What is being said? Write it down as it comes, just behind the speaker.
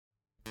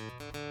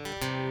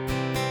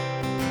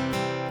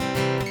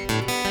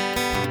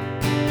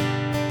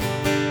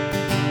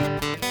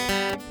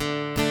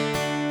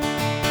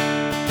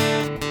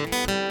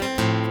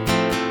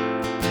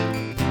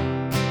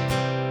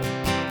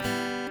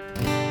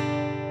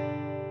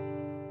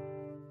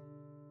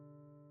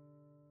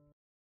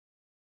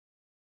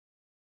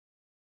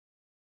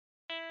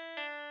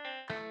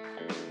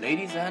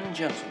Ladies and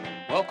gentlemen,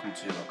 welcome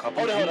to a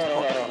couple Hold of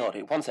on.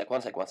 things. One sec.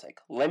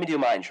 Let me do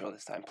my intro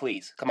this time,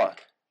 please. Come on.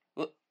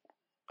 Look,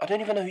 I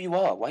don't even know who you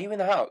are. Why are you in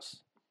the house?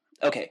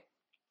 Okay.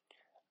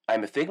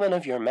 I'm a figment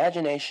of your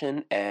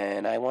imagination,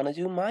 and I want to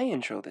do my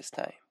intro this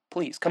time.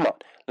 Please, come on.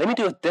 Let me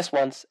do it this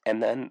once,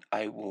 and then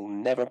I will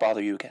never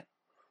bother you again.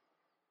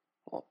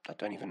 Well, I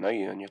don't even know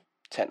you, and you're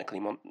technically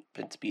meant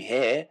to be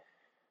here.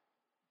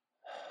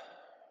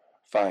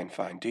 Fine.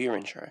 Do your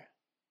intro.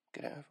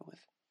 Get it over with.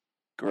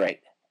 Great.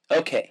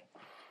 Okay.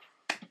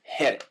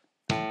 Hit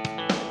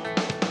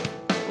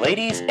it.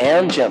 Ladies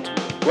and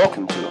gentlemen,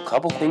 welcome to A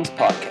Couple Things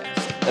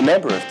Podcast, a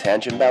member of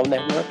Tangent Bell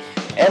Network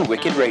and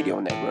Wicked Radio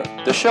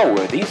Network, the show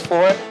where these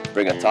four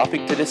bring a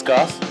topic to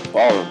discuss,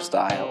 ballroom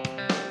style.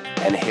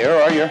 And here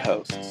are your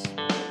hosts.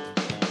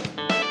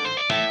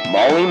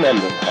 Molly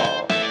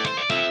Mendenhall,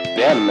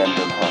 Ben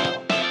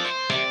Mendenhall,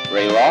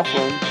 Ray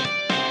Laughlin,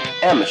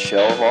 and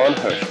Michelle Von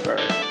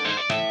Hirschberg.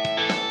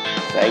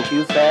 Thank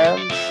you,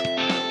 fans,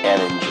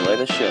 and enjoy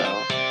the show.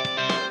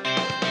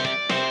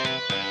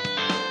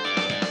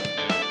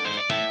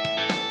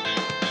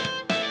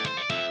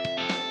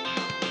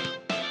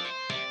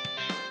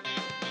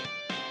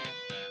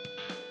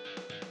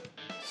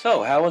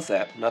 So, how was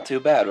that? Not too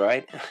bad,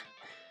 right?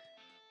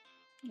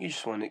 You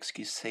just wanted an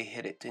excuse to say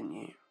hit it, didn't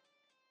you?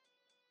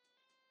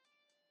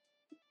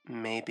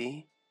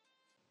 Maybe.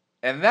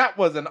 And that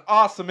was an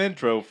awesome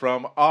intro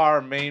from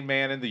our main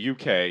man in the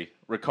UK,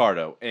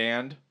 Ricardo.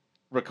 And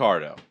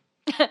Ricardo.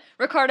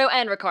 Ricardo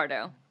and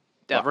Ricardo.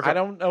 Well, I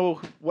don't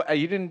know.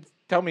 You didn't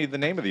tell me the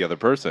name of the other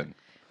person.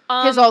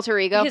 His alter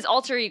ego. His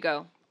alter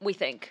ego, we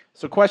think.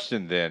 So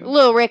question then.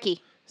 Lil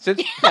Ricky.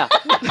 Since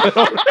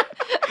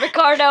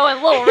Ricardo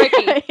and Lil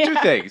Ricky.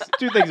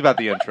 Two things about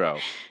the intro.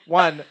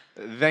 One,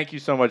 thank you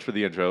so much for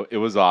the intro. It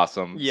was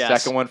awesome.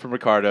 Yes. Second one from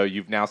Ricardo.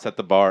 You've now set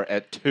the bar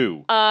at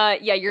 2. Yeah,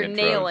 you're Intros.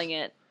 nailing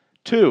it.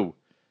 2.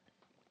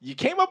 You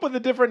came up with a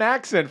different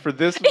accent for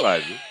this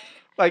one.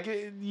 Like,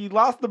 you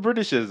lost the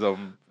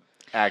Britishism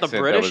accent. The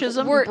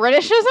Britishism?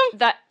 Britishism?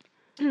 That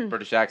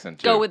British accent,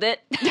 too. go with it.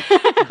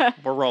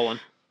 We're rolling.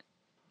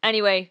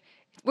 Anyway,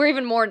 we're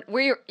even more.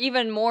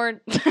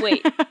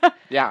 Wait,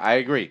 Yeah, I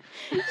agree.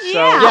 So,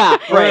 Yeah.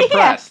 we're Right.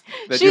 impressed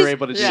that you're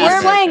able to do She's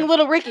this playing accent.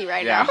 Little Ricky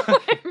right Yeah.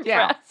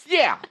 now.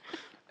 Yeah.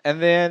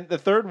 And then the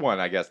third one,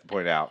 I guess, to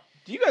point out.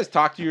 Do you guys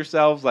talk to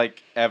yourselves,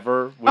 like,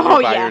 ever when Oh,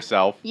 you're by yeah.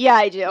 yourself? Yeah,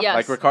 I do. Yeah.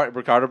 Like, Yes.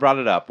 Ricardo brought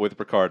it up with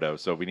Ricardo,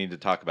 so we need to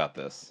talk about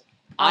this.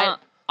 Uh,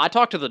 I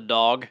talk to the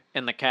dog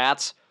and the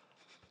cats.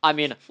 I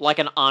mean, like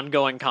an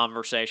ongoing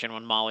conversation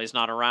when Molly's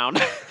not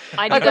around.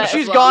 I do Like, that.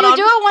 she's as well. gone You on-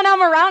 do it when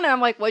I'm around and I'm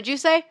like, what'd you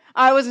say?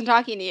 I wasn't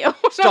talking to you.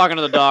 Just talking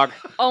to the dog.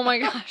 Oh my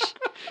gosh,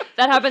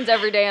 that happens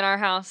every day in our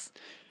house.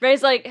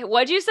 Ray's like,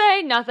 "What'd you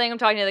say?" Nothing. I'm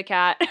talking to the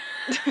cat.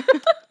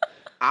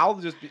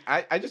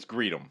 I just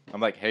greet them.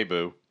 I'm like, hey,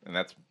 boo. And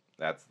that's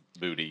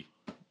Booty.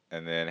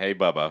 And then, hey,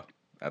 Bubba.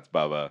 That's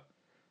Bubba.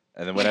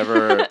 And then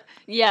whenever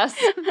Yes.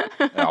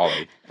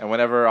 Ollie. And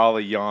whenever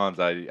Ollie yawns,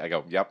 I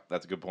go, yep,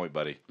 that's a good point,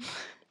 buddy.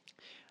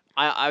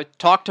 I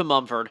talk to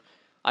Mumford.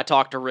 I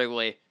talk to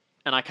Wrigley.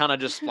 And I kind of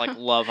just, like,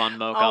 love on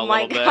Mocha a Oh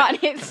my little god,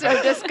 bit. it's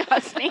so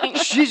disgusting.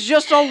 She's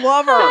just a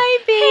lover.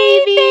 Hi,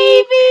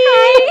 baby.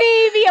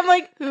 Hi, baby. I'm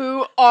like,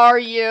 who are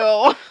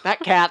you? That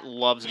cat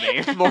loves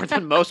me more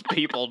than most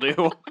people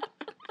do.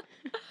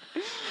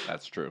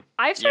 That's true.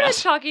 I've started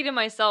Yes. talking to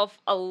myself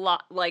a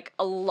lot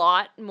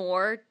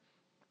more,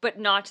 but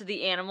not to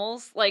the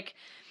animals. Like,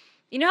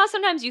 you know how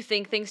sometimes you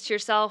think things to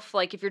yourself,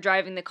 like if you're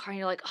driving the car and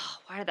you're like, oh,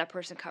 why did that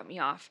person cut me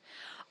off?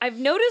 I've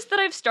noticed that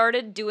I've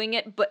started doing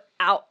it, but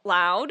out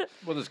loud.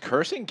 Well, does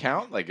cursing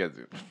count? Like, if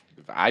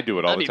I do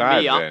it all That'd the be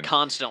time, me then.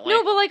 constantly.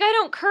 No, but like I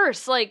don't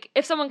curse. Like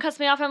if someone cuts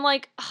me off, I'm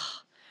like,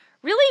 oh,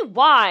 really?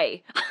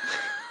 Why?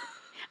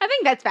 I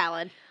think that's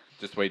valid.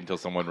 Just wait until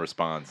someone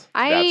responds.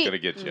 I- That's going to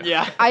get you.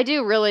 Yeah. I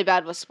do really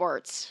bad with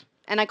sports.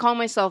 And I call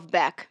myself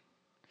Beck.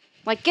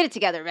 Like, get it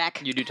together,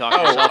 Beck. You do talk to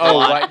yourself a Oh,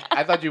 lot. like,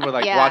 I thought you were,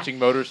 like, Yeah. watching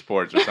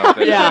motorsports or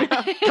something. Yeah.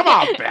 Like, come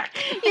on, Beck.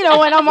 You know,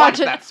 when I'm Watch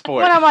watching that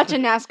sport. when I'm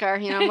watching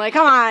NASCAR, you know, I'm like,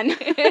 come on. You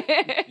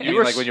mean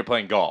were like when you're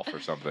playing golf or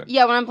something?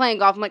 Yeah, when I'm playing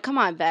golf, I'm like, come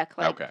on, Beck.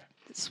 Like, Okay.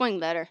 swing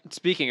better.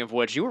 Speaking of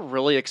which, you were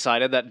really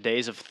excited that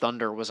Days of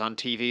Thunder was on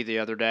TV the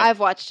other day. I've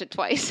watched it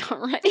twice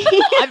already.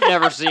 I've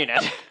never seen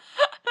it.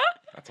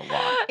 That's a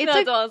lot. It's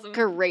That's a awesome.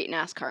 great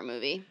NASCAR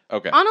movie.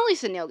 Okay.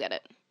 Annalise and Neil get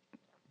it.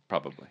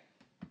 Probably.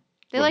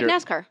 They We'll like hear-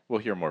 NASCAR. We'll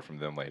hear more from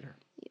them later.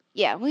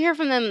 Yeah, we'll hear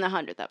from them in the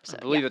 100th I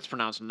episode. believe Yeah. it's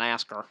pronounced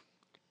NASCAR.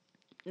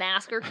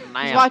 NASCAR.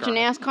 He's watching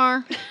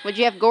NASCAR. Would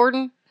you have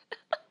Gordon?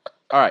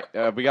 All right.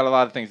 We got a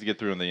lot of things to get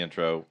through in the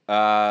intro.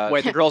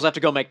 Wait, the girls have to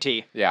go make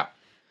tea. Yeah.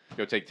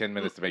 Go take 10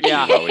 minutes to make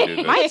Yeah. tea while we do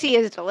this. My tea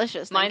is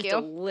delicious, thank Mine's you.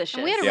 delicious.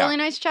 And we had a Yeah. really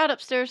nice chat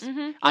upstairs.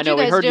 Mhm. I What'd know,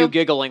 we guys heard do? you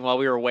giggling while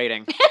we were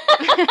waiting.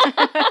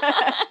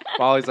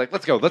 Molly's like,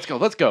 let's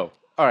go.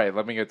 All right,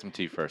 let me get some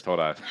tea first. Hold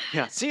on.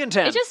 Yeah, see you in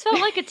 10. It just felt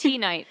like a tea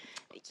night.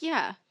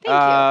 Yeah,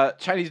 thank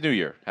Chinese New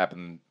Year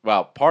happened.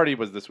 Well, party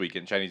was this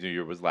weekend. Chinese New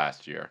Year was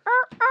last year.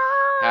 you.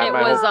 Had It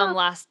my was whole-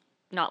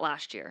 not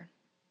last year.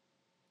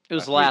 It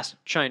was Last week. last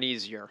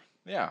Chinese year.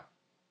 Yeah.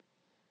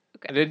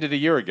 It ended a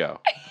year ago.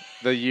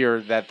 The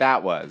year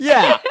that was.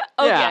 Yeah.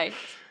 Okay.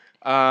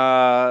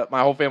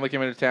 My whole family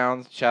came into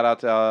town. Shout out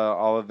to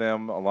all of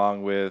them,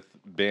 along with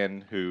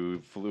Ben,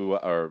 who flew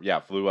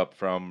up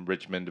from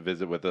Richmond to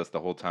visit with us the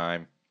whole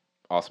time.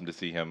 Awesome to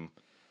see him.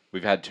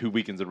 We've had 2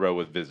 weekends in a row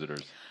with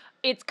visitors.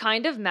 It's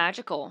kind of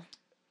magical.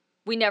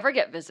 We never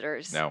get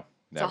visitors. No,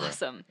 never. It's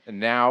awesome. And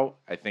now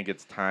I think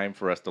it's time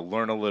for us to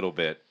learn a little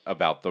bit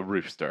about the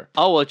rooster.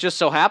 Oh, well, it just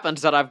so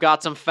happens that I've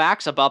got some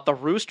facts about the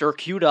rooster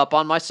queued up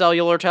on my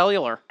cellular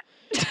tellular.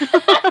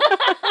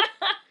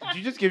 Did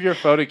you just give your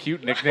phone a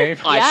cute nickname?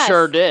 I Yes.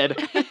 sure did.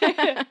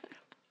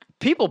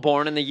 People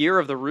born in the year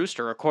of the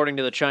rooster, according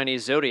to the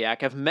Chinese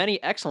zodiac, have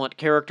many excellent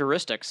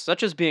characteristics,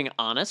 such as being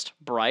honest,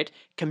 bright,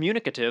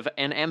 communicative,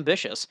 and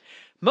ambitious.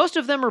 Most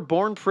of them are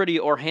born pretty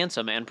or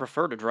handsome and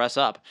prefer to dress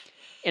up.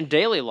 In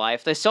daily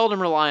life, they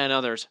seldom rely on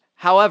others.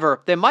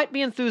 However, they might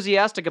be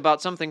enthusiastic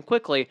about something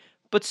quickly,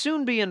 but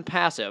soon be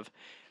impassive.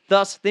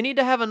 Thus, they need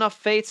to have enough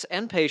faith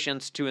and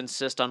patience to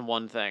insist on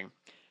one thing.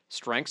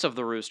 Strengths of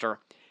the rooster: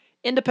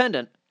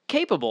 independent,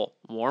 capable,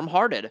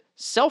 warm-hearted,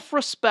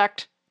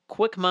 self-respect,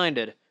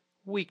 quick-minded.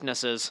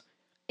 Weaknesses: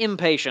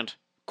 impatient,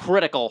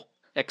 critical,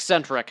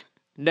 eccentric,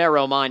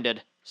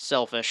 narrow-minded,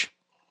 selfish.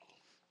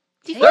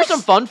 There's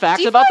some fun facts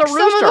Do you about feel the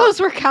like rooster. some of those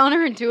were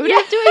counterintuitive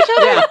to each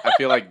other? Yeah. I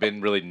feel like Ben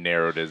really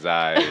narrowed his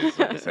eyes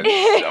and said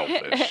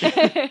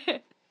selfish.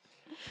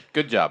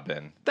 Good job,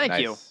 Ben. Thank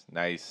you.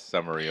 Nice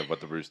summary of what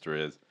the rooster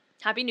is.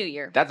 Happy New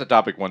Year. That's a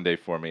topic one day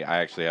for me. I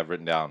actually have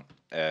written down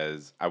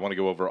as I want to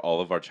go over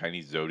all of our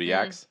Chinese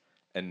zodiacs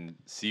and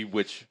see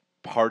which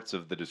parts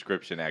of the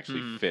description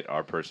actually fit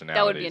our personalities.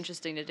 That would be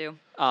interesting to do.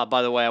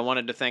 By the way, I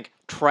wanted to thank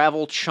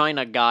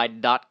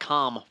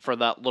TravelChinaGuide.com for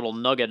that little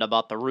nugget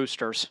about the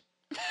roosters.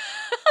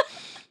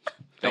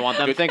 Don't want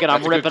them thinking I'm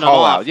That's a good ripping them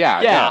call off. out.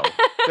 Yeah, yeah. no.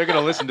 They're going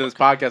to listen to this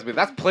podcast, but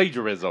that's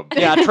plagiarism.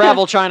 Yeah,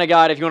 Travel China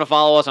Guide. If you want to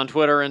follow us on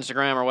Twitter,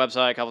 Instagram, our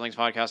website,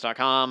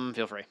 couplethingspodcast.com,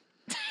 feel free.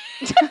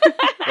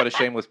 What a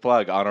shameless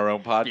plug on our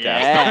own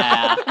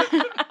podcast.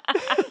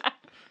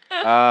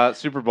 Yeah.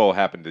 Super Bowl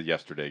happened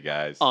yesterday,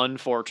 guys.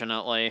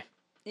 Unfortunately.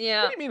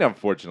 Yeah. What do you mean,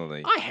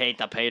 unfortunately? I hate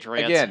the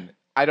Patriots. Again,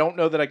 I don't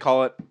know that I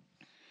call it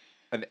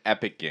an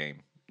epic game.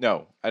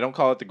 No, I don't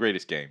call it the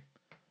greatest game,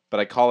 but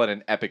I call it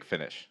an epic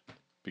finish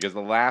because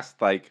the last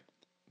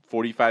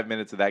 45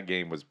 minutes of that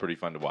game was pretty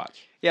fun to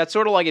watch. Yeah, it's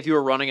sort of like if you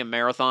were running a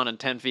marathon and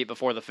 10 feet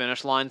before the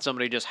finish line,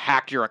 somebody just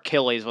hacked your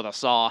Achilles with a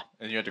saw.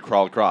 And you had to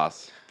crawl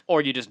across.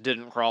 Or you just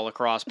didn't crawl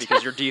across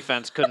because your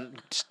defense couldn't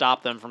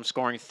stop them from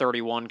scoring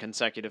 31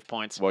 consecutive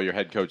points. Well, your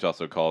head coach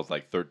also calls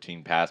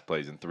 13 pass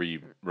plays and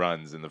 3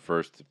 runs in the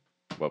first,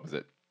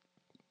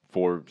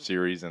 4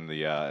 series in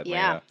the Atlanta.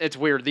 Yeah. It's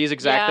weird. These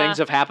exact Yeah. things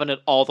have happened at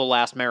all the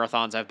last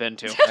marathons I've been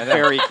to. It's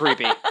very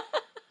creepy.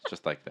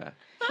 Just like that.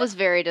 It was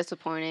very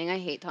disappointing. I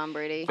hate Tom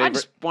Brady. I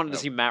just wanted to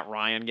see Matt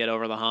Ryan get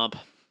over the hump.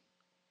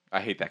 I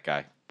hate that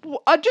guy.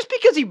 Just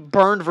because he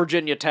burned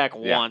Virginia Tech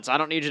Yeah. once, I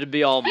don't need you to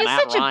be all He's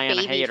Matt such Ryan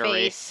a baby hatery.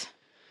 face.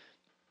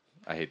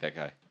 I hate that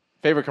guy.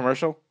 Favorite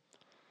commercial?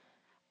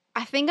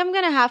 I think I'm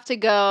gonna have to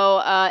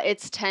go.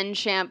 It's 10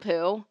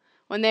 shampoo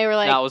when they were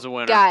like, That was a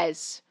winner.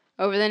 guys,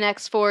 over the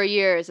next 4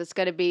 years, it's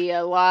gonna be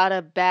a lot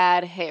of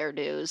bad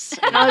hairdos.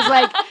 And I was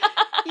like,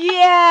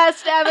 yeah,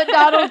 stab it,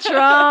 Donald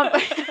Trump.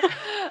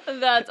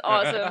 That's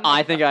awesome.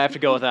 I think I have to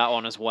go with that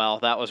one as well.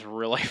 That was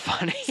really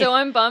funny. So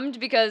I'm bummed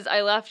because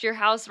I left your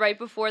house right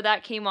before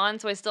that came on,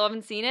 so I still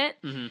haven't seen it.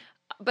 Mhm.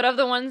 But of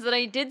the ones that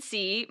I did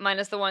see,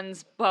 minus the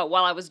ones while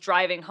I was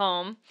driving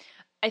home,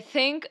 I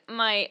think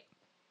my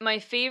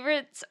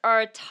favorites are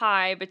a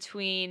tie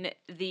between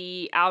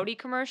the Audi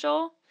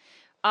commercial.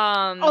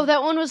 Oh,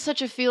 that one was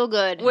such a feel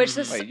good. Which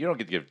is Wait, you don't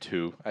get to give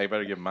 2. I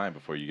better give mine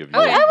before you give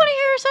Oh, yours. I want to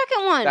hear a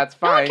second one. That's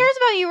No one fine. cares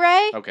about you,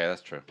 Ray. Okay,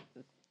 that's true.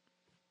 you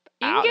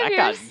Ow, can give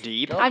that yours. got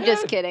deep. Go I'm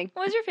just ahead. kidding.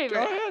 What was your Go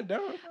favorite? ahead.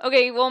 No.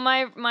 Okay, well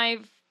my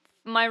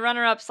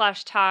runner up /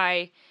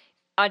 tie.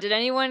 Did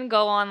anyone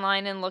go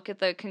online and look at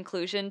the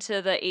conclusion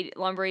to the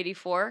Lumber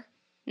 84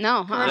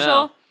 No,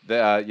 commercial?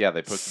 No. Yeah,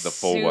 they posted the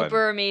full one.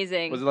 Super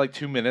amazing. Was it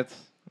 2 minutes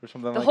or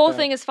something The like whole that?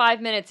 thing is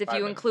 5 minutes if 5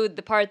 you minutes. include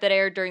the part that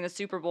aired during the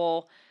Super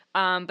Bowl.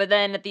 But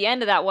then at the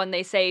end of that one,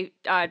 they say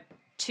to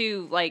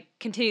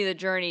continue the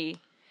journey,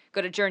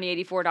 go to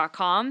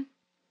journey84.com,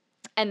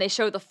 and they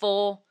show the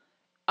full,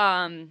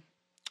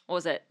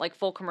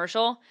 full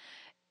commercial.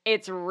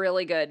 It's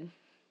really good.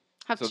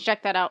 have So- to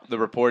check that out. The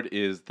report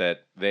is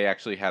that they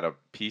actually had a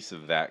piece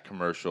of that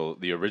commercial,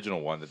 the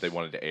original one that they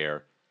wanted to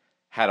air,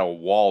 had a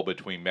wall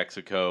between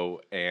Mexico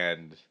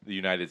and the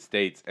United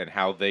States and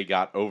how they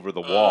got over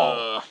the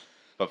wall.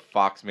 But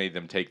Fox made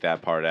them take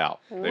that part out.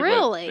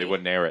 Really? They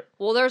wouldn't air it.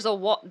 Well, there's a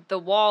wall. The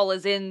wall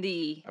is in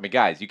the. I mean,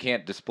 guys, you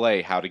can't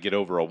display how to get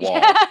over a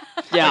wall.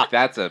 Yeah.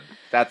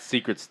 That's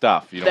secret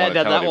stuff. You don't want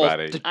to tell that will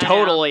anybody.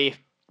 totally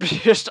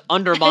just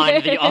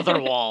undermine the other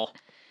wall.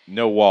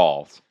 No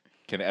walls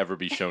can ever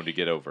be shown to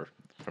get over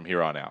from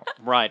here on out.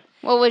 Right.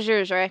 What was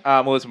yours, Ray?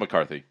 Melissa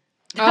McCarthy.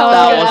 Oh,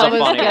 that was a that was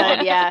funny good.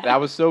 one. Yeah. That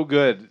was so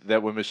good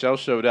that when Michelle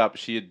showed up,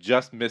 she had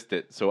just missed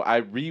it. So I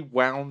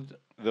rewound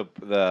the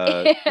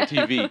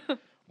TV,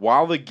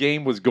 while the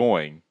game was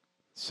going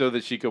so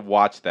that she could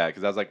watch that.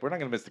 Because I was like, we're not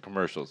going to miss the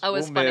commercials. Oh, it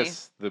was we'll funny.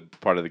 miss the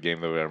part of the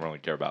game that we don't really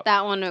care about.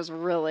 That one was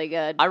really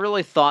good. I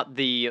really thought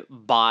the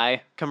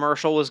Bye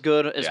commercial was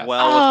good as Yes.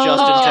 well with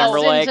Justin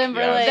Timberlake.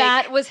 Timberlake.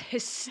 That was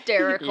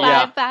hysterical.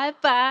 Yeah. Bye,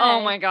 bye.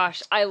 Oh my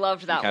gosh, I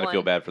loved that I kind one. of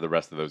feel bad for the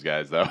rest of those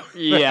guys, though.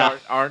 Yeah. that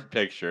aren't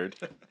pictured.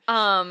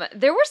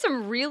 There were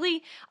some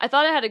really, I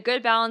thought it had a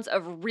good balance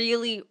of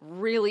really,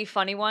 really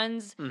funny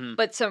ones,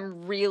 but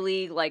some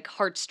really like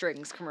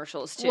heartstrings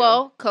commercials too.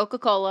 Well,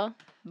 Coca-Cola,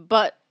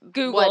 but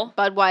Google.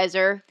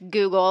 Budweiser,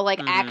 Google, like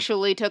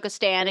actually took a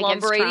stand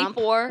against Lumber Trump,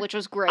 84, which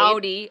was great.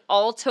 Audi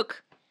all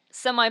took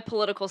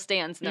semi-political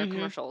stands in their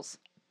commercials.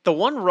 The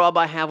one rub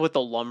I have with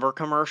the lumber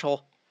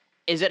commercial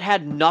is it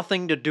had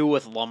nothing to do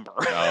with lumber.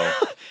 No.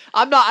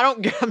 I'm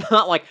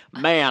not like,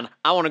 man,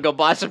 I want to go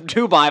buy some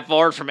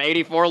 2x4s from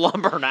 84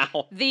 Lumber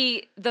now.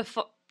 The Changing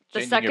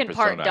your second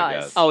part persona, I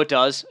does. guess. Oh, it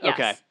does? Yes.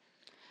 Okay.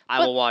 I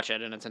will watch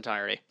it in its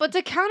entirety. But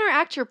to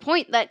counteract your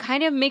point, that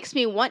kind of makes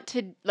me want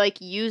to like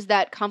use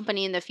that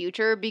company in the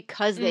future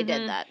because they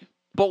did that.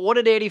 But what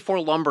did 84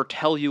 Lumber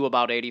tell you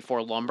about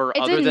 84 Lumber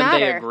It other didn't than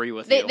matter. they agree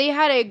with you? They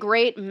had a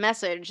great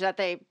message that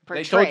they They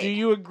portrayed. told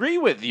you agree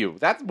with you.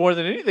 That's more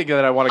than anything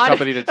that I want a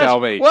company to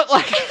tell me. What,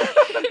 like,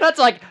 that's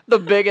like the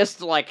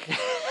biggest, like...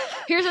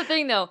 Here's the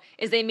thing, though,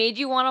 is they made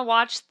you want to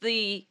watch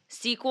the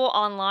sequel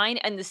online,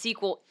 and the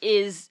sequel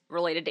is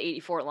related to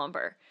 84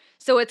 Lumber.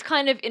 So it's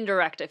kind of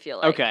indirect, I feel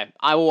like. Okay,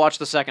 I will watch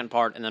the second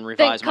part and then Then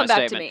revise come my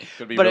back statement. to me. It's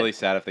going to be But really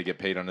sad if they get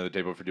paid under the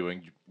table for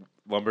doing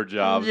lumber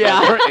jobs Yeah.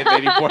 over in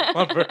 84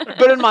 Lumber.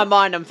 But in my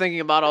mind, I'm thinking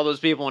about all those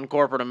people in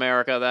corporate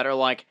America that are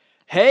like,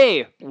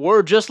 hey,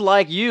 we're just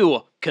like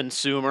you,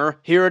 consumer,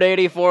 here at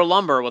 84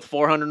 Lumber with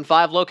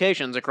 405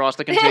 locations across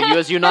the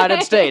contiguous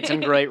United States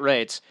and great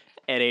rates.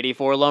 At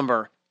 84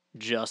 Lumber,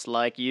 just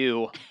like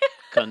you,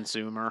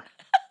 consumer.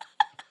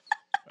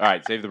 All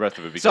right, save the rest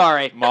of it. Because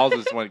Sorry. Malls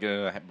is going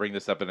to bring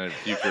this up in a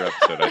future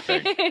episode, I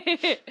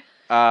think.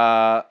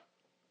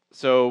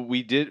 So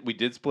we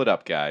did split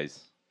up, guys,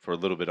 for a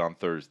little bit on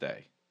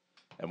Thursday.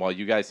 And while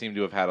you guys seem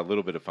to have had a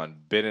little bit of fun,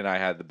 Ben and I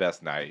had the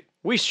best night.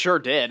 We sure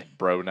did.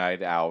 Bro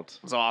night out.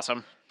 It was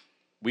awesome.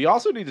 We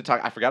also need to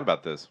talk. I forgot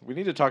about this. We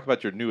need to talk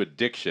about your new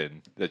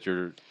addiction that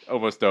you're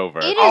almost over.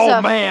 It is Oh,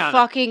 a man.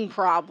 fucking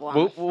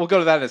problem. We'll go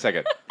to that in a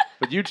second.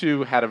 But you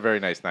two had a very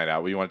nice night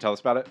out. Will you want to tell us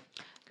about it?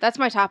 That's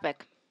my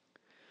topic.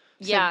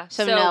 Yeah,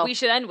 so so no. we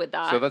should end with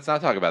that. So let's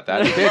not talk about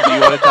that. Ben, do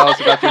you want to tell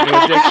us about your new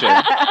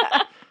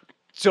addiction?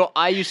 So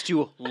I used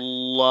to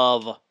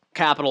love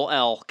capital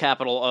L,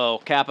 capital O,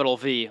 capital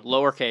V,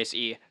 lowercase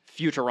e,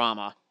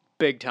 Futurama,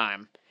 big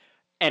time.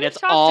 And We've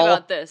it's talked all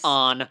about this.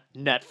 on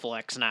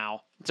Netflix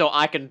now. So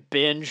I can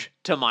binge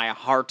to my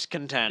heart's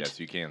content. Yes,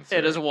 you can. Sir.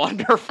 It is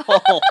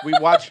wonderful. We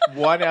watched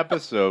one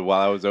episode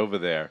while I was over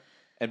there,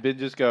 and Ben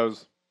just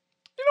goes,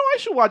 "You know, I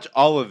should watch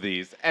all of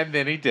these," and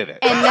then he did it.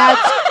 And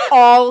that's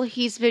all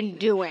he's been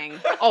doing.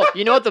 Oh,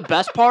 you know what the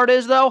best part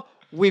is, though?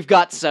 We've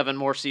got 7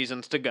 more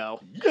seasons to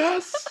go.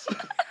 Yes.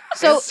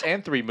 So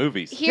and 3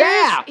 movies.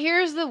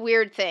 here's the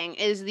weird thing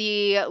is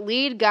the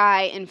lead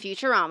guy in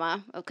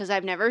Futurama, because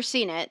I've never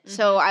seen it.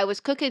 So I was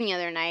cooking the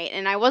other night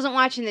and I wasn't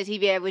watching the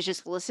TV, I was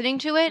just listening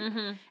to it.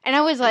 And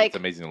I was like It's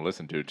amazing to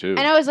listen to too.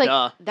 and I was like,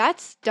 Duh.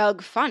 that's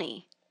Doug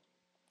Funny.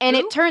 And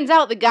Who? it turns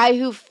out the guy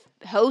who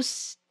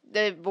hosts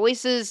the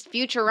voices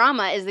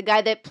Futurama is the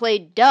guy that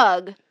played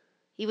Doug.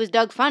 He was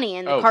Doug Funny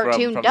in the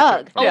cartoon from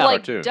Doug. oh, yeah, like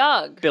cartoon.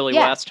 Doug. Billy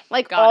Yeah, West.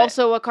 like Got it.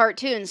 also a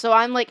cartoon. So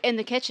I'm like in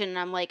the kitchen and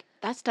I'm like,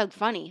 that's Doug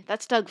Funny.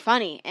 That's Doug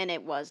Funny. And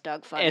it was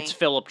Doug Funny. It's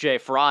Philip J.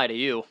 Fry to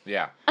you.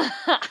 Yeah.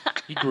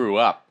 He grew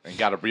up and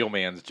got a real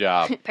man's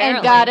job, and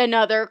Apparently. got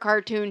another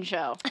cartoon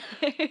show.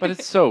 but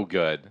it's so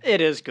good.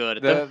 It is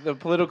good. The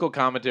political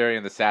commentary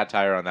and the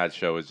satire on that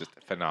show is just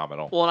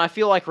phenomenal. Well, and I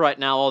feel like right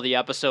now all the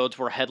episodes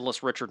where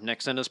headless Richard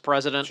Nixon is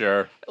president,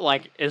 Sure.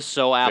 like, is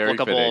so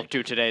applicable fitting.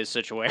 to today's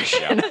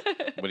situation. Yeah.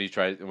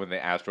 When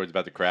the asteroid's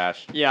about to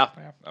crash. Yeah.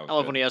 Yeah, that was I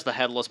love good. when he has the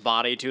headless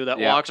body, too, that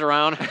Yeah. walks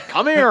around.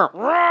 Come here!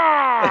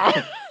 Rah!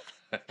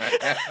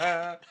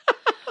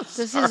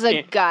 This is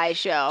a guy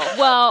show.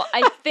 Well,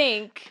 I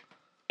think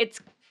it's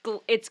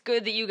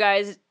good that you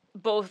guys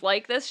both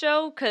like this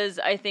show because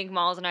I think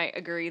Miles and I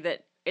agree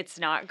that it's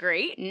not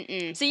great.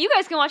 Mm-mm. So you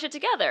guys can watch it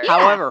together.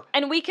 However,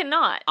 And we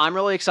cannot. I'm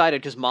really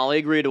excited because Molly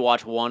agreed to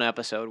watch one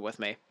episode with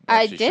me.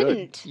 I she should.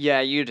 didn't.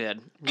 Yeah, you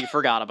did. You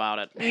forgot about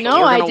it. No,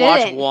 We're I gonna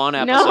watch didn't. one No,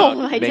 episode.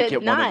 I Make did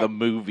it not. one of the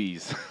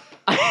movies.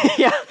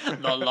 Yeah,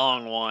 the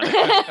long one.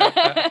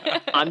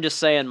 I'm just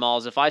saying,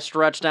 Malls, if I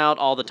stretched out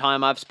all the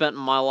time I've spent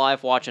in my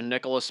life watching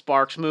Nicholas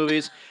Sparks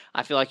movies,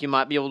 I feel like you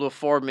might be able to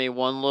afford me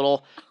one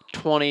little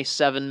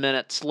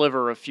 27-minute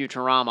sliver of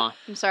Futurama.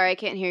 I'm sorry, I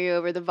can't hear you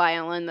over the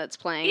violin that's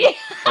playing.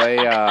 Play,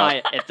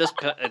 At this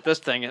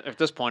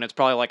point, it's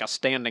probably like a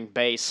standing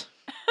bass.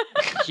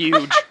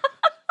 Huge.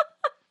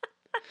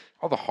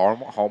 all the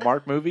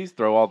Hallmark movies,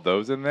 throw all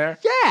those in there.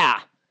 Yeah.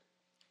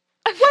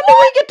 When do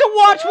we get to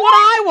watch what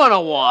I want to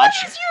watch?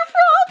 What's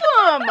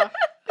your problem?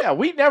 Yeah,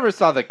 we never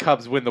saw the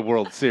Cubs win the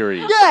World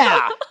Series.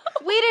 Yeah.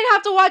 we didn't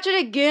have to watch it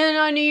again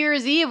on New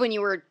Year's Eve when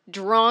you were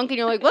drunk and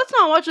you're like, let's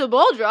not watch the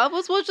ball drop.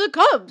 Let's watch the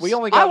Cubs. We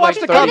only got watched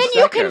like the 30 and then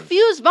you seconds.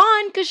 confused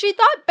Vaughn because she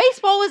thought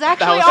baseball was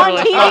actually was on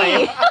really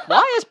TV. funny.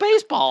 Why is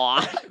baseball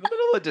on? In the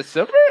middle of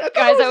December?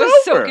 Guys, I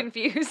was so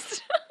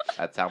confused.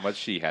 That's how much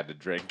she had to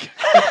drink.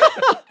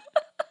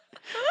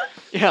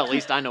 Yeah, at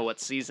least I know what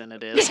season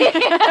it is.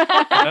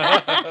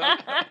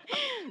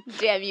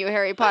 Damn you,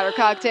 Harry Potter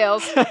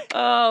cocktails.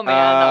 Oh man,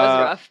 that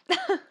was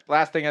rough.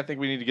 Last thing I think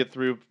we need to get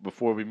through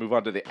before we move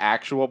on to the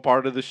actual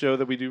part of the show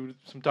that we do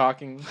some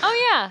talking.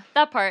 Oh yeah,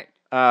 that part.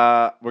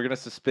 We're going to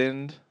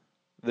suspend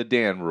the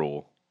Dan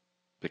rule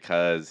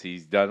because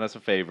he's done us a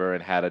favor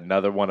and had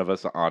another one of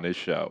us on his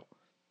show.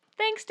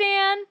 Thanks,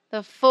 Dan.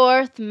 The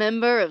fourth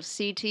member of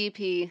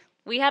CTP.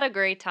 We had a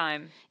great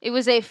time. It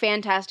was a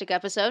fantastic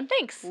episode.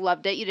 Thanks.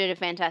 Loved it. You did a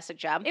fantastic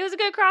job. It was a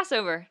good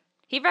crossover.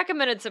 He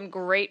recommended some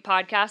great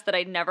podcasts that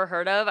I'd never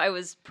heard of. I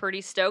was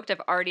pretty stoked.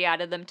 I've already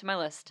added them to my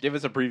list. Give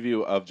us a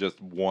preview of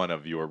just one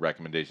of your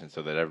recommendations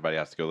so that everybody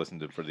has to go listen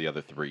to for the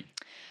other three.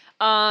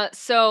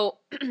 So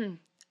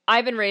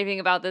I've been raving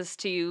about this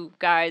to you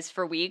guys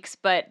for weeks,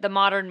 but The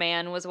Modern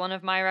Man was one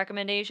of my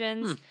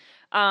recommendations.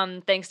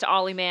 Thanks to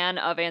Ollie Mann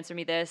of Answer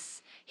Me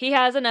This. He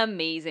has an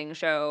amazing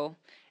show,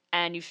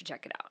 and you should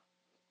check it out.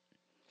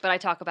 But I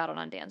talk about it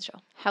on Dan's show.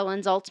 Helen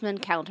Zaltzman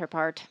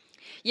counterpart.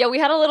 Yeah, we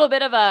had a little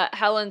bit of a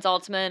Helen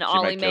Zaltzman,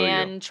 Ollie might kill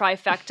Mann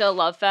trifecta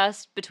love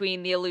fest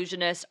between The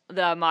Illusionist,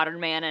 The Modern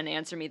Man, and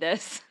Answer Me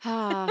This.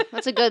 Ah,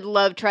 that's a good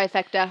love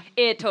trifecta.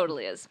 It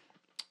totally is.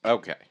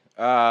 Okay.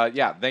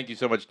 Yeah, thank you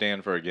so much,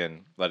 Dan, for, again,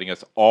 letting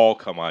us all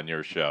come on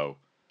your show.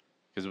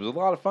 Because it was a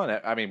lot of fun.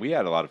 I mean, we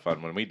had a lot of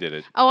fun when we did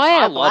it. Oh, I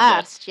had I a loved it.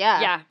 blast. Yeah.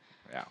 Yeah.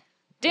 Yeah.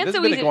 Dan's This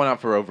so has been easy. going on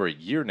for over a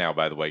year now,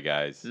 by the way,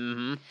 guys.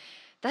 Mm-hmm.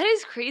 That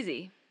is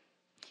crazy.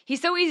 He's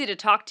so easy to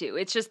talk to.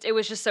 It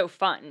was just so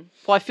fun.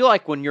 Well, I feel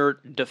like when you're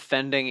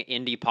defending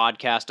indie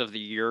podcast of the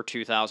year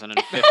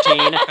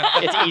 2015,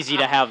 it's easy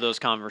to have those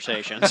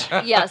conversations.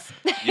 Yes.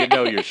 You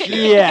know your shit.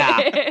 Yeah.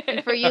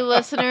 And for you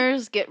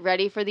listeners, get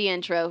ready for the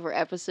intro for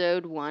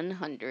episode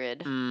 100.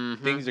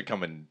 Mhm. Things are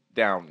coming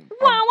down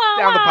Wah, wah,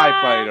 down the wah.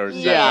 pipeline or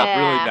setting up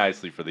Yeah. really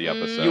nicely for the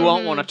episode. You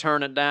won't want to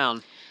turn it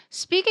down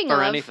Speaking for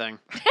of, anything.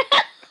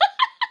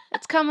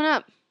 it's coming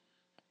up.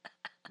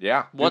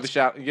 Yeah. What's-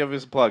 Give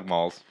us a plug,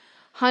 Malls.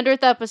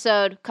 100th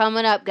episode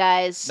coming up,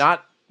 guys.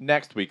 Not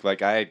next week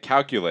like I had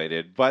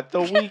calculated, but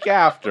the week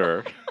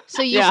after.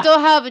 So you Yeah. still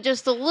have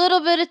just a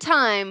little bit of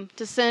time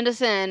to send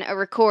us in a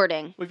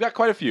recording. We've got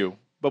quite a few,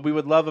 but we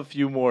would love a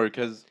few more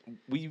because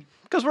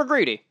Because we're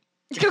greedy.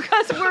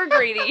 Because we're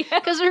greedy.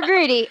 Because we're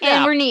greedy Yeah.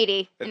 and we're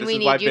needy. And this we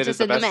is why need you Ben to is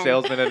the send them best in.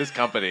 salesman at this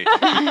company.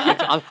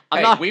 I'm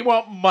Hey, not. we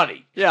want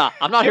money. Yeah,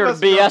 I'm not Give here to us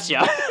BS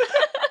some- you.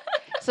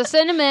 So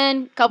send them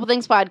in,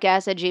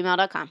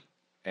 couplethingspodcast@gmail.com.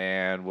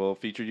 And we'll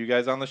feature you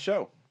guys on the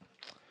show.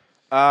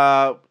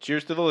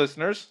 Cheers to the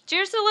listeners.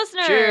 Cheers to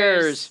listeners.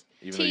 Cheers.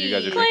 Even though you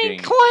guys are Clink,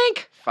 drinking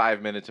Clink.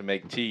 5 minutes to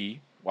make tea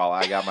while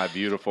I got my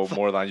beautiful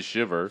Moreline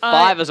shiver.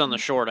 5 is on the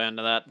short end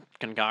of that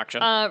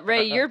concoction.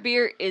 Ray, your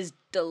beer is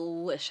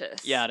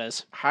delicious. Yeah, it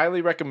is.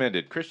 Highly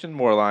recommended. Christian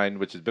Moreline,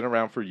 which has been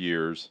around for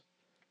years.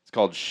 It's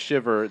called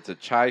Shiver. It's a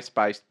chai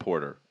spiced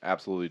porter.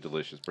 Absolutely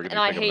delicious. We're And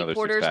gonna I pick up hate another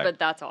porters, six-pack. but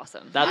that's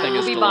awesome. That thing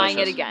We'll is be buying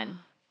it delicious. again.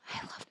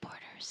 I love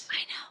porters.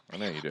 I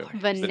know you do.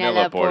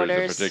 Vanilla porters in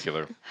porters.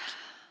 particular.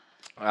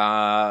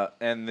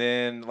 And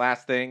then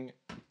last thing,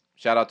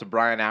 shout out to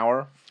Brian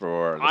Hour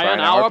for the Brian Brian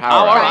Hour Hour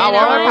Power Hour. Brian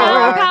Hour.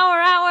 Hour. Power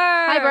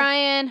hour. Hi,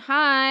 Brian.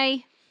 Hi.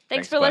 Thanks,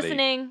 Thanks for buddy.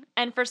 listening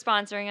and for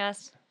sponsoring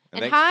us.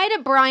 And thanks- hi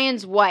to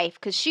Brian's wife,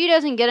 because she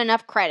doesn't get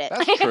enough credit.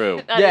 That's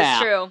true. That is Yeah.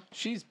 true.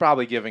 She's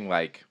probably giving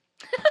like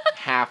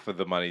half of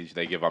the money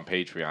they give on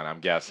Patreon, I'm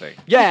guessing.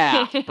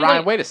 Yeah.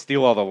 Brian, way to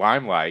steal all the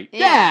limelight.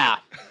 Yeah.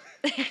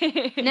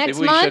 Maybe Next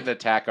we month, shouldn't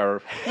attack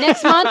our...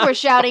 next month we're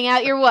shouting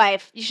out your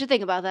wife. You should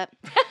think about that.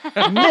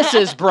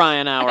 Mrs.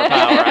 Brian Hour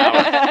Power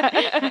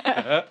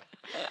Hour.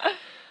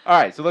 All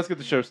right, so let's get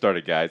the show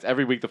started, guys.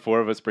 Every week, the four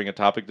of us bring a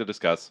topic to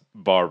discuss,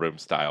 barroom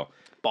style.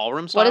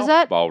 Ballroom style? What is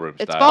that? Ballroom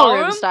It's style. ballroom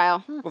Ballroom?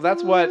 style. Well,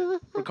 that's what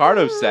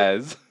Ricardo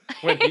says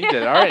when he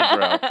did our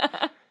intro.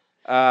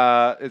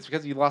 It's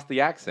because he lost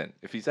the accent.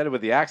 If he said it with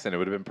the accent, it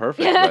would have been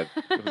perfect, but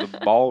it was a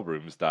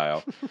ballroom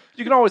style.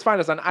 You can always find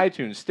us on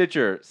iTunes,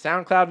 Stitcher,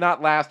 SoundCloud,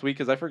 not last week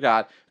because I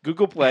forgot,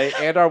 Google Play,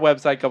 and our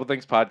website,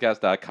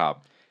 couplethingspodcast.com.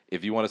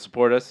 If you want to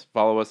support us,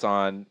 follow us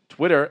on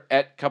Twitter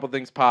at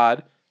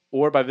couplethingspod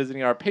or by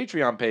visiting our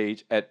Patreon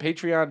page at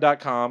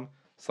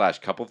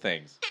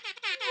patreon.com/couplethings.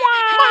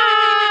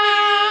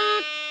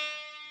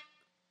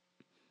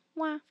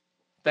 Wow.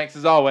 Thanks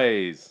as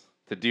always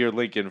to Dear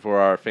Lincoln for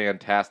our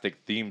fantastic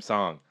theme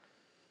song.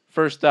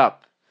 First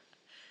up,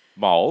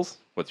 Malls,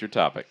 what's your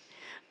topic?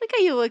 Look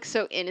how you look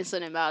so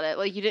innocent about it.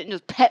 Like you didn't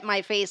just pet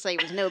my face like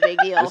it was no big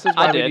deal. This is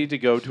why I we did. need to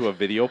go to a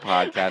video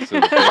podcast so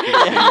that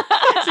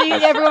they can see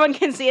Everyone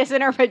can see us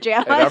in our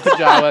pajamas. in our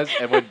pajamas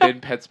and when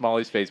Ben pets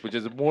Molly's face, which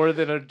is more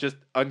than a just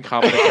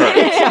uncommon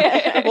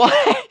occurrence. Well,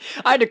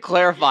 I had to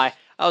clarify.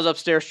 I was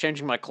upstairs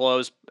changing my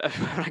clothes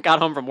when I got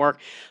home from work.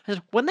 I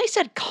said, when they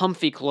said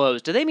comfy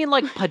clothes, do they mean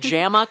like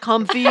pajama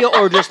comfy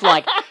or just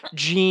like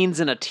jeans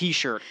and a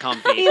t-shirt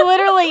comfy? He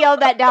literally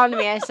yelled that down to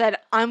me. I said,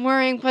 I'm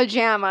wearing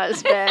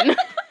pajamas, Ben.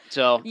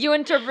 So You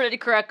interpreted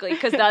it correctly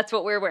because that's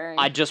what we're wearing.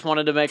 I just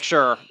wanted to make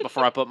sure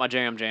before I put my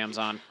jams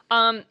on.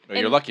 Well,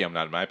 you're lucky I'm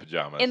not in my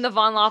pajamas. In the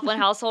Von Laughlin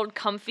household,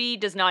 comfy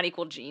does not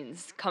equal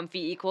jeans.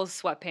 Comfy equals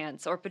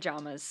sweatpants or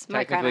pajamas.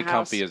 My Technically, kinda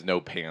house. comfy is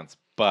no pants,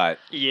 but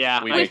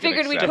Yeah, We We make an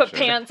figured we'd exception. put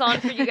pants on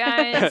for you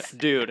guys.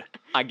 dude,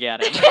 I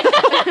get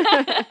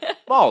it.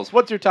 Malls,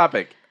 what's your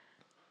topic?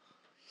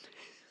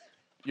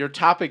 Your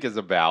topic is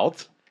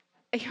about.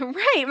 You're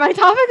right. My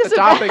topic is The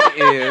topic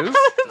is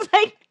It's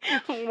like,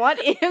 what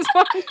is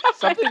my topic?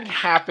 something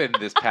happened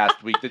this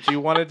past week that you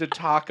wanted to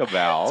talk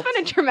about. It's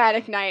been a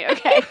dramatic night.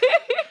 Okay.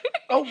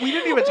 Oh, we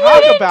didn't even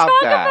talk about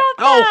that.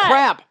 Oh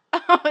crap!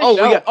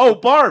 Oh, No.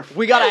 Barf.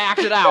 we gotta act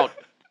it out.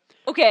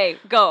 Okay,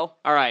 go.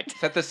 All right,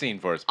 Set the scene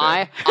for us, Ben.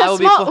 I will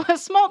be. a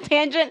small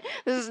tangent.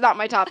 This is not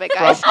my topic, from,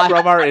 guys.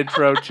 from our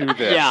intro to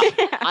this. Yeah,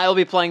 I will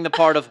be playing the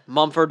part of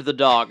Mumford the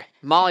dog.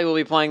 Molly will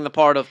be playing the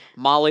part of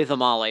Molly the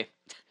Molly.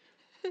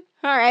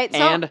 All right. So,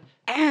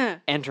 And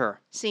enter.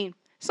 scene.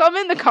 So I'm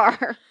in the car,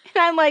 and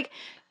I'm like,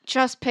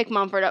 just pick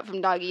Mumford up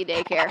from doggy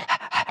daycare.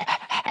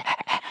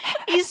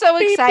 He's so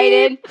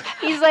excited.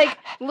 He's like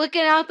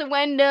looking out the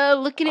window,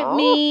 looking at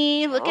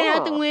me, looking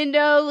out the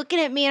window, looking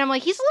at me, and I'm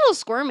like, he's a little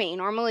squirmy.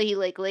 Normally he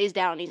like lays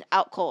down, he's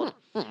out cold.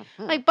 I'm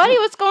like, buddy,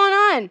 what's going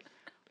on?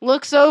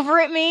 Looks over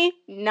at me,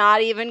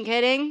 not even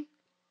kidding.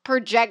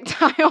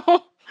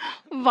 Projectile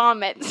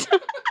vomits.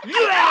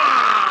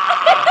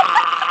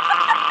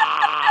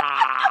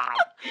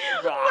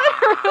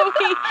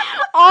 Literally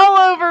all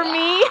over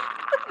me,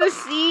 the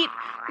seat,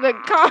 the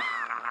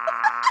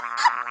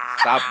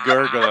Stop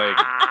gurgling.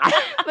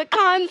 the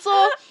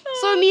console.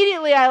 So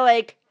immediately I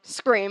like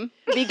scream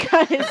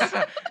because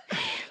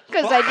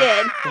I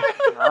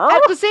did.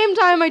 At the same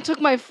time, I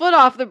took my foot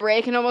off the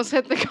brake and almost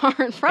hit the car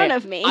in front Hey,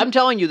 of me. I'm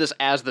telling you this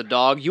as the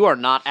dog. You are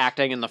not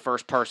acting in the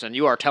first person.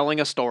 You are telling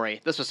a story.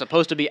 This was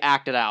supposed to be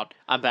acted out.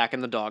 I'm back in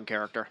the dog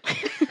character.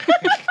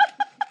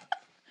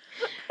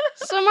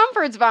 So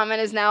Mumford's vomit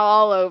is now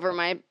all over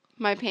my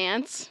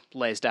pants.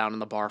 Lays down in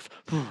the barf.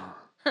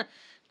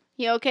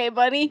 You okay,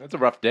 buddy? That's a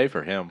rough day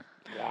for him.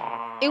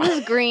 It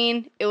was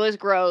green. It was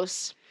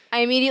gross. I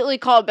immediately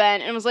called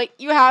Ben and was like,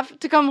 you have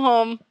to come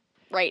home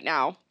right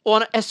now. Well,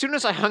 and as soon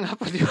as I hung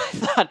up with you, I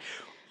thought,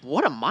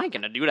 what am I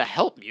going to do to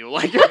help you?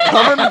 Like, you're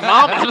covered in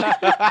vomit.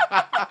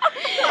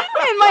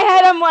 In my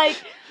head, I'm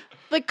like,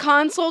 the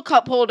console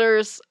cup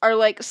holders are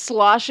like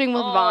sloshing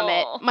with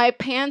vomit. Oh. My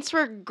pants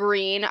were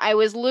green. I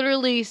was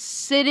literally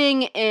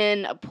sitting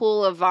in a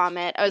pool of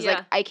vomit. I was like,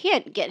 Yeah. I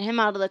can't get him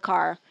out of the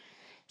car.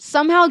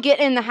 Somehow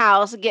get in the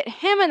house, get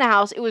him in the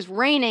house. It was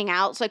raining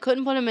out, so I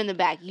couldn't put him in the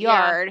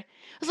backyard. It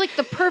was like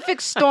the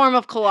perfect storm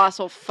of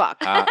colossal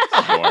fuck.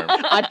 Storm.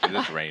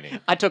 It's raining.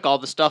 I took all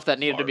the stuff that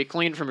needed to be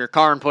cleaned from your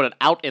car and put it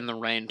out in the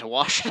rain to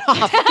wash it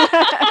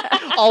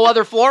off. All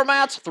other floor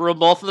mats, threw them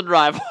both in the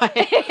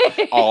driveway.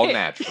 All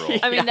natural.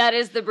 I mean, that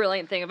is the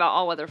brilliant thing about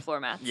all weather floor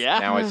mats. Yeah.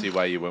 Now I see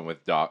why you went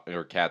with dog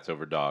or cats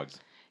over dogs.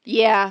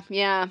 Yeah.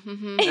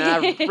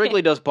 Mm-hmm.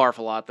 Wrigley does barf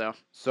a lot, though.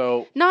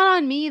 So Not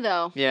on me,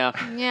 though. Yeah.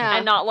 Yeah.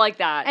 And not like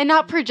that. And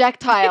not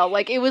projectile.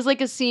 Like, it was like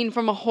a scene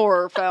from a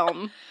horror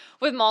film.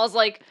 With Maul's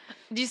like,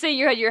 did you say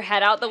you had your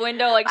head out the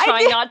window, like I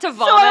trying did. not to So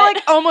vomit? I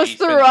like almost Ace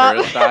threw Ventura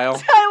up. style?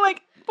 So I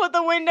like put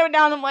the window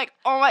down. I'm like,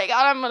 oh my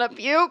god, I'm gonna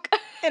puke,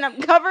 and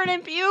I'm covered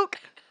in puke.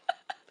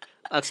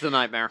 That's the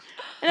nightmare.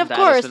 And of That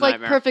is course, the like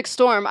nightmare. perfect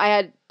storm,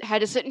 I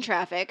had to sit in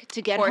traffic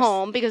to get course.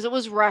 home because it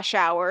was rush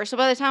hour. So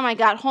by the time I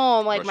got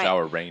home, like rush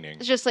hour raining.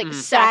 it's just like Mm.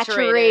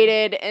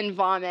 saturated in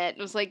vomit.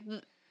 It was like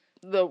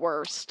the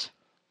worst.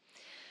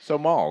 So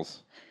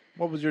Malls,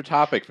 what was your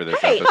topic for this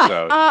Great.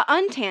 episode?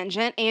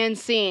 Untangent and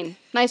scene.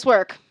 Nice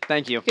work.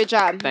 Thank you. Good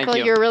job. Thank I feel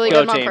you. like you're a really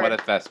Go good team. Mumford. What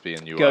a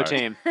thespian you Go are.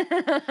 team.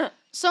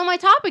 So my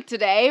topic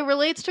today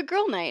relates to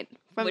girl night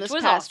from Which this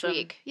was past awesome.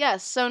 week.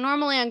 Yes. So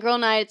normally on girl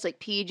night it's like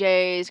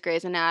PJs,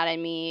 Grey's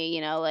Anatomy,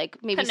 like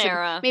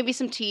Panera. maybe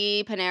some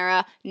tea,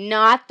 Panera.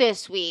 Not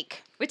this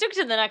week. We took it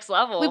to the next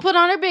level. We put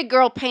on our big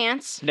girl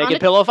pants. Naked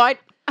pillow fight?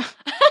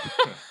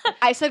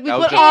 I said we That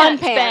was put just- on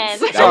Pants,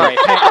 pants. Ben. Sorry.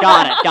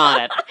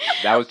 got it.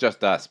 That was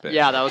just us, Ben.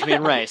 Yeah, that was me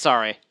and Ray.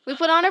 Sorry. We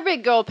put on our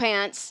big girl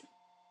pants,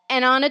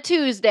 and on a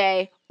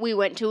Tuesday we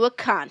went to a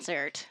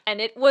concert. and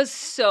it was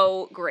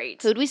so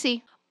great. Who'd we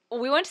see?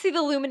 We went to see the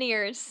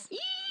Lumineers.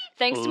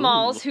 Thanks to Ooh.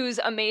 Malls, whose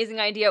amazing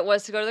idea it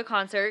was to go to the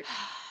concert.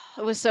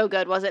 It was so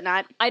good, was it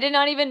not? I did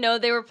not even know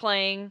they were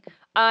playing.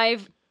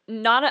 I'm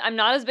not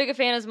as big a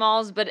fan as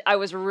Malls, but I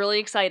was really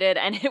excited,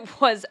 and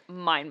it was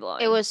mind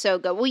blowing. It was so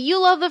good. Well,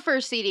 you love the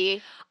first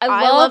CD. I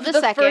I love love the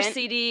the second. first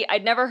CD.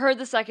 I'd never heard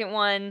the second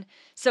one,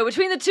 so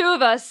between the two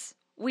of us,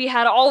 we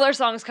had all their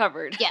songs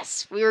covered.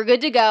 Yes, we were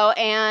good to go.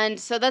 And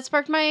so that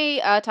sparked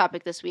my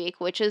topic this week,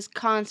 which is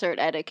concert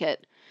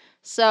etiquette.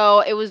 So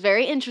it was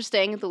very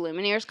interesting at the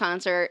Lumineers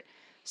concert.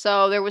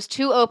 So there was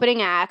 2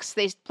 opening acts.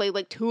 They played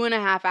like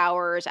 2.5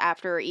 hours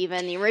after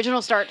even the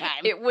original start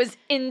time. It was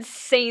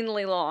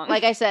insanely long.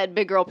 Like I said,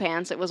 big girl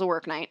pants. It was a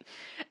work night.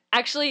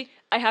 Actually,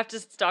 I have to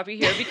stop you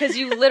here because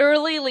you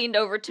literally leaned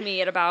over to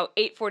me at about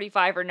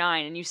 8:45 or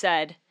 9 and you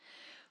said,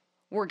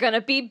 we're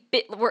gonna be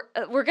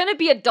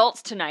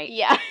adults tonight.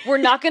 Yeah. We're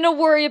not gonna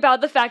worry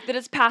about the fact that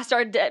it's past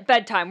our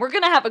bedtime. We're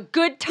gonna have a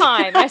good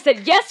time. And I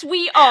said, yes,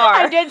 we are.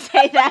 I did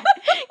say that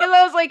because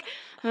I was like,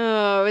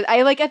 oh,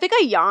 I think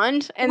I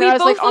yawned, and we then I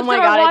was both like, oh looked my at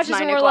our god, it's watches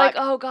 9 and we're o'clock.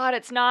 like, oh god,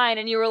 it's 9,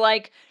 and you were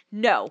like,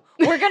 no,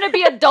 we're gonna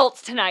be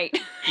adults tonight.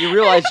 You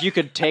realize you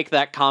could take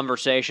that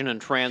conversation and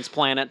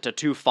transplant it to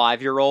 2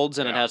 5-year-olds,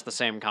 and it has the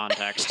same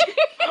context.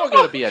 We're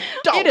gonna be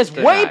adults. It is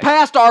tonight. way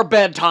past our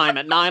bedtime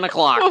at 9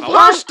 o'clock. Well, but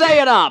we're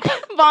staying up.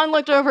 Vaughn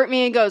looked over at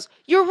me and goes,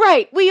 "You're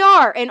right, we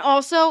are." And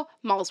also,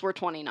 malls were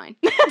 29.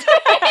 And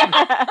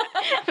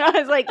I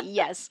was like,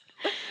 yes.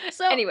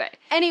 So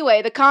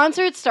anyway, the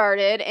concert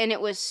started and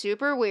it was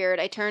super weird.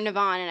 I turned to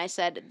Vaughn and I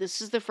said,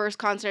 "This is the first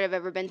concert I've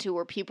ever been to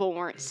where people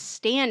weren't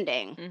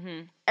standing. Mm-hmm.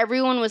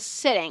 Everyone was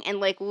sitting, and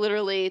like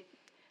literally,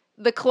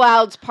 the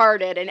clouds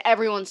parted and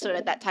everyone stood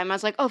at that time." I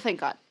was like, "Oh, thank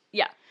God."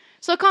 Yeah.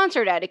 So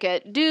concert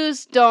etiquette,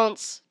 do's,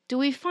 don'ts. Do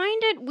we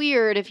find it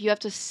weird if you have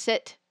to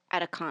sit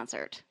at a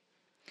concert?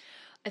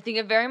 I think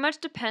it very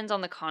much depends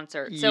on the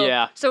concert. So,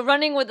 Yeah. So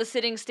running with the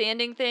sitting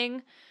standing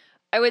thing,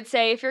 I would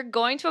say if you're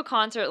going to a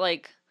concert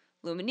like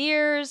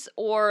Lumineers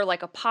or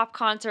like a pop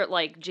concert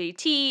like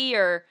JT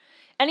or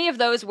any of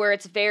those where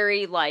it's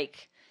very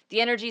like the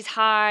energy's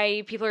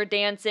high, people are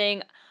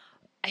dancing,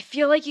 I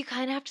feel like you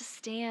kind of have to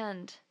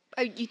stand.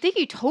 You think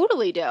you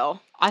totally do.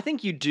 I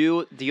think you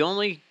do. The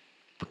only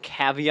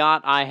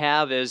caveat I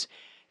have is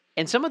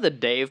in some of the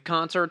Dave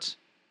concerts,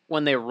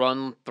 when they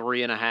run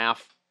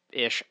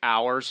 3.5-ish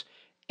hours,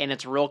 and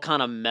it's real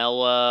kind of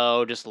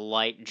mellow, just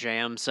light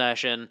jam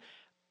session,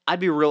 I'd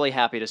be really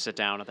happy to sit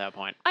down at that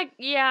point.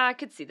 I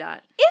could see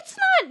that. It's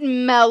not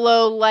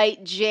mellow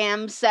light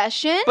jam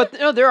session. But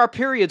there are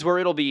periods where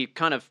it'll be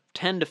kind of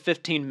 10 to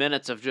 15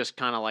 minutes of just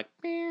kind of like...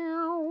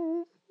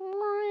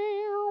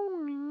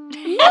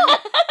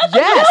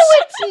 Yes!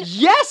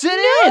 Yes, it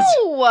is!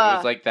 It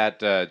was like that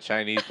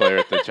Chinese player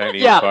at the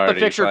Chinese Yeah, party. but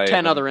picture playing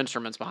 10 the other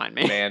instruments behind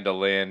me.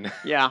 mandolin.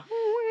 Yeah.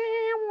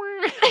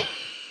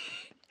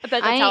 I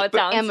bet that's how it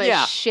sounds. am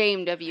Yeah.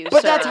 ashamed of you,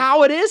 But sir. that's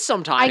how it is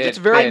sometimes. I It's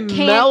very can't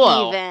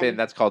mellow. even. Ben,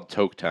 that's called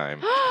toke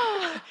time.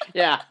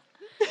 Yeah.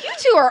 You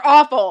two are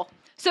awful.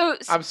 So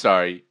I'm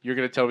sorry. You're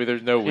gonna tell me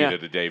there's no weed Yeah.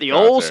 at a Dave The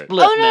concert. old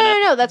split Oh, minute.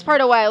 no. That's part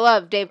of why I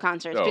love Dave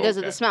concerts, Oh, because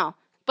of okay. the smell.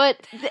 But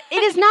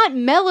it is not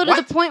mellow to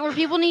What? the point where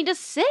people need to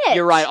sit.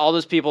 You're right. All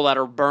those people that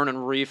are burning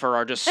reefer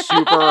are just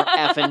super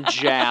effing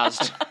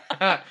jazzed.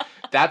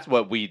 That's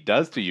what weed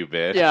does to you,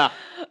 Ben. Yeah.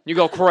 You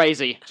go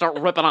crazy. Start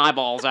ripping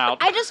eyeballs out.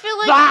 I just feel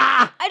like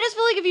Ah!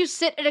 if you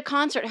sit at a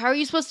concert, how are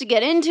you supposed to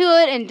get into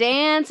it and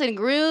dance and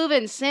groove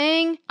and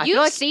sing? I feel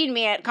You've like- seen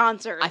me at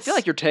concerts. I feel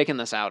like you're taking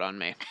this out on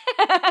me.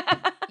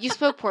 You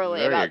spoke poorly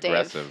Very about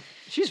aggressive.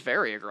 She's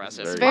very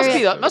aggressive.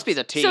 Very Must be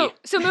the tea.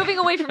 so moving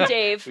away from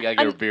Dave, We gotta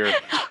get a beer. Dave.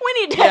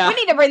 We need Yeah.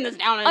 to bring this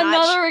down a notch.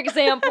 another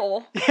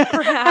example,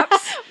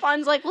 perhaps.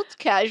 Fawn's like, let's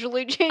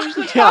casually change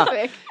the Yeah.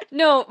 topic.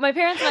 No, my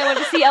parents and I went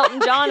to see Elton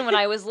John when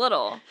I was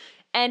little,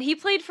 and he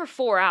played for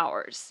 4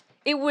 hours.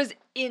 It was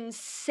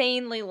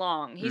insanely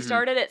long. He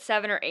started at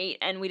 7 or 8,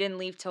 and we didn't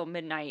leave till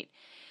midnight.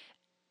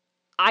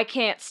 I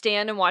can't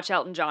stand and watch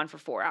Elton John for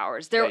 4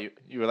 hours. Yeah,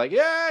 you were like,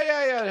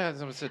 yeah.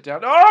 Someone sit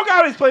down. Oh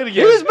God, he's playing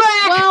again. Who's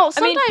back? Well,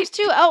 I mean, sometimes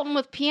too, Elton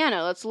with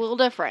piano. That's a little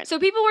different. So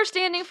people were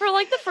standing for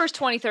like the first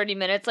 20, 30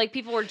 minutes. Like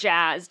people were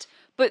jazzed.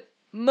 But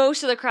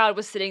most of the crowd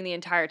was sitting the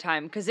entire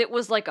time because it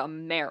was like a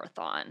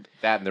marathon.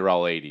 That and they're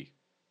all 80.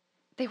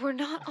 They were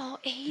not all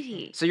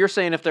 80. So you're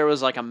saying if there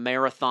was like a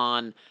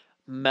marathon,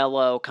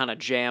 mellow kind of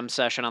jam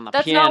session on the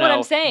That's piano, not what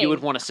I'm saying. you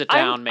would want to sit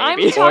down I'm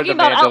maybe. talking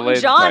about Elton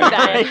mandolin John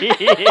player. then.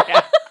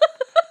 Yeah.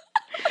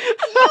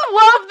 you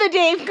love the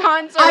Dave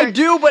concert. I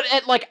do, but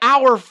at like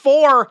hour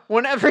 4,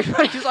 when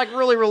everybody's like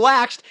really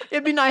relaxed,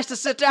 it'd be nice to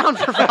sit down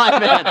for 5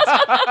 minutes.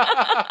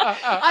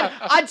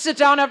 I'd sit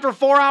down after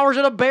 4 hours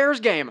at a Bears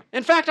game.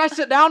 In fact, I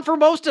sit down for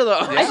most of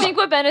those. I think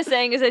what Ben is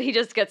saying is that he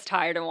just gets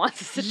tired and wants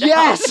to sit down.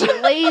 Yes.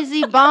 You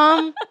lazy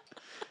bum.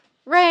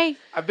 Ray,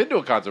 I've been to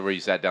a concert where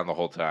you sat down the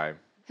whole time.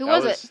 who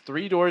That was it?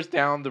 3 doors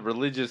down, the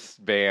religious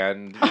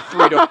band.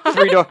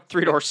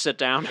 Three door sit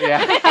down.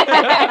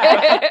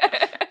 Yeah.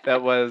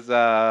 That was,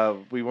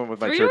 we went with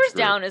my Three church Doors group.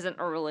 Down isn't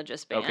a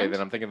religious band. Okay, then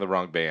I'm thinking the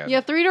wrong band.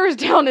 Yeah, 3 Doors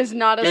Down is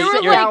not a They You're-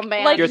 were you're- sit-down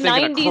band. like You're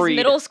thinking of 90s Creed.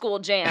 middle school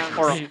jams.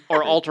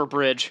 Or Alter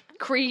Bridge.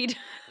 Creed.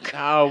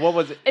 No, what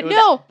was it? It was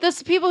no,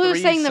 the people who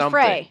three sang the something.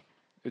 fray.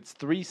 It's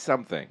 3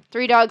 something.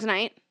 3 Dogs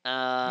Night.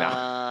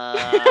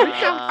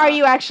 Uh, Are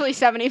you actually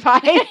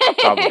 75?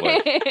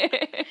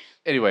 Probably.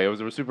 Anyway, it was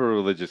a super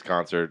religious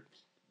concert.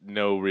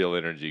 No real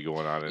energy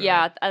going on in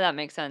Yeah, it. that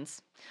makes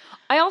sense.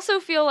 I also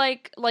feel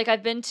like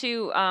I've been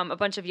to a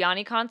bunch of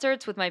Yanni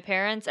concerts with my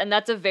parents, and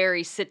that's a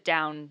very sit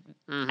down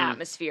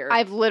atmosphere.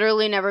 I've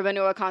literally never been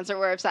to a concert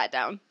where I've sat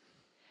down.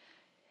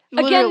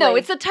 Again, though, Literally.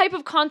 it's the type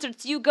of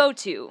concerts you go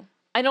to.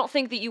 I don't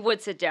think that you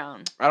would sit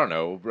down. I don't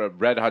know.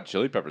 Red Hot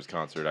Chili Peppers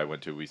concert I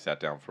went to, we sat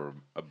down for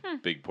a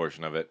big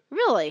portion of it.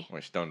 Really? We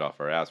stoned off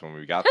our ass when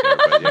we got there,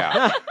 but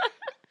yeah.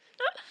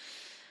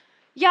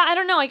 Yeah, I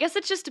don't know. I guess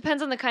it just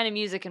depends on the kind of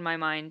music in my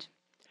mind.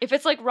 If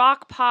it's like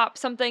rock, pop,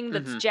 something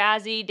that's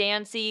jazzy,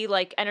 dancey,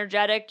 like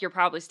energetic, you're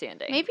probably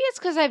standing. Maybe it's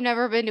because I've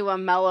never been to a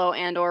mellow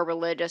and or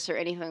religious or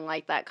anything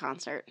like that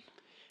concert.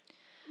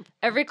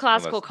 Every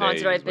classical Unless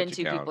concert Dave is I've been what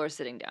to, you count. people are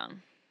sitting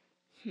down.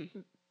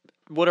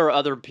 What are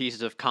other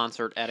pieces of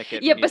concert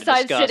etiquette? Yeah, we need to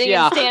besides discuss? sitting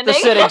and standing. The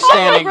sitting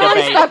standing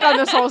Really debate. stuck on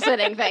this whole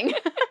sitting thing.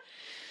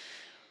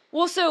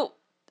 Well, so,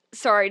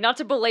 sorry, not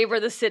to belabor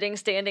the sitting,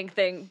 standing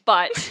thing,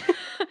 but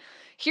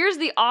here's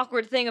the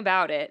awkward thing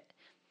about it.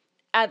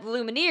 At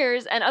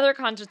Lumineers and other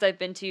concerts I've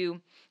been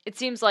to, it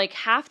seems like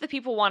half the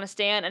people want to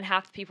stand and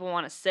half the people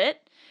want to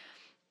sit.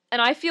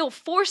 And I feel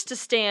forced to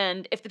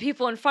stand if the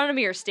people in front of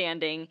me are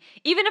standing,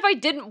 even if I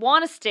didn't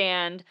want to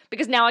stand,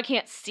 because now I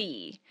can't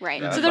see.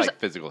 Right. Yeah, So that's there's like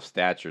physical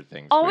stature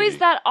things. Always maybe.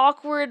 that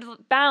awkward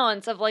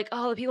balance of like,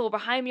 oh, the people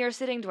behind me are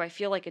sitting. Do I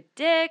feel like a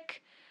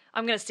dick?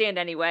 I'm going to stand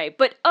anyway.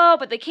 But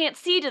they can't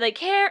see. Do they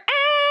care?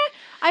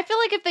 I feel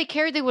like if they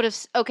cared, they would have.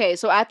 Okay,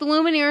 so at the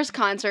Lumineers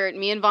concert,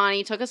 me and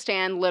Vonnie took a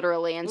stand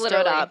literally and stood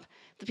Literally. up.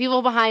 The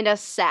people behind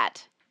us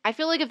sat. I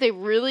feel like if they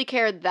really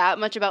cared that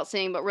much about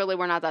singing, but really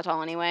we're not that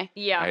tall anyway. I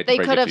Yeah. hate They to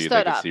break could it have to you, stood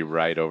they could up. see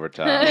right over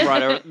top.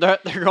 Right over,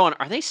 they're going,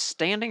 are they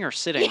standing or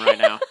sitting right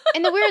now?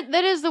 And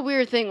that is the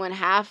weird thing when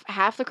half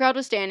the crowd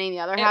was standing, the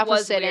other It half was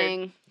was weird.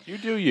 sitting. You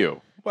do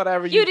you.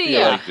 Whatever You you do feel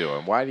you. like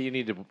doing. Why do you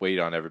need to wait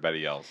on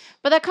everybody else?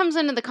 But that comes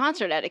into the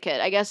concert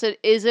etiquette. I guess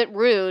is it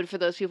rude for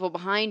those people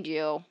behind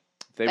you?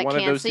 If they That wanted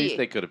can't those seats, see.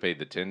 they could have paid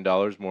the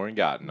 $10 more and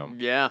gotten them.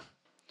 Yeah.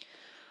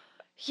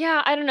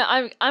 Yeah, I don't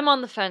know. I'm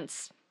on the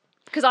fence.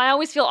 Because I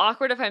always feel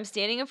awkward if I'm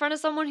standing in front of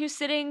someone who's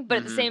sitting, but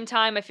at the same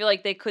time, I feel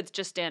like they could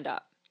just stand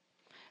up.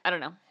 I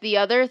don't know. The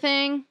other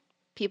thing,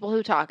 people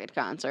who talk at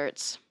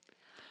concerts.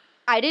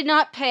 I did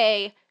not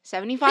pay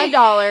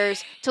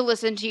 $75 to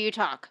listen to you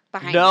talk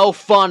behind No me.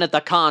 fun at the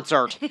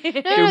concert. No,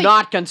 Do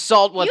not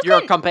consult with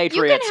your You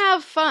compatriots. can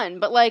have fun,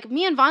 but like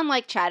me and Vaughn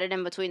like chatted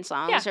in between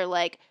songs, Yeah. or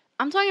like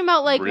I'm talking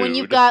about like when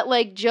you've Rude. got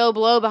like Joe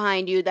Blow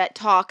behind you that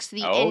talks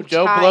the Oh, entire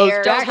Joe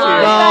Blow's back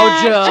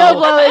time. here. Oh, Joe. Joe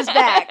Blow is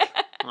back.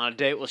 On a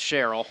date with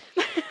Cheryl.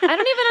 I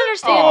don't even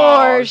understand.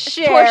 Aw, Poor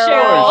Cheryl.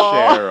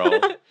 Poor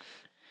Cheryl.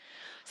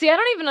 See, I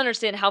don't even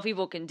understand how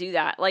people can do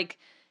that. Like,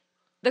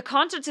 the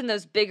concerts in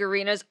those big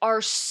arenas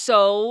are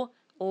so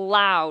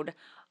loud.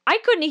 I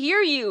couldn't hear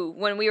you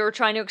when we were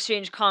trying to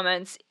exchange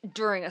comments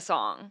during a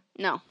song.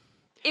 No.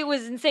 It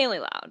was insanely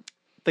loud.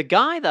 The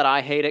guy that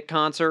I hate at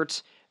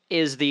concerts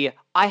is the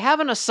I have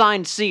an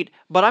assigned seat,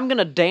 but I'm going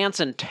to dance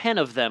in 10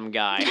 of them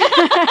guy.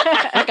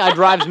 That guy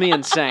drives me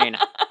insane.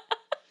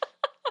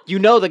 You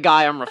know the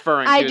guy I'm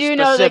referring to. I do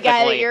know the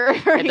guy that specifically you're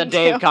referring at the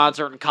Dave to.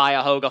 concert in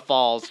Cuyahoga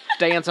Falls,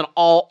 dancing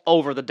all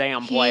over the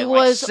damn He place. Like,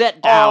 was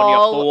sit down, you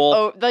all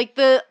fool. like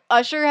the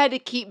usher had to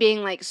keep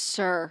being like,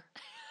 "Sir,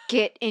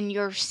 get in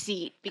your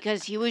seat,"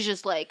 because he was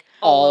just like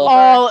All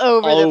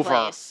over the over.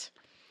 place.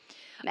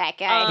 That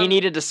guy. He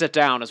needed to sit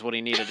down is what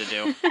he needed to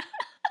do.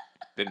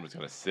 Ben was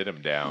going to sit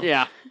him down.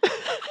 Yeah.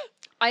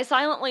 I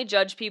silently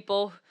judge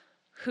people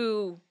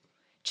who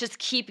just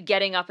keep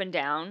getting up and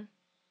down.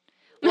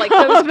 Like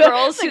those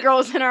girls the who,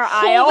 girls in our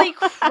aisle. holy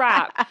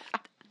crap.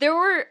 There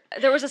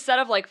was a set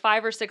of like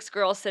 5 or 6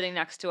 girls sitting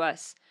next to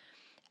us.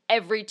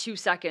 Every 2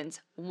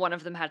 seconds, one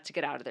of them had to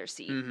get out of their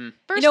seat.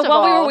 First You know, of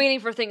while we all, were waiting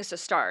for things to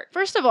start.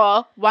 First of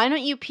all, why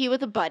don't you pee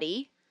with a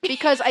buddy?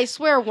 Because I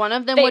swear one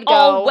of them They would go.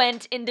 all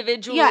went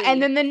individually. Yeah,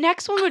 and then the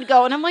next one would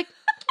go, and I'm like,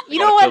 They you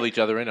gotta know fill what? each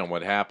other in on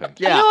what happened.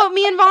 You know what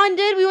me and Vaughn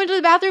did? We went to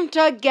the bathroom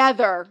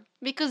together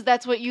because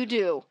that's what you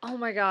do. Oh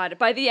my god.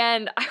 By the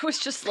end, I was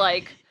just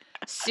like,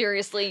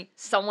 seriously,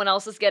 someone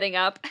else is getting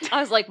up. I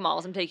was like,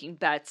 Malls, I'm taking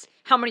bets.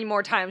 How many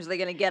more times are they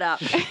going to get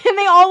up? And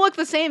they all look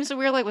the same, so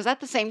we were like, was that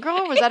the same girl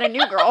or was that a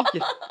new girl?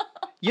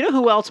 You know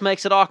who else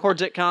makes it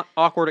awkward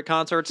at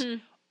concerts?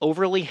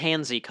 Overly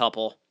handsy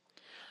couple.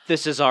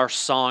 This is our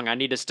song. I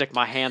need to stick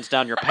my hands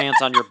down your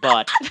pants on your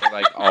butt. They're,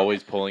 like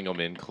always pulling them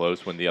in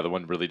close when the other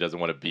one really doesn't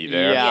want to be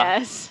there. Yeah.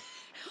 Yes.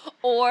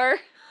 Or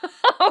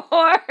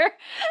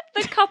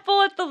the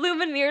couple at the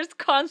Lumineers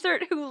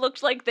concert who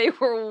looked like they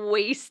were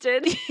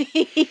wasted.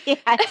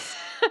 Yes.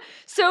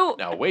 So,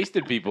 Now,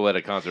 wasted people at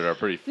a concert are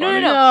pretty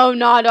funny. No, No,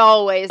 not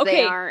always. They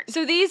okay, aren't.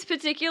 so these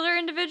particular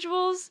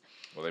individuals,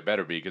 Well, they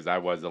better be because I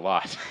was a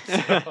lot.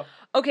 So,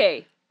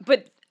 okay.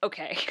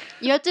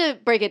 You have to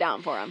break it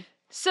down for them.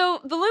 So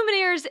the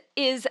Lumineers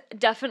is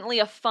definitely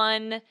a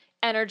fun,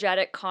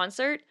 energetic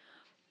concert,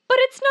 but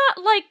it's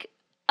not like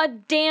a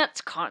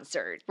dance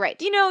concert.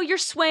 Right. You know, you're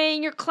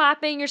swaying, you're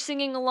clapping, you're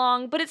singing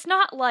along, but it's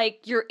not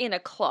like you're in a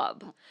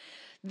club.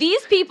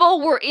 These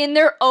people were in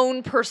their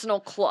own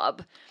personal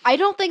club. I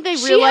don't think they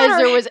She realized had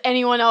her- there was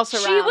anyone else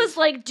around. She was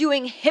like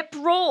doing hip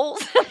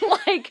rolls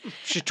and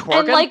She's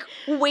twerking. like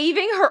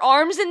waving her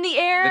arms in the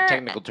air. the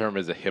technical term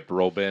is a hip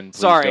roll, Ben. Please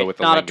Sorry, go with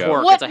the not a lingo.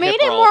 twerk. What It's a made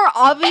hip it roll. more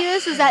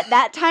obvious is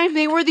that time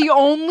they were the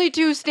only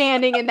two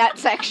standing in that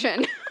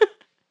section.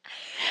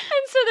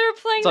 And so they're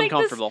playing It's like this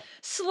uncomfortable.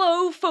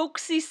 slow,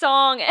 folksy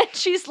song, and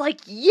she's like,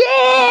 "Yeah!"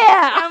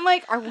 I'm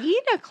like, are we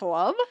in a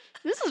club?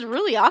 This is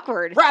really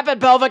awkward.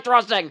 Rapid pelvic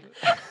thrusting.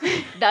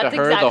 That's to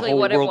her, exactly the whole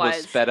what it world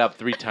was. sped up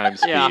 3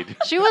 times speed. Yeah.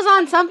 She was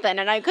on something,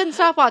 and I couldn't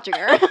stop watching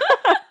her.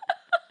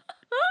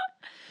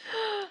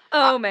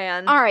 Oh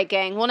man. All right,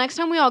 gang. Well, next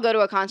time we all go to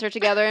a concert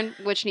together, and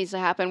which needs to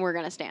happen, we're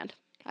gonna stand.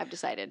 I've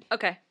decided.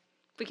 Okay,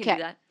 we can Okay.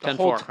 do that. The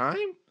whole 10-4.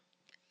 time?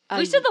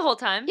 We stood the whole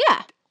time.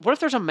 Yeah. What if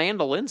there's a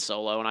mandolin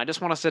solo and I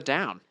just want to sit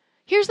down?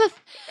 Here's the.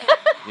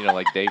 You know,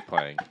 like Dave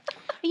playing.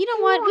 You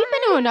know what? We've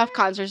been to enough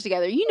concerts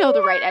together. You know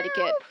the right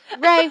etiquette.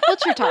 Ray,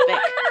 what's your topic?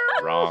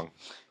 Wrong.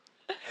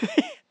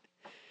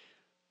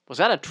 Was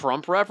that a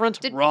Trump reference?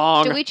 Did-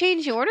 Wrong. Did we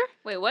change the order?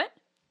 Wait, what?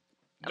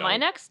 Am No. I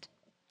next?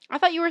 I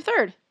thought you were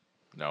third.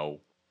 No.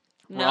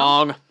 No.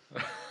 Wrong.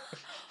 We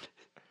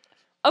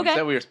Okay.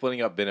 said we were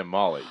splitting up Ben and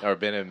Molly, or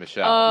Ben and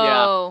Michelle.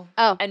 Oh.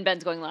 Oh. And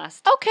Ben's going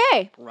last.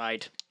 Okay.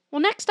 Right. Well,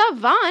 next up,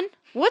 Vaughn.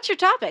 What's your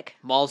topic?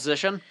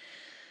 Musician.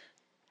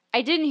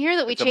 I didn't hear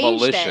that we It's a changed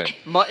volition.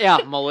 it. Yeah,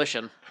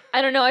 Militian.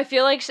 I don't know. I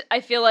feel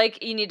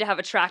like you need to have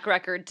a track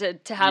record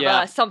to have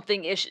Yeah. a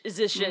something ish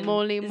position.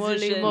 Molly,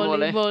 molly.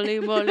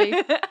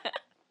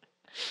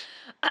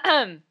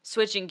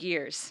 Switching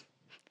gears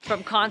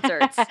from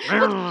concerts.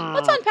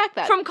 Let's unpack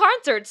that. From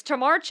concerts to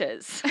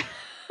marches.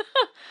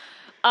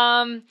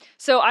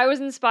 So I was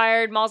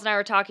inspired. Malls and I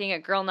were talking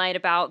at Girl Night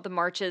about the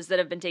marches that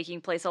have been taking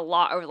place a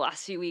lot over the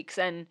last few weeks,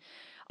 and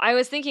I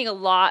was thinking a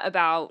lot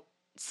about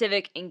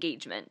civic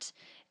engagement.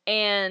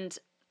 And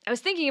I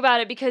was thinking about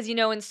it because, you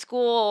know, in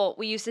school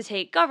we used to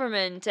take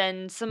government,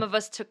 and some of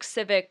us took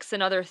civics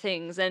and other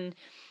things, and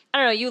I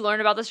don't know, you learn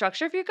about the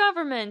structure of your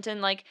government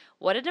and like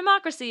what a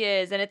democracy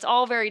is, and it's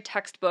all very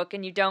textbook,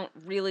 and you don't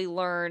really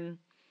learn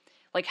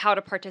like how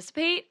to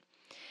participate.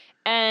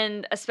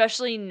 And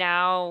especially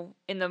now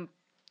in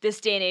this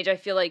day and age, I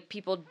feel like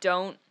people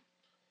don't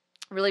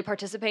really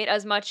participate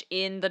as much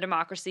in the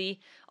democracy.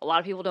 A lot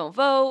of people don't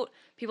vote.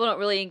 People don't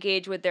really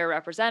engage with their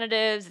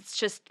representatives.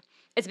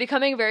 It's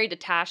becoming a very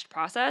detached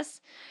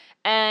process.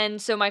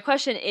 And so my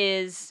question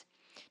is,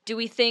 do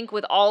we think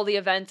with all the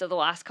events of the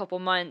last couple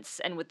months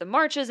and with the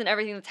marches and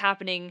everything that's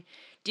happening,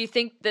 do you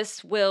think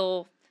this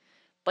will,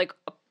 like,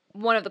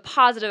 one of the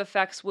positive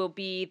effects will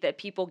be that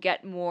people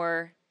get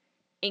more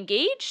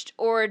engaged?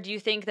 Or do you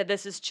think that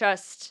this is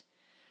just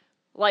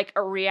like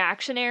a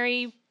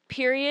reactionary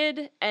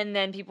period and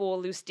then people will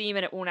lose steam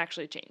and it won't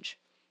actually change?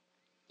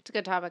 It's a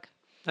good topic.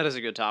 That is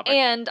a good topic.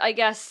 And I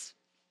guess,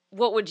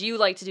 what would you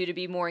like to do to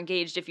be more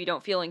engaged if you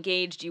don't feel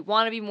engaged? Do you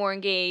want to be more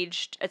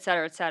engaged, et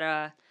cetera, et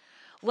cetera?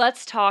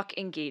 Let's talk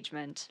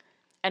engagement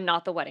and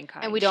not the wedding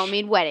kind. And we don't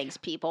mean weddings,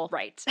 people.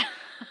 Right.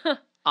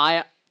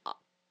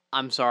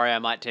 I'm sorry, I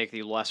might take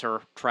the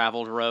lesser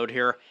traveled road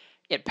here.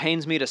 It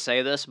pains me to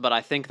say this, but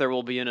I think there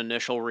will be an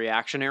initial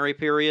reactionary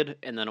period,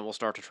 and then it will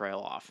start to trail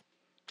off.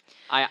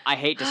 I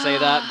hate to say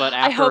that, but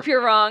I hope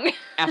you're wrong.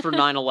 after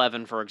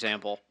 9/11, for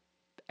example,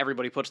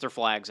 everybody puts their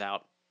flags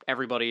out.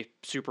 Everybody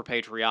super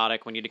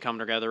patriotic. We need to come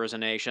together as a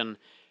nation.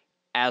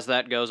 As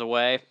that goes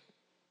away,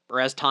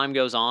 or as time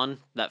goes on,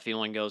 that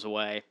feeling goes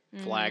away.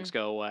 Flags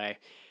go away.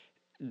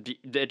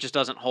 It just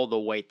doesn't hold the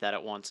weight that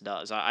it once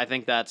does. I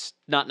think that's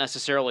not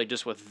necessarily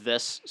just with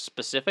this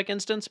specific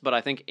instance, but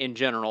I think in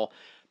general,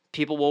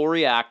 people will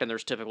react, and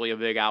there's typically a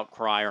big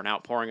outcry or an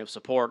outpouring of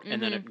support,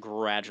 and then it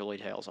gradually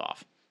tails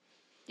off.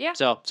 Yeah.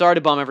 So, sorry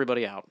to bum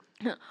everybody out.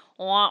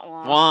 Wah,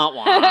 wah. Wah,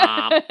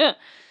 wah.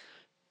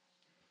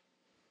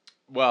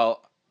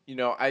 Well, you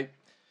know, I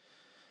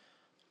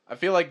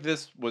feel like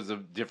this was a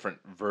different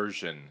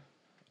version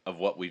of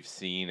what we've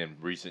seen in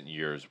recent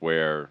years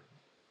where,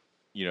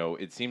 you know,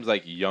 it seems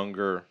like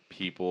younger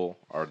people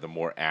are the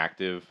more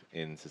active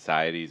in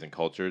societies and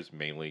cultures,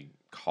 mainly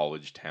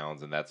college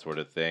towns and that sort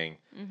of thing.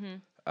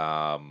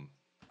 I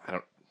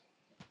don't,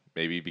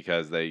 maybe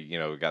because they, you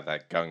know, got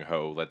that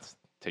gung-ho, let's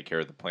take care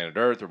of the planet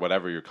Earth or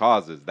whatever your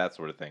cause is, that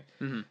sort of thing.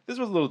 This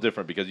was a little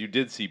different because you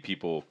did see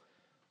people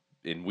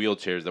in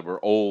wheelchairs that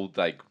were old,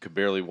 like could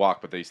barely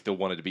walk, but they still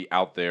wanted to be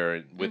out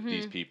there with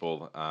these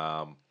people.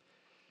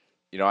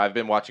 You know, I've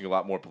been watching a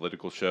lot more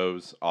political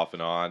shows off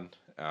and on,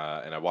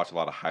 and I watch a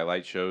lot of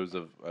highlight shows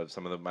of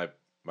some of my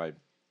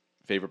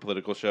favorite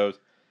political shows.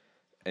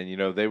 And, you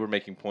know, they were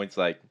making points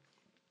like,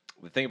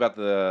 the thing about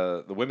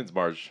the Women's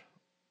March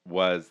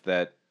was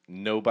that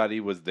nobody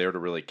was there to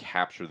really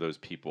capture those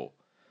people,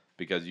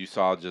 because you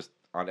saw just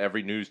on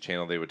every news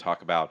channel they would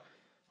talk about,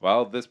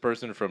 well, this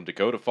person from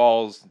Dakota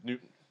Falls, New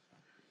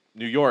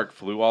York,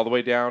 flew all the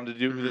way down to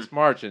do this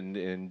march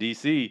in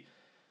D.C.,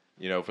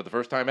 you know, for the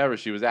first time ever,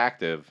 she was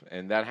active,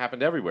 and that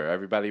happened everywhere.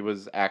 Everybody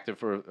was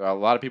active a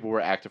lot of people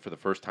were active for the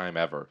first time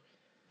ever,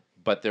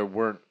 but there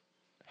weren't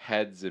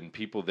heads and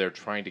people there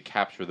trying to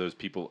capture those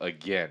people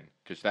again,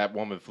 because that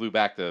woman flew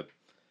back to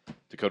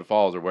Dakota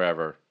Falls or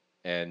wherever,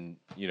 and,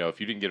 you know, if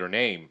you didn't get her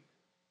name,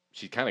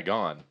 she's kind of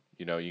gone.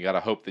 You know, you got to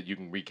hope that you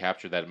can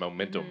recapture that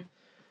momentum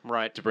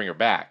Right. to bring her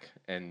back.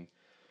 And,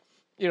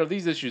 you know,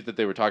 these issues that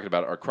they were talking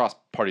about are cross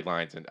party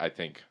lines, and I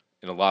think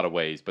in a lot of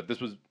ways, but this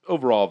was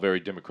overall very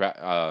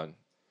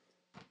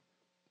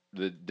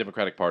the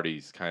Democratic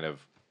Party's kind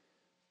of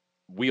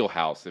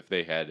wheelhouse if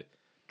they had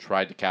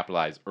tried to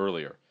capitalize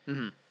earlier.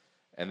 Mm-hmm.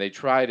 And they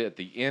tried at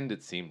the end,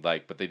 it seemed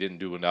like, but they didn't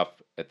do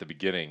enough at the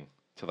beginning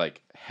to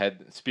like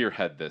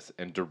spearhead this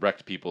and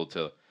direct people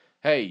to,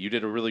 hey, you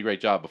did a really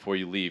great job. Before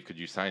you leave, could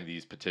you sign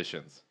these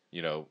petitions,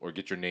 or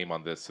get your name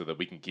on this so that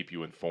we can keep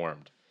you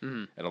informed?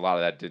 Mm-hmm. And a lot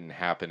of that didn't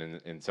happen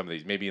in some of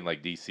these. Maybe in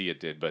like D.C. it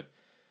did, but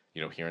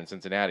here in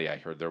Cincinnati, I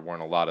heard there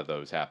weren't a lot of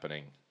those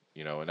happening.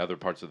 In other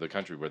parts of the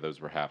country where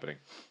those were happening.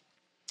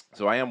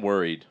 So I am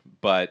worried,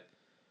 but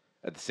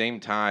at the same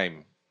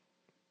time,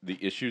 the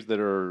issues that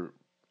are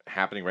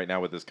happening right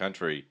now with this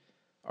country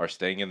are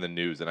staying in the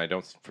news, and I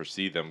don't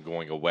foresee them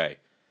going away.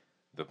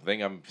 The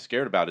thing I'm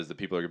scared about is that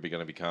people are going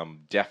to become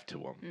deaf to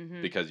them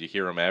because you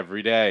hear them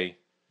every day,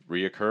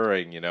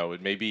 reoccurring.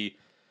 It may be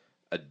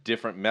a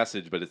different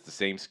message, but it's the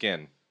same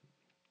skin.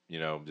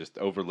 Just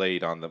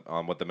overlaid on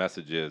what the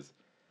message is,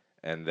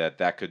 and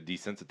that could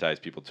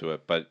desensitize people to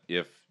it. But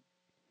if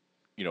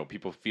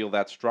people feel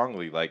that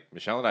strongly, like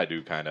Michelle and I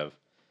do, kind of,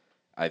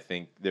 I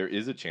think there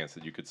is a chance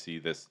that you could see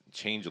this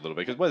change a little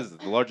bit. Because what is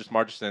it, the largest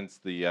march since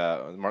the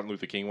Martin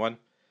Luther King one?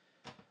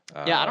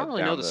 Yeah, I don't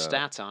really know the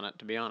down stats on it,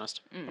 to be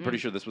honest. I'm pretty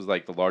sure this was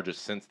like the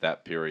largest since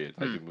that period.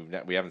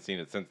 Like we haven't seen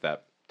it since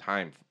that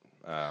time.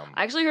 I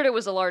actually heard it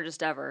was the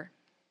largest ever.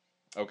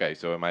 Okay,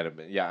 so it might have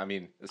been. Yeah, I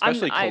mean,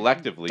 especially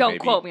collectively. Don't maybe,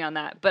 quote me on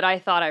that, but I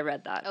thought I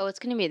read that. Oh, it's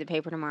going to be in the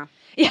paper tomorrow.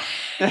 Yeah.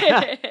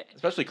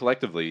 Especially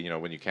collectively,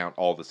 when you count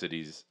all the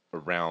cities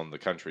around the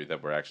country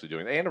that were actually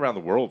doing, and around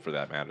the world for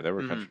that matter, there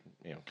were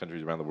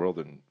countries around the world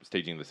and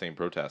staging the same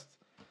protests.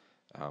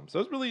 So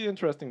it's really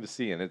interesting to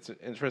see, and it's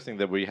interesting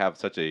that we have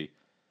such a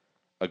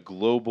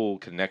global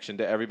connection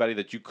to everybody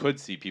that you could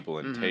see people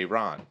in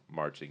Tehran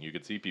marching, you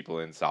could see people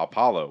in Sao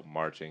Paulo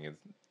marching. It's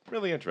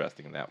really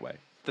interesting in that way.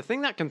 The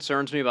thing that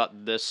concerns me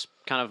about this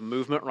kind of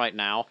movement right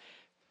now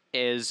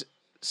is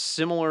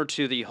similar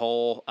to the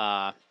whole,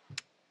 what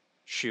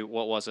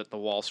was it, the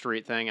Wall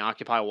Street thing,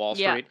 Occupy Wall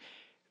Street.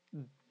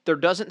 There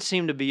doesn't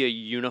seem to be a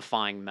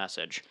unifying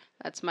message.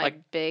 That's my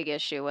big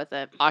issue with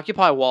it.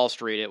 Occupy Wall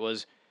Street, it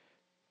was,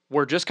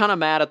 we're just kind of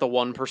mad at the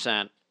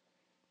 1%,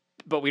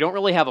 but we don't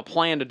really have a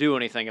plan to do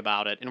anything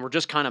about it, and we're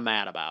just kind of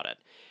mad about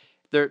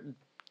it.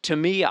 To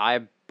me,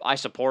 I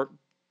support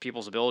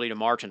people's ability to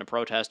march and to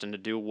protest and to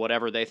do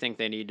whatever they think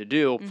they need to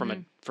do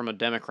from a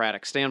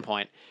democratic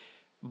standpoint.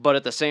 But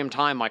at the same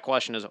time, my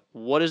question is,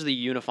 what is the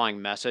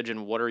unifying message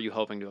and what are you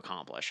hoping to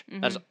accomplish?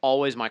 That's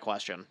always my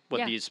question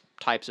with these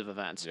types of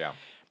events. Yeah.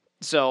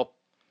 So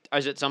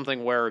is it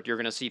something where you're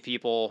going to see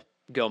people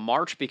go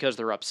march because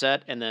they're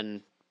upset and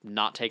then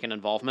not take an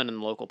involvement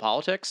in local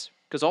politics?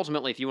 Because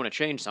ultimately, if you want to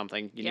change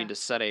something, you need to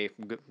set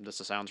this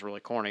sounds really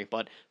corny,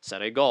 but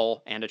set a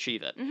goal and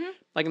achieve it.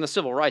 Like in the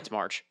Civil Rights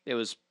March, it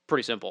was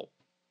pretty simple.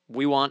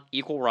 We want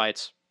equal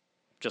rights,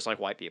 just like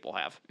white people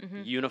have.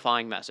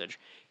 Unifying message.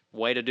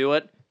 Way to do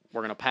it,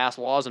 we're going to pass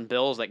laws and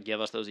bills that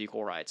give us those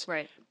equal rights.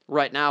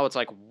 Right now, it's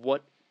like,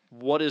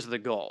 what is the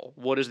goal?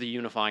 What is the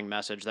unifying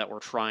message that we're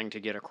trying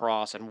to get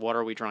across, and what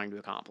are we trying to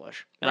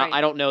accomplish? And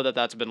I don't know that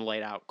that's been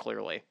laid out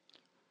clearly.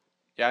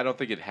 Yeah, I don't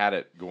think it had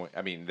it going.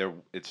 I mean,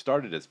 it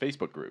started as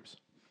Facebook groups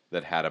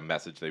that had a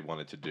message they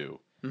wanted to do.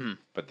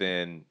 But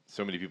then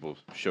so many people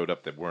showed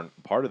up that weren't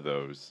part of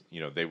those.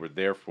 They were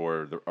there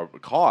for a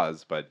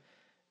cause, but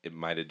it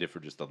might have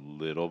differed just a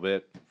little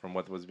bit from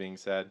what was being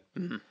said.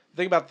 The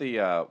thing about the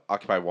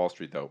Occupy Wall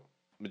Street, though,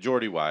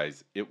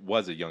 majority-wise, it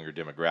was a younger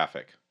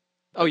demographic.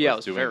 Oh, yeah, it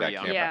was very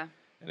young. Yeah.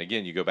 And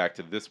again, you go back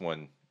to this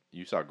one,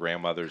 you saw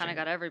grandmothers. Kind of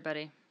got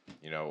everybody.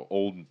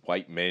 Old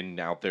white men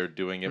out there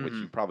doing it, which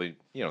you probably,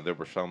 there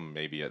were some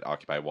maybe at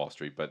Occupy Wall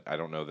Street, but I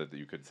don't know that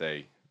you could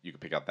say you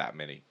could pick out that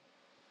many.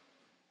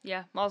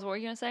 Yeah. Miles, what were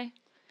you going to say?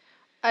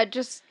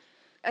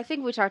 I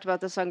think we talked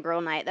about this on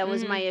Girl Night. That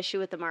was my issue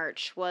with the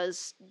march,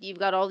 was you've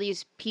got all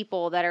these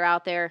people that are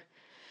out there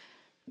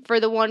for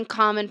the one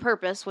common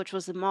purpose, which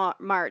was the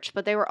march,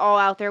 but they were all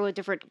out there with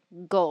different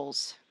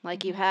goals.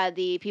 Like you had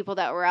the people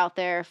that were out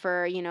there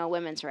for,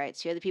 women's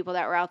rights. You had the people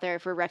that were out there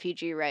for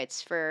refugee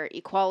rights, for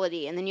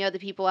equality. And then you had the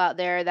people out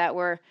there that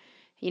were,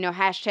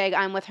 hashtag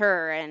I'm with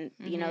her. And,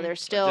 they're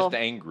still just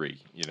angry,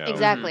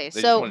 Exactly.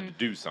 They so, just wanted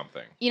to do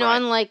something.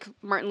 Unlike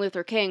Martin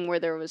Luther King, where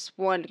there was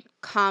one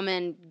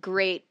common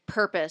great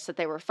purpose that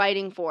they were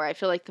fighting for, I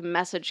feel like the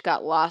message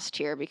got lost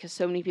here because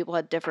so many people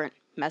had different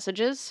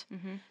messages.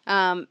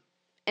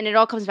 And it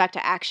all comes back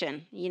to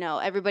action.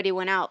 Everybody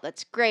went out.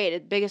 That's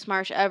great. Biggest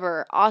march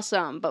ever.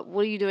 Awesome. But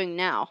what are you doing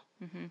now?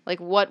 Like,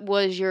 what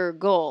was your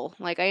goal?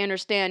 Like, I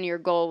understand your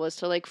goal was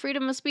to,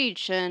 freedom of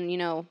speech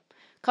and,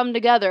 come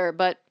together.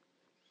 But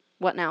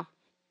what now?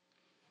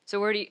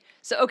 So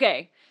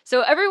okay.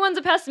 So everyone's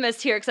a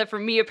pessimist here except for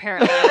me,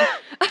 apparently.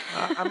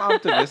 I'm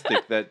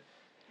optimistic that,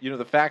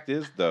 the fact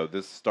is, though,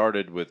 this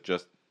started with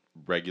just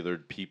regular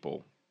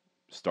people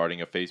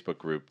starting a Facebook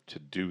group to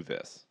do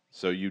this.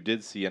 So you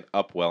did see an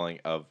upwelling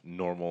of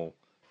normal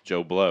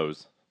Joe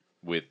Blows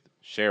with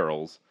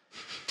Cheryls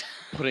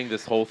putting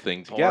this whole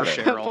thing together.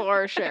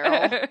 Poor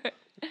Cheryl.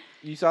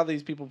 you saw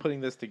these people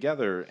putting this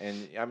together,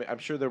 and I'm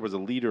sure there was a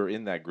leader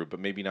in that group, but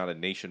maybe not a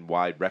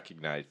nationwide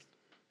recognized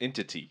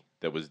entity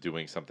that was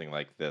doing something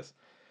like this.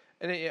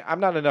 And I'm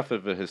not enough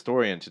of a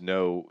historian to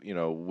know,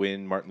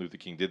 when Martin Luther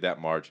King did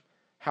that march,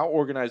 how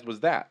organized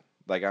was that?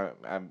 Like,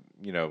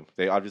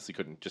 they obviously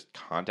couldn't just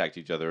contact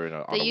each other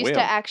on They a used whim.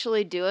 to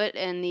actually do it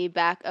in the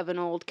back of an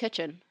old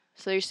kitchen.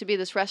 So there used to be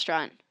this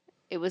restaurant.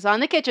 It was on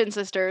the Kitchen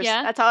Sisters.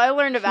 Yeah? That's how I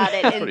learned about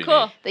it. And Pretty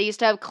Cool. neat. they used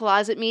to have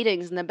closet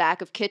meetings in the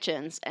back of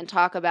kitchens and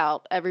talk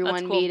about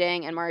everyone cool.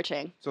 meeting and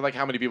marching. So, like,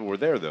 how many people were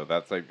there, though?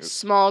 That's like,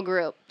 Small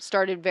group.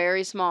 Started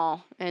very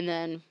small, and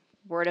then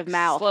word of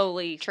mouth.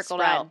 Slowly trickled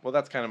spread. out. well,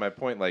 that's kind of my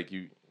point. Like,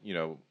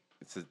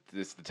 it's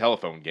the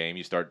telephone game.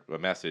 You start a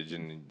message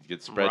and it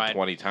gets spread Right.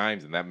 20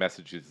 times, and that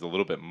message is a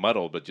little bit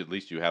muddled, but at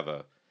least you have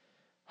a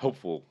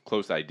hopeful,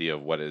 close idea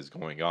of what is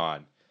going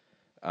on.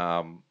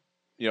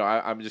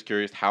 I'm just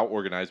curious, how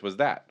organized was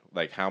that?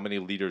 Like, how many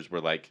leaders were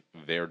like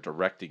there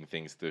directing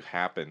things to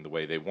happen the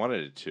way they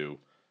wanted it to?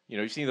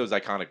 You've seen those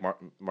iconic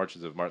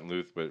marches of Martin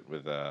Luther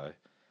with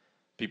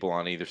people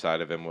on either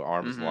side of him with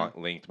arms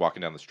linked,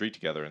 walking down the street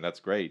together, and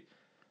that's great.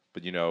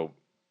 But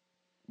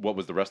what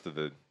was the rest of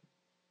the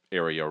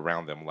area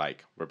around them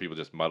like? Were people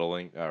just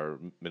middling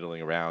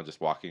around, just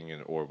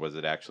walking, or was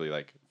it actually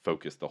like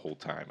focused the whole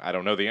time? I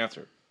don't know the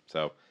answer,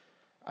 so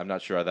I'm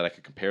not sure that I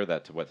could compare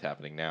that to what's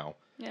happening now.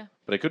 Yeah.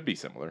 But it could be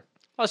similar.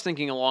 I was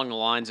thinking along the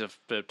lines of,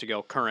 to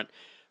go current,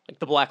 like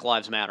the Black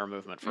Lives Matter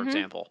movement, for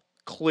example.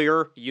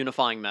 Clear,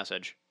 unifying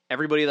message.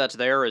 Everybody that's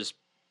there is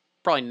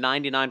probably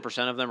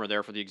 99% of them are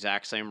there for the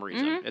exact same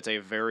reason. It's a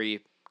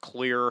very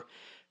clear,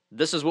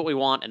 this is what we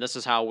want and this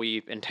is how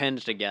we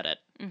intend to get it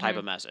type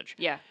of message.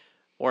 Yeah.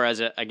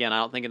 Whereas, again, I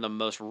don't think in the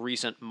most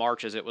recent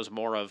marches it was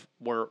more of,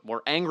 we're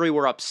angry,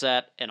 we're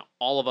upset, and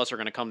all of us are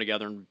going to come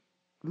together and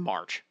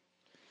march.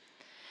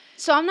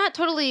 So I'm not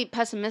totally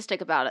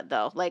pessimistic about it,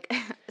 though. Like,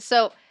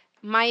 so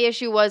my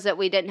issue was that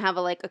we didn't have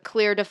a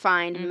clear,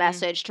 defined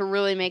message to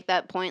really make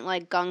that point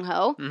gung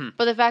ho.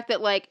 But the fact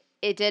that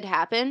it did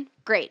happen,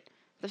 great.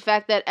 The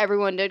fact that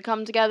everyone did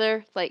come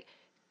together,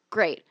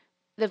 great.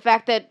 The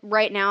fact that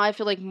right now I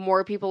feel like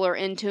more people are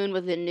in tune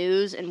with the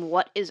news and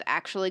what is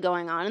actually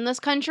going on in this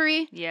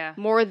country, Yeah.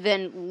 more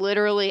than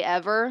literally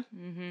ever,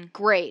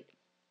 great.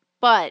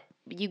 But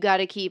you got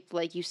to keep,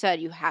 like you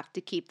said, you have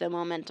to keep the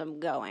momentum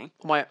going.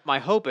 My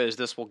hope is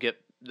this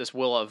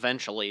will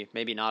eventually,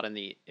 maybe not in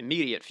the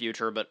immediate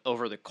future, but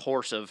over the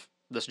course of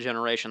this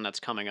generation that's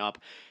coming up,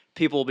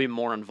 people will be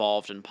more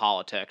involved in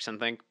politics and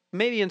think,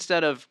 maybe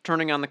instead of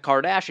turning on the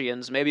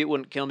Kardashians, maybe it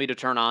wouldn't kill me to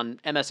turn on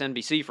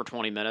MSNBC for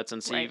 20 minutes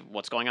and see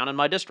what's going on in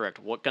my district.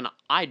 What can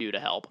I do to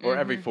help? Or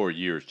every 4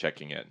 years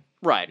checking in.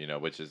 Right.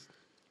 Which is,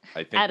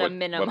 I think, At a what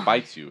minimum.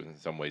 bites you in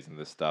some ways in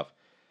this stuff.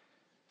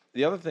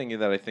 The other thing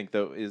that I think,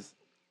 though, is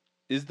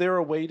there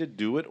a way to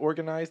do it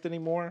organized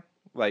anymore?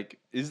 Like,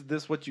 is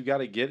this what you got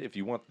to get if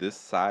you want this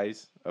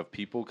size of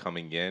people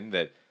coming in,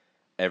 that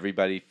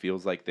everybody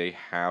feels like they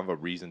have a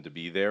reason to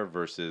be there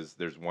versus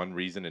there's one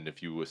reason, and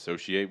if you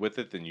associate with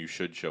it, then you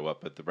should show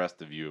up, but the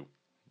rest of you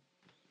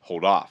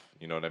hold off.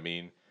 You know what I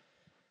mean?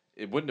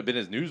 It wouldn't have been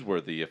as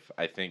newsworthy if,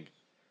 I think,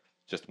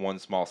 just one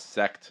small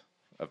sect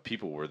of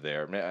people were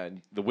there.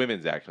 The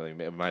women's, actually,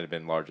 it might have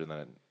been larger than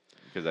it,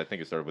 because I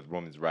think it started with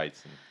women's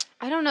rights.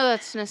 I don't know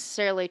that's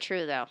necessarily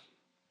true, though.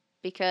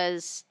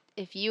 Because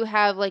if you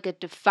have a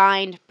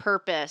defined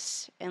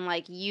purpose and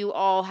you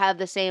all have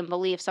the same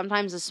belief,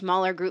 sometimes a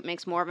smaller group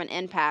makes more of an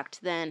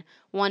impact than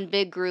one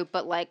big group,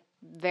 but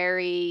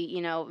very,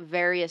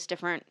 various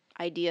different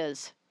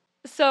ideas.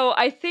 So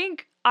I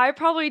think I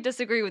probably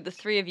disagree with the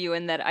three of you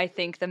in that I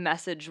think the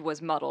message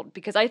was muddled,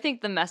 because I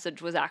think the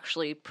message was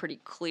actually pretty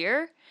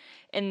clear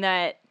in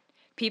that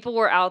people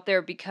were out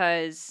there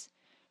because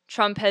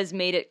Trump has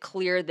made it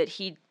clear that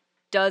he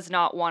does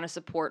not want to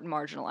support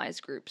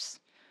marginalized groups.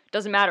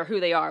 Doesn't matter who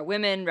they are,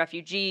 women,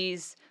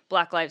 refugees,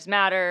 Black Lives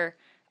Matter.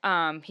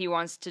 He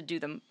wants to do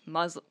the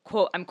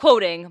I'm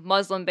quoting,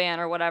 Muslim ban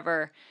or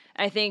whatever.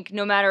 I think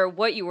no matter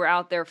what you were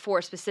out there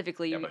for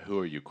specifically. Yeah, but who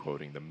are you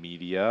quoting? The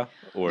media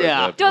or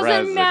Yeah. the Doesn't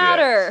president?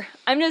 matter.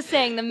 I'm just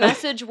saying the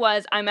message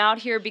was, I'm out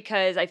here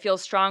because I feel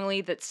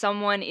strongly that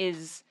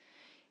someone's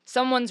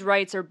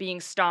rights are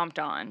being stomped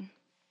on.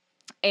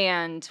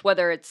 And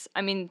whether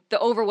the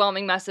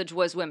overwhelming message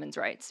was women's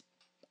rights.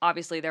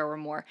 Obviously, there were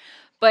more.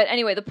 But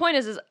anyway, the point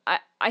is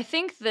I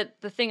think that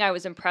the thing I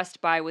was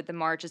impressed by with the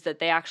march is that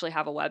they actually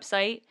have a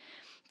website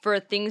for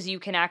things you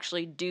can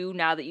actually do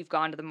now that you've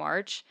gone to the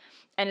march.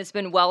 And it's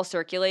been well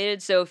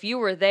circulated. So if you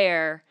were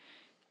there,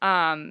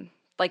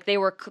 they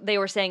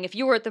were saying, if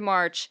you were at the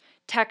march,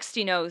 text,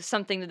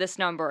 something to this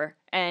number.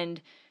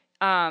 And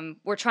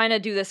we're trying to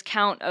do this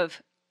count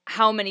of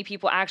how many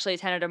people actually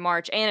attended a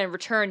march. And in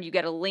return, you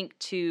get a link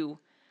to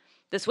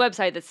this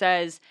website that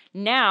says,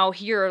 now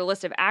here are a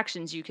list of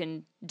actions you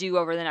can do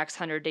over the next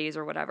 100 days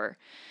or whatever.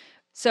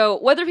 So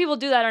whether people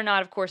do that or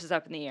not, of course, is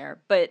up in the air.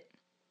 But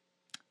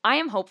I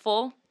am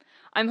hopeful.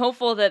 I'm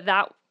hopeful that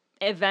that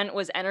event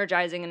was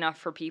energizing enough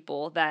for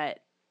people that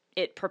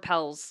it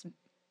propels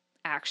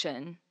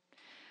action.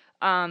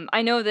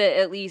 I know that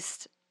at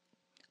least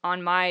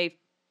on my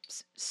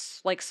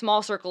like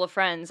small circle of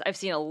friends, I've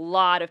seen a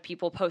lot of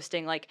people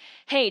posting like,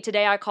 hey,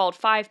 today I called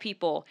 5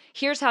 people.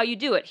 Here's how you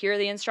do it. Here are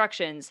the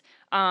instructions.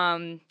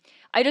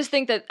 I just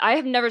think that I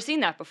have never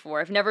seen that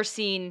before. I've never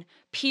seen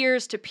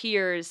peers to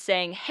peers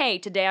saying, hey,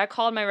 today I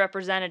called my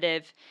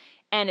representative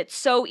and it's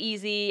so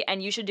easy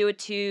and you should do it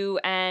too.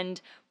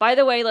 And by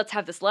the way, let's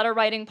have this letter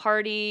writing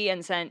party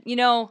and send,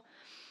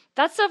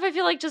 that stuff I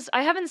feel like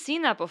I haven't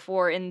seen that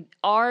before in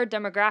our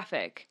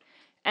demographic.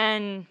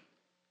 And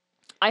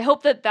I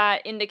hope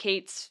that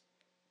indicates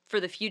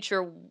for the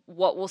future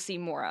what we'll see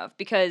more of,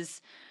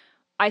 because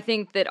I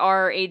think that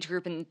our age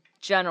group in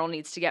general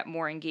needs to get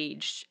more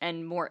engaged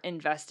and more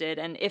invested.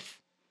 And if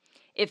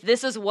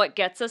this is what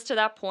gets us to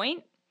that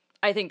point,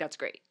 I think that's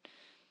great.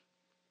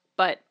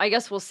 But I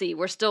guess we'll see.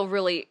 We're still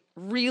really,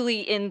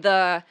 really in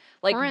the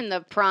we're in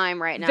the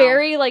prime right now.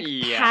 Very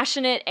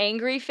passionate,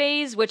 angry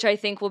phase, which I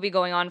think will be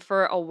going on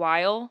for a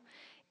while.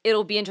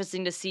 It'll be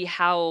interesting to see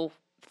how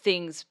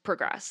things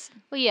progress.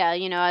 Well, yeah,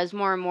 as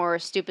more and more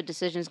stupid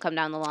decisions come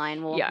down the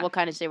line, we'll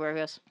kind of see where it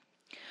goes.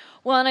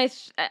 Well,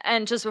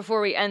 and just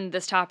before we end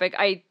this topic,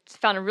 I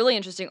found a really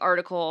interesting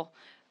article,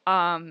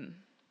 and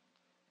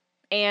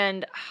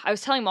I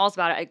was telling Malls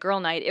about it at Girl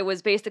Night. It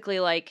was basically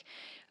like,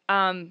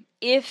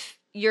 if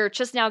you're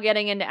just now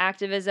getting into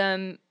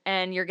activism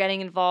and you're getting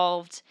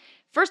involved,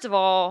 first of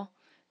all,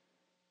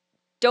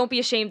 don't be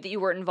ashamed that you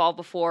weren't involved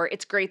before.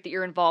 It's great that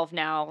you're involved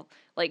now.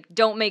 Like,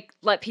 don't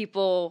let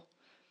people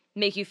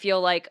make you feel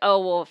like,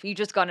 oh, well, if you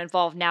just got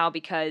involved now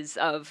because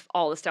of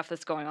all the stuff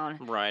that's going on.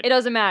 Right. It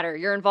doesn't matter.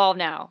 You're involved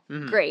now.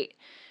 Mm-hmm. Great.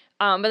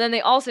 But then they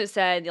also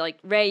said, like,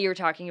 Ray, you were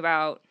talking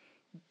about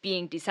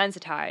being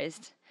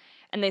desensitized.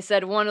 And they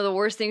said one of the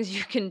worst things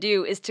you can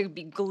do is to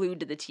be glued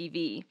to the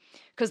TV.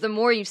 Because the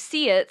more you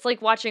see it, it's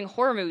like watching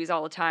horror movies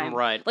all the time.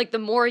 Right. Like, the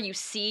more you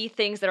see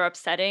things that are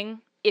upsetting,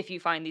 if you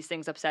find these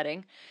things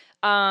upsetting,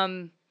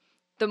 the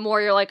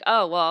more you're like,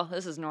 oh, well,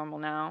 this is normal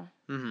now.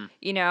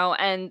 Mm-hmm.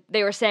 And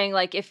they were saying,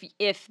 like,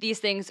 if these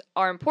things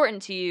are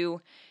important to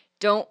you,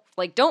 don't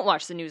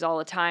watch the news all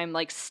the time.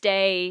 Like,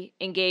 stay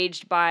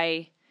engaged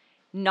by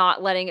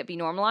not letting it be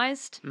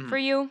normalized for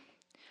you.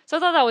 So I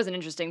thought that was an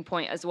interesting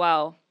point as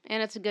well.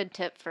 And it's a good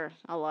tip for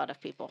a lot of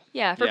people.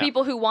 Yeah, for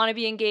people who want to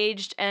be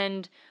engaged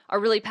and are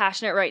really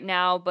passionate right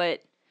now,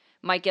 but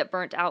might get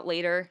burnt out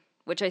later,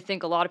 which I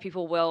think a lot of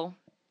people will,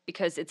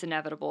 because it's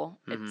inevitable.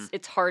 Mm-hmm.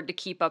 It's hard to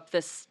keep up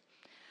this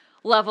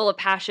level of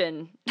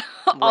passion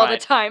all the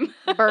time.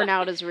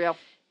 Burnout is real.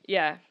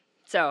 Yeah.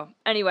 So,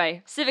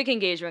 anyway, civic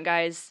engagement,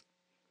 guys.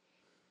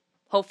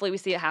 Hopefully we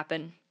see it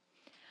happen.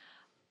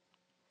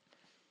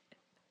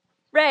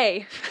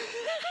 Ray,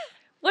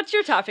 what's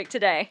your topic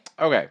today?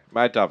 Okay,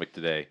 my topic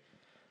today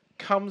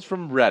comes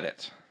from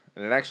Reddit.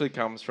 And it actually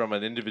comes from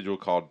an individual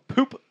called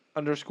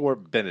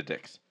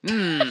Poop_Benedict.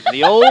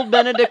 The old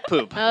Benedict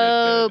Poop.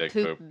 Oh,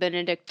 Benedict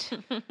Benedict.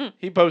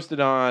 He posted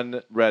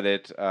on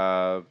Reddit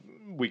a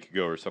week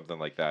ago or something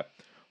like that.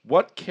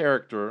 What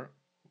character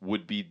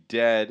would be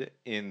dead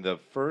in the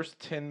first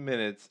 10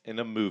 minutes in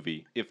a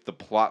movie if the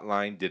plot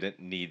line didn't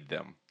need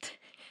them?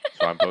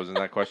 So I'm posing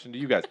that question to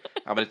you guys.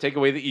 I'm going to take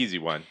away the easy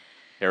one.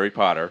 Harry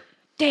Potter.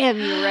 Damn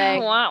you, Ray.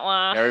 Wah,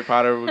 wah. Harry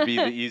Potter would be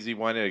the easy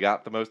one. It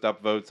got the most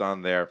upvotes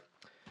on there.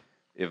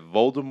 If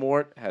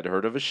Voldemort had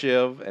heard of a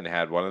shiv and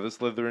had one of the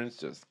Slytherins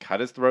just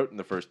cut his throat in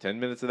the first 10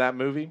 minutes of that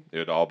movie, it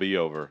would all be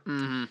over.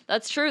 Mm-hmm.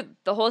 That's true.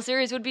 The whole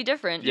series would be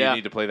different. Do you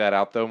need to play that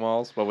out, though,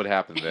 Malls? What would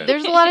happen then?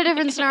 There's a lot of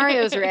different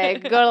scenarios, Ray.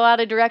 Go a lot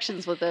of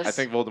directions with this. I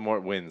think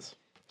Voldemort wins.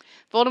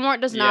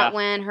 Voldemort does not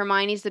win.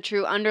 Hermione's the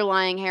true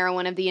underlying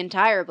heroine of the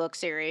entire book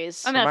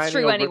series. I mean, that's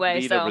true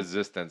anyway. Need a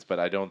resistance, but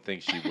I don't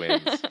think she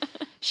wins.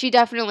 She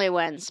definitely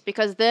wins,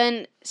 because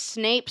then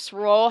Snape's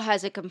role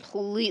has a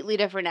completely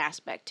different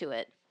aspect to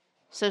it.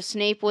 So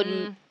Snape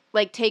wouldn't,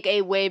 take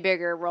a way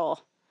bigger role.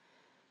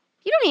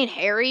 You don't need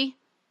Harry.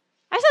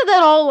 I said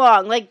that all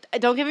along.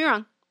 Don't get me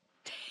wrong.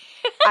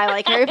 I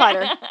like Harry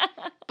Potter.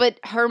 But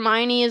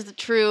Hermione is the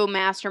true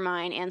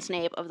mastermind and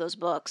Snape of those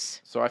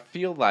books. So I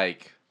feel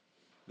like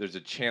there's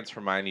a chance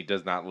Hermione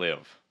does not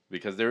live.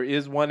 Because there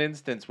is one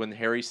instance when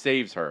Harry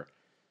saves her.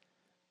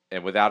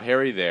 And without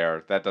Harry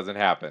there, that doesn't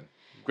happen.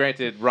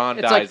 Granted, Ron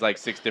dies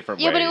 6 different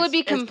ways. Yeah, but it would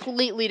be a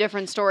completely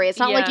different story. It's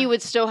not like you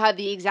would still have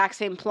the exact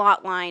same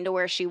plot line to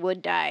where she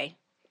would die.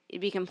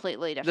 It'd be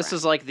completely different. This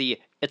is like the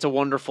It's a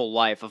Wonderful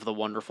Life of the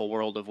wonderful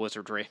world of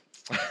wizardry.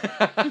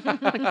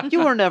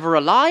 You were never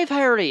alive,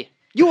 Harry.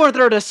 You weren't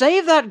there to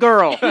save that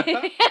girl.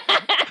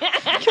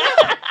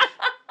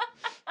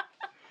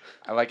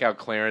 I like how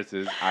Clarence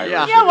is Irish.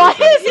 Yeah, why is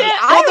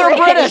it Well, they're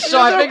British,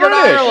 so I figured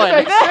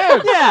Ireland.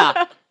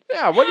 Yeah.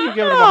 Yeah, what are you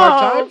giving him a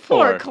hard time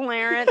for? Poor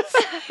Clarence.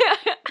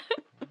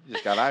 You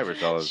just got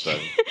Irish all of a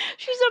sudden.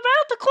 She's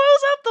about to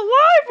close up the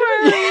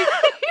library.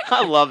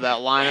 I love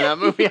that line in that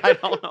movie. I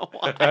don't know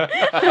why.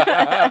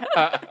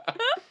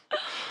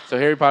 So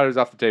Harry Potter's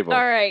off the table. All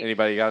right.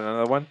 Anybody got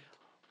another one?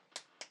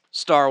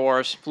 Star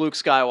Wars, Luke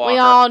Skywalker. We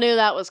all knew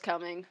that was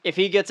coming. If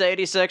he gets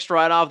 86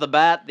 right off the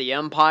bat, the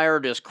Empire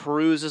just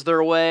cruises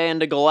their way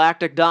into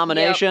galactic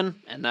domination,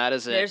 and that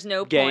is it. There's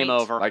no Game point.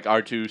 over. Like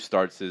R2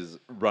 starts his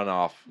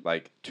runoff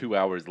like 2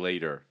 hours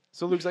later.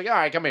 So Luke's like, all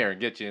right, come here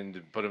and get you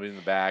and put him in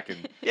the back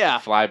and Yeah.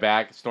 fly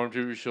back.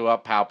 Stormtroopers show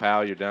up, pow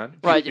pow, you're done.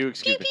 Right.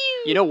 Excuse me.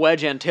 You know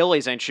Wedge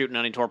Antilles ain't shooting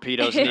any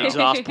torpedoes in the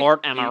exhaust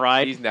port, am I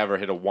right? He's never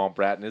hit a womp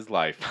rat in his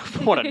life.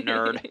 What a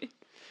nerd.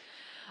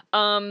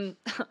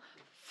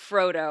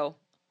 Frodo.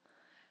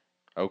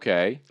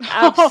 Okay.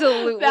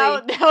 Absolutely.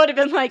 That would have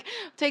been like,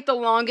 take the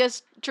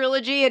longest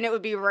trilogy and it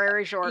would be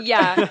very short.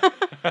 Yeah.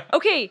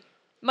 Okay,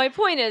 my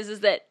point is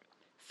that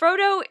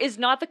Frodo is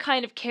not the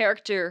kind of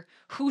character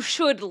who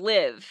should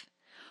live,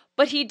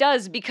 but he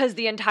does because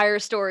the entire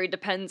story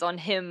depends on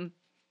him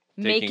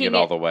Taking it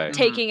all the way.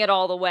 taking it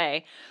all the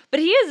way. But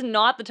he is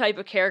not the type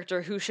of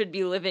character who should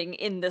be living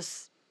in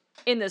this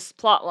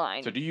plot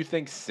line. So do you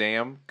think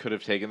Sam could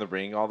have taken the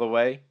ring all the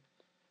way?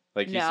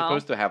 Like he's No.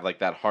 supposed to have like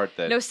that heart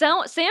that No, Sam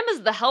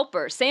is the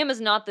helper. Sam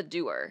is not the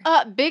doer.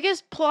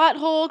 Biggest plot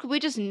hole, could we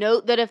just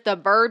note that if the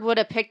bird would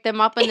have picked them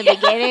up in the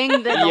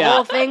beginning, then the Yeah.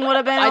 whole thing would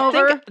have been I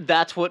over? think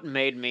that's what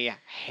made me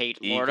hate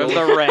Lord of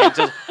Eagles. the Rings.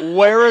 Is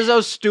where has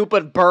those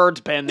stupid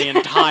birds been the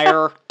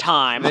entire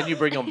time? And then you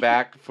bring them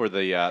back for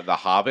the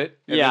Hobbit,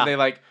 and Yeah. then they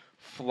like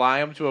fly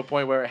them to a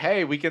point where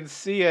hey, we can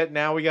see it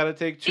now. We got to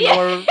take 2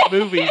 more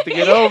movies to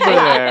get over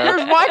there.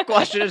 Here's my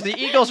question: is the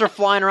Eagles are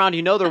flying around?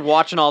 You know they're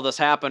watching all this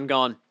happen,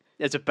 going,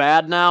 "Is it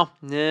bad now?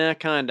 Yeah,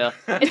 kinda."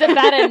 Is it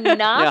bad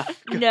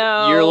enough?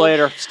 No. Year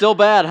later, still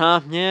bad,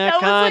 huh? Yeah,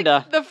 That was kinda.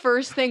 like the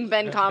first thing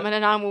Ben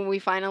commented on when we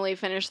finally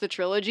finished the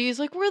trilogy. He's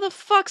like, where the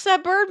fuck's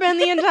that bird been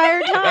the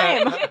entire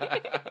time?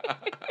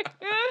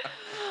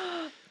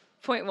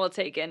 Point well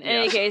taken. In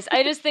any case,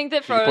 I just think that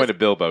You can point Frodo, to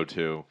Bilbo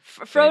too.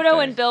 Frodo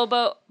thing. and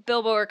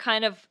Bilbo are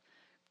kind of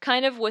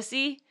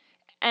wussy,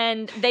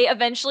 and they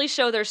eventually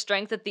show their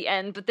strength at the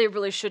end, but they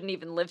really shouldn't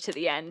even live to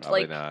the end.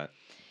 Probably Like, not.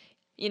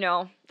 you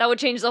know, that would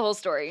change the whole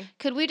story.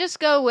 Could we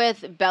just go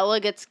with Bella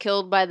gets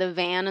killed by the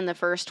van in the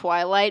first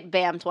Twilight?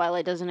 Bam,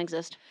 Twilight doesn't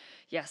exist.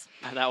 Yes.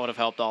 That would have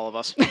helped all of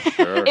us.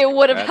 Sure. It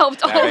would have That- helped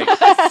that all makes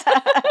of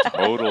us.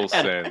 total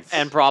sense.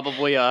 And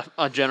probably a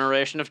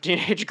generation of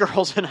teenage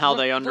girls and how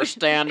they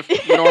understand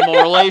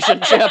normal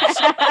relationships.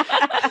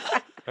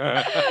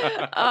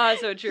 Ah,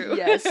 so true.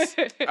 Yes.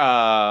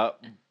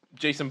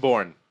 Jason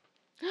Bourne.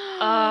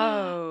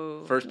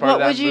 Oh. First part of What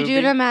that would you movie,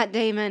 do to Matt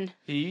Damon?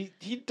 He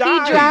He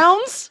dies.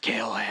 drowns?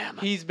 Kill him.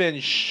 He's been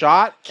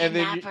shot, and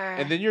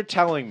Kidnapper. then you're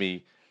telling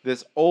me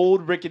this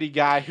old rickety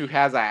guy who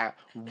has a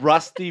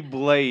rusty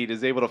blade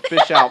is able to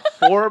fish out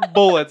 4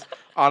 bullets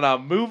on a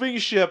moving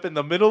ship in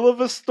the middle of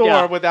a storm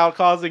Yeah. without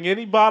causing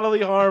any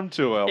bodily harm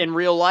to him. In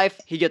real life,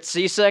 he gets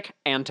seasick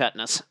and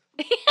tetanus.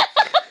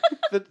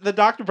 The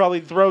doctor probably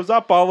throws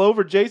up all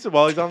over Jason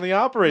while he's on the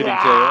operating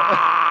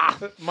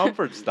table.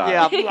 Mumford style.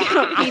 Yeah.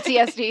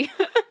 PTSD.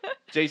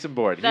 Jason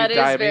Bourne. That He'd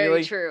is die very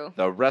immediately. true.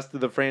 The rest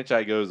of the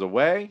franchise goes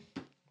away.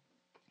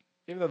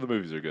 Even though the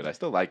movies are good, I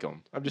still like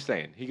them. I'm just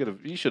saying, he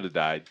should have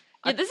died.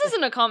 Yeah, this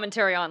isn't a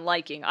commentary on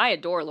liking. I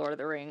adore Lord of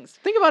the Rings.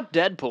 Think about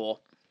Deadpool.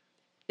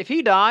 If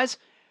he dies,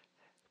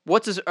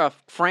 what's his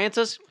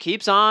Francis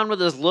keeps on with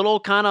his little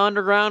kind of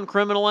underground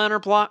criminal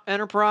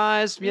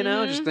enterprise, you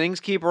know, just things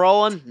keep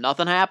rolling,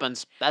 nothing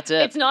happens. That's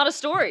it. It's not a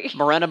story.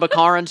 Miranda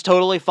Baccarin's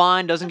totally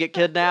fine, doesn't get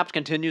kidnapped,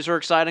 continues her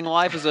exciting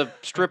life as a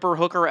stripper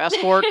hooker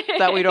escort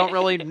that we don't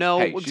really know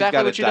Hey, she's exactly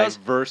got what a she does.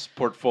 diverse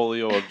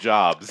portfolio of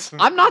jobs.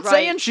 I'm not Right.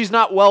 saying she's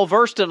not well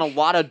versed in a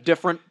lot of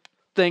different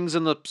things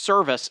in the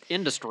service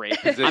industry. I'm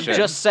Position.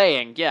 just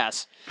saying,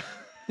 yes.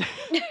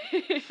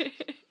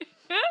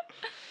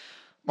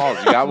 Malls,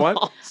 you got one?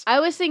 I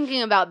was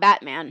thinking about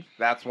Batman.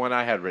 That's one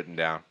I had written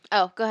down.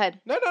 Oh, go ahead.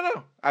 No.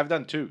 I've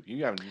done 2.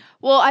 You haven't.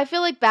 Well, I feel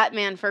like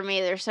Batman for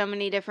me, there's so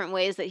many different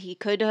ways that he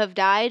could have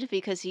died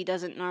because he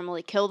doesn't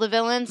normally kill the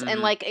villains. And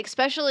like,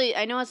 especially,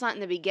 I know it's not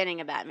in the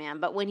beginning of Batman,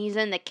 but when he's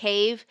in the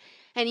cave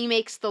and he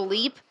makes the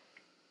leap,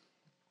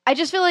 I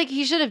just feel like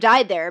he should have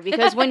died there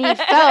because when he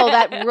fell,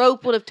 that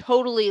rope would have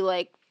totally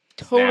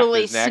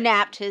his neck.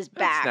 snapped his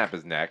back. Snap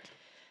his neck.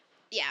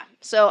 Yeah.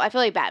 So I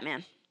feel like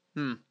Batman.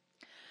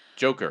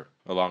 Joker,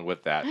 along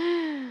with that.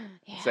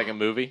 Yeah. Second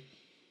movie.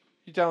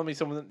 You telling me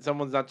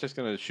someone's not just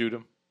going to shoot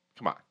him?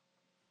 Come on.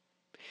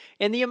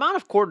 And the amount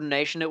of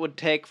coordination it would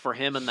take for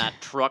him in that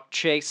truck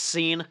chase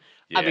scene,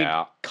 I mean,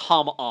 Yeah.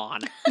 come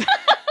on.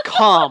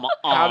 Come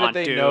on, How did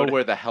they dude. know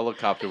where the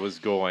helicopter was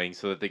going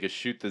so that they could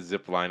shoot the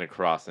zip line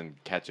across and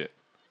catch it?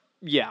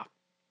 Yeah.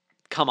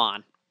 Come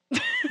on. Do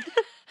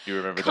you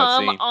remember that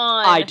Come scene?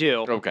 on. I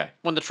do. Okay.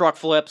 When the truck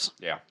flips.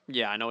 Yeah.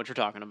 Yeah, I know what you're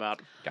talking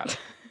about. Got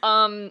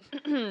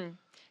it.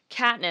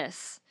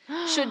 Katniss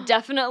should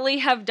definitely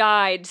have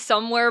died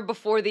somewhere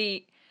before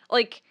the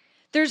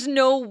there's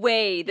no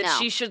way that No.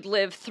 she should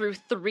live through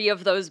 3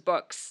 of those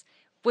books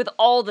with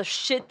all the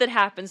shit that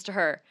happens to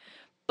her.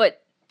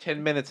 But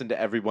 10 minutes into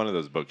every one of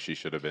those books, she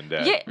should have been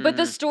dead. Yeah, but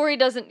the story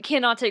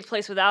cannot take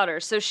place without her.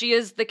 So she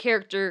is the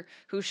character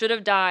who should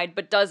have died,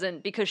 but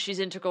doesn't because she's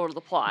integral to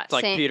the plot. It's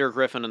like Same. Peter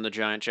Griffin and the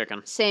Giant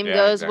Chicken. Same Yeah,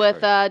 goes with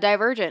exactly.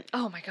 Divergent.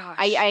 Oh my gosh.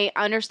 I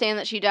understand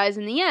that she dies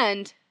in the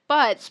end,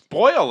 but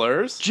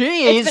Spoilers.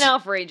 Jeez. It's been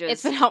out for ages.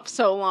 it's been out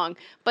so long.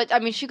 But I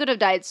mean, she could have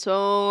died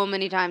so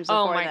many times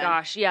before Oh my then.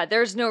 gosh. Yeah,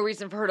 there's no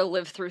reason for her to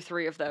live through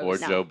 3 of those. Or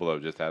No. Joe Blow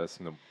just had us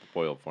in the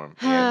spoiled form.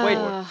 Wait,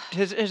 And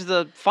has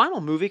the final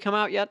movie come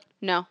out yet?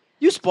 No.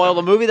 You spoiled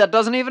a movie that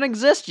doesn't even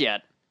exist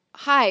yet.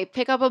 Hi,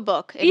 pick up a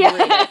book and Yeah.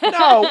 read it.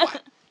 no,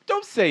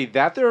 don't say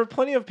that. There are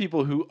plenty of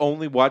people who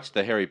only watch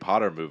the Harry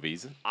Potter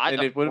movies,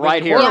 and it would have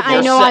right been here. Yeah, horrible.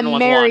 I know. Sitting I'm with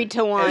married to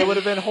And it one. would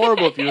have been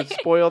horrible if you had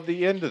spoiled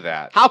the end of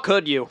that. How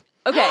could you?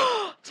 Okay.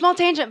 Small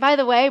tangent, by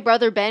the way.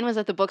 Brother Ben was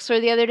at the bookstore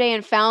the other day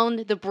and found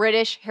the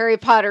British Harry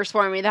Potters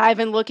for me that I've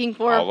been looking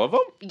for. All of them?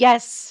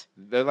 Yes.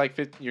 They're like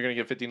you're gonna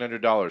get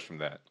 $1,500 from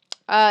that.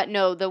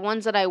 No, the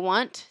ones that I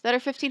want that are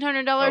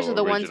 $1,500 Oh, are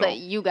the ones that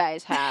original. you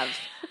guys have.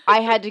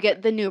 I had to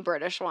get the new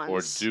British ones.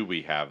 Or do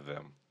we have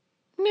them?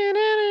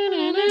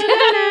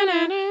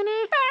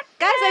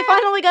 Guys, I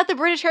finally got the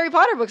British Harry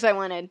Potter books I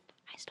wanted.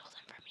 I stole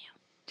them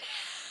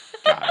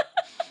from you.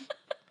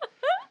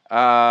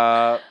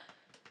 God.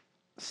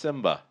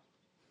 Simba.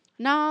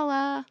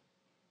 Nala.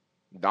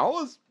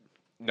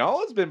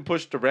 Nala's been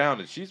pushed around,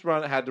 and she's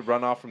had to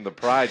run off from the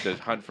pride to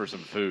hunt for some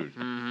food.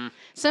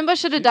 Simba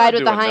should have She's died not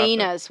with the doing nothing.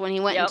 hyenas when he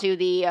went Yep. into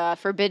the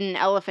forbidden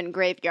elephant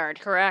graveyard.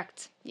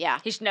 Correct. Yeah.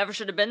 He never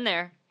should have been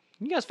there.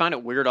 You guys find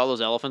it weird all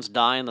those elephants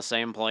die in the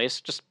same place?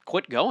 Just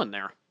quit going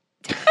there.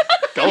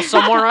 Go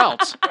somewhere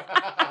else.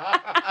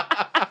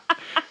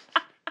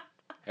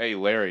 Hey,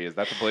 Larry, is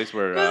that the place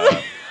where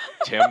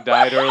Tim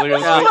died earlier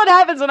this This is week? what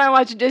happens when I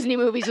watch Disney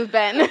movies with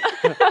Ben.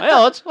 Hey,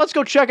 let's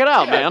go check it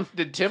out, man.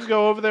 Did Tim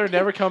go over there and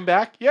never come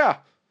back? Yeah.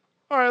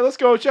 All right, let's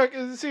go check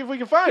and see if we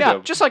can find Yeah,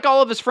 him. just like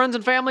all of his friends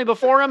and family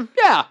before him.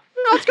 Yeah,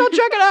 let's go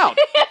check it out.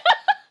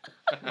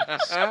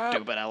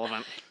 Stupid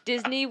elephant.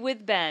 Disney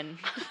with Ben.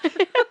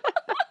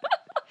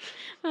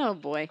 Oh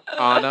boy.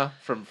 Anna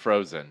from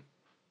Frozen.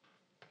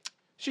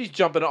 She's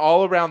jumping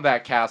all around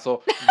that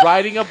castle,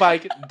 riding a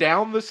bike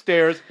down the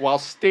stairs while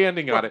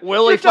standing on it.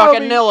 Willy You're telling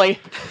fucking me- nilly.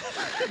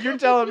 You're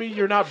telling me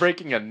you're not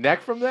breaking a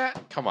neck from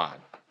that? Come on.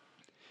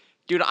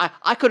 Dude,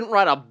 I couldn't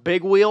ride a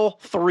big wheel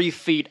 3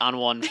 feet on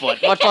one foot,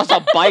 much less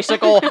a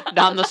bicycle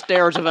down the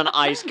stairs of an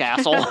ice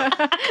castle.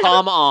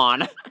 Come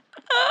on.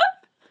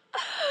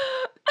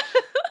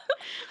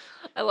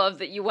 I love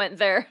that you went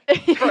there.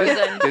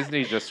 Frozen.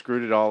 Disney just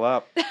screwed it all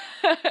up.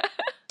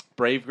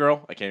 Brave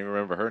girl, I can't even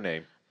remember her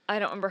name. I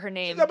don't remember her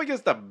name. She's up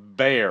against a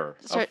bear.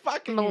 Sorry, A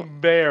fucking Mal-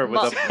 bear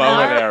with a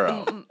bow and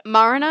arrow.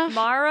 Marina?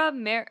 Mara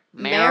Marina?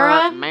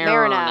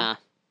 Marina.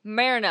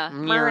 Marina.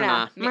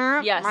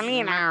 Marina. Yes.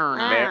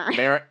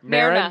 Marina.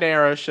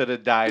 Marinara should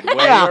have died way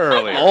Yeah.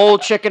 earlier.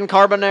 Old chicken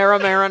carbonara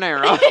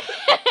marinara.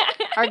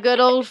 Our good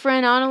old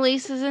friend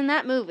Annalise is in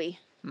that movie.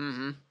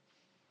 Mm-hmm.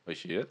 Was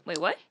she it? Wait,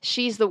 what?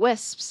 She's the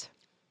Wisps.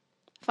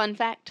 Fun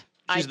fact.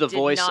 She's I the did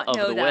voice not of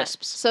know the that.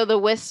 Wisps. So the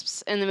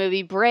Wisps in the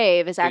movie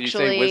Brave is Can you say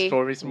actually wisp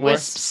for me some more?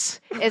 Wisps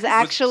is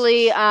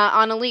actually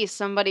Annalise.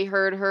 Somebody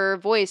heard her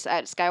voice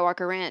at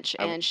Skywalker Ranch,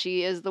 and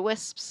she is the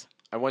Wisps.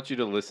 I want you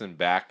to listen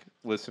back,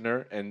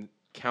 listener, and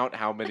count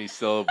how many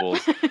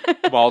syllables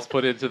Malls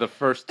put into the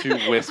first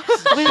 2 wisps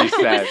she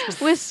said.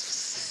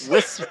 Wisps.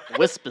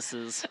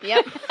 Wispices.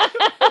 Yep.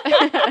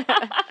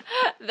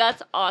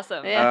 That's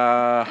awesome.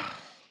 Yeah.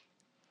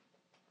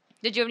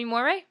 Did you have any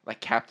more, Ray? Like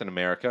Captain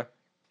America.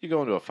 You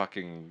go into a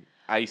fucking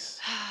ice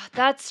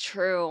That's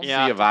true.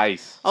 Yeah. sea of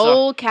ice.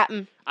 Old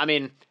Captain. I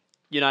mean,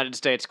 United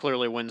States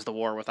clearly wins the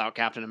war without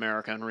Captain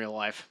America in real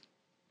life.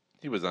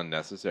 He was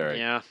unnecessary.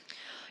 Yeah.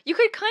 You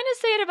could kind of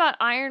say it about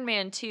Iron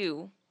Man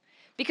too.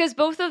 Because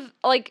both of,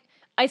 like,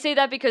 I say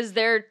that because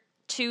they're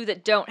 2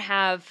 that don't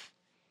have,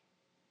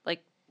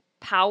 like,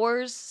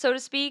 powers, so to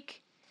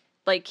speak.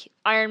 Like,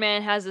 Iron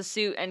Man has a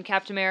suit and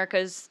Captain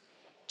America's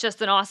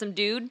just an awesome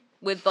dude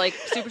with, like,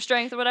 super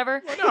strength or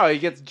whatever. Well, no, he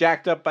gets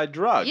jacked up by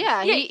drugs.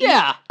 Yeah.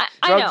 Yeah.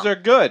 I Drugs know. are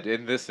good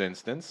in this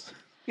instance.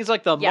 He's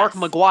like the Yes.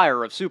 Mark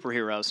McGuire of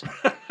superheroes.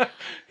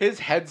 His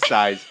head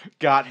size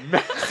got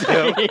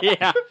massive.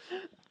 Yeah.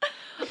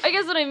 I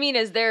guess what I mean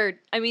is they're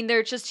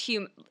just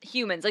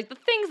humans. Like, the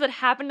things that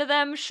happen to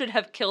them should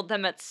have killed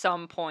them at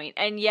some point,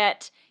 and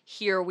yet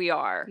here we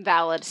are.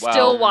 Valid. Wow.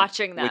 Still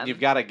watching them. When you've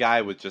got a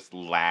guy with just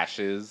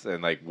lashes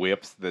and like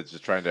whips that's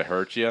just trying to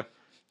hurt you,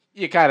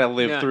 you kind of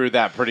live Yeah. through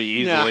that pretty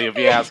Yeah. easily, if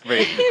you ask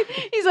me.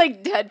 He's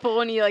like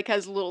Deadpool, and he like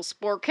has a little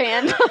spork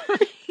hand.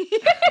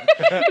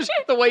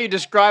 The way you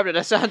described it,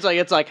 it sounds like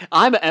it's like,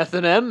 I'm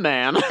S&M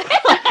man.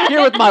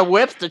 Here with my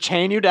whips to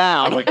chain you I'm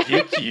down. gonna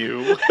get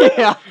you.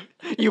 Yeah.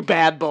 You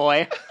bad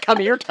boy. Come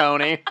here,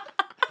 Tony.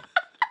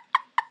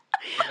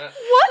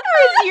 What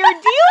is your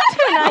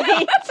deal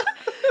tonight?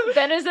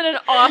 Ben is in an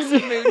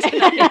awesome mood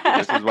tonight.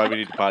 This is why we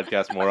need to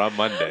podcast more on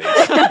Mondays.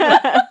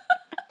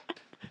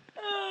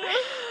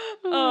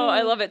 Oh,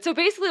 I love it. So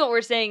basically what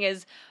we're saying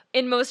is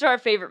in most of our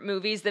favorite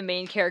movies, the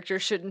main character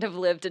shouldn't have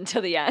lived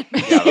until the end.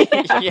 Yeah,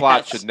 the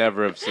plot Yes. should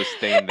never have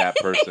sustained that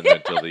person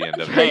until the end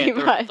of Pretty it.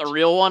 Hey, much. the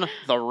real one,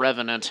 the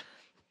Revenant.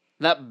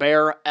 That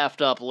bear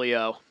effed up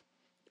Leo.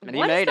 And he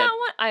What is made that it.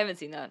 one? I haven't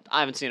seen that. I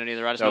haven't seen it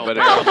either. I just No, know but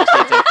a bear almost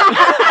eats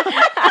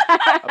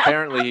it.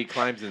 Apparently, he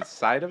climbs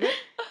inside of it.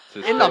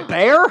 To In the stay-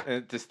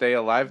 bear? To stay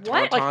alive,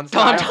 What? Tauntaun Like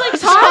style.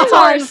 It's like Tauntaun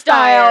Star Wars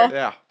style. style.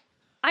 Yeah.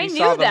 I He knew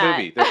saw the that.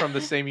 movie. They're from the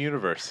same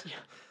universe.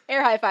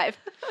 Air high five.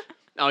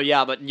 Oh,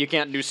 yeah, but you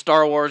can't do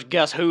Star Wars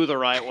Guess Who the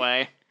right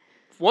way.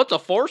 What's a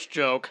Force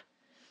joke?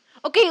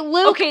 Okay,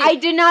 Luke. Okay. I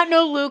did not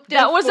know Luke did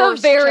That was a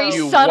Force very jokes.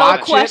 You subtle watch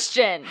it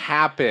question.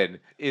 happen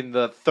in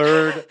the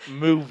third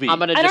movie. I'm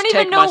going to I just don't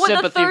even take know my what the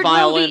sympathy third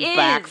violin movie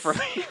back is. from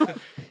you.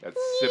 That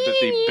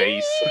sympathy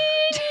bass.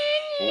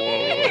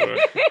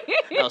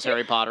 That was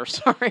Harry Potter,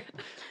 sorry.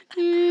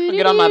 I'll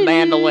get on my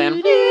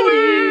mandolin.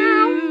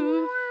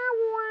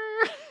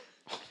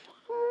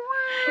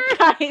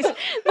 Guys, this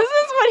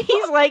is what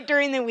he's like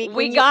during the week. We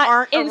when you got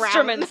aren't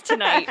instruments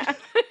tonight.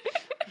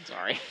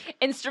 Sorry.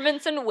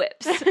 Instruments and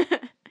whips.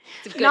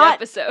 It's a good not,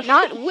 episode.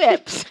 Not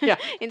whips. Yeah.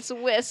 It's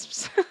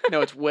wisps.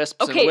 No, it's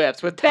wisps Okay, and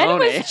whips with Ben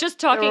Tony. was just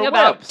talking were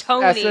about whips.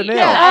 Tony. S&M.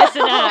 Yeah,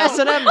 S&M.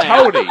 S&M man.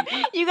 Tony.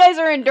 You guys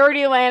are in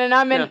Dirty Land and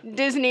I'm in In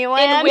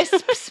Disneyland.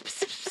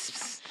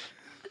 wisps.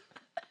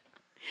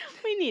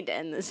 We need to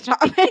end this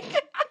topic.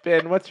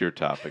 Ben, what's your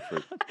topic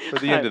for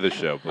the end of the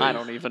show, please? I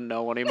don't even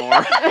know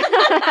anymore.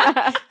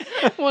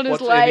 What is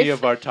What's life? any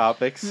of our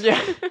topics?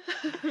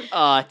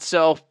 Yeah.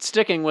 So,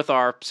 sticking with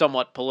our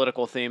somewhat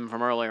political theme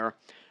from earlier,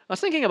 I was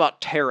thinking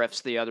about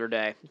tariffs the other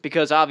day,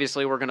 because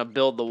obviously we're going to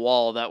build the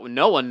wall that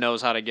no one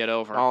knows how to get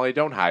over. Ollie,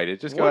 don't hide it.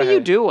 Just go What are ahead. you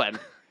doing?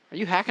 Are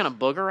you hacking a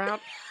booger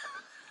out?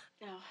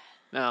 No.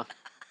 No.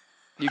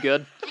 You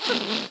good?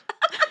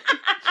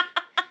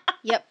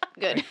 Yep,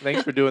 good.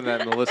 Thanks for doing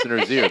that in the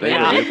listener's ear. They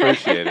Yeah. really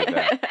appreciated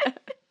that.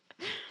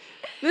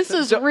 This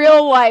is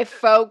real life,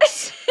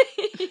 folks.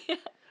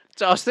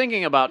 So I was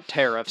thinking about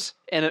tariffs,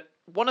 and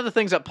one of the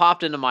things that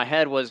popped into my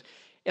head was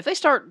if they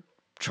start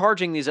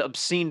charging these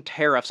obscene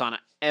tariffs on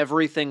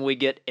everything we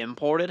get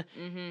imported,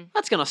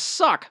 that's going to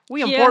suck.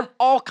 We import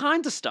all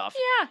kinds of stuff.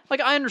 Yeah. Like,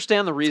 I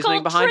understand the reasoning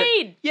called behind it.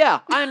 trade. Yeah,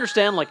 I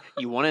understand, like,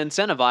 you want to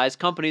incentivize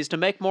companies to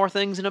make more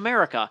things in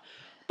America.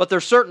 But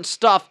there's certain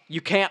stuff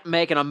you can't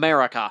make in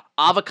America.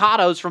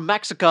 Avocados from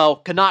Mexico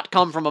cannot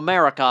come from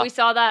America. We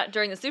saw that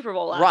during the Super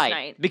Bowl last Right,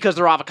 night. because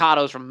they're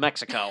avocados from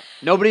Mexico.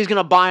 Nobody's going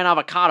to buy an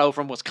avocado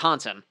from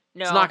Wisconsin.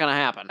 It's No. not going to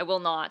happen. I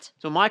will not.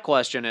 So my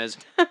question is,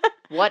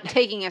 what...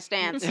 Taking a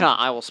stance. Yeah,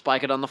 I will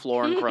spike it on the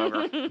floor in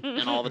Kroger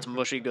and all of its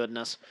mushy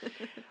goodness.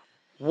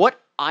 What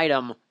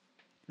item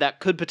that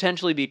could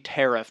potentially be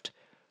tariffed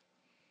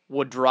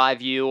would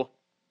drive you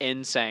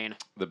insane?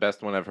 The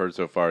best one I've heard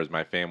so far is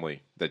my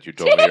family that you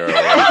told me earlier.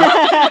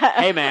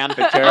 Hey, man.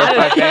 The tariff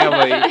my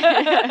family.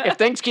 If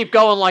things keep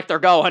going like they're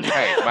going,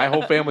 Hey, my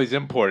whole family's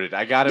imported.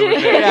 I got it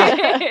with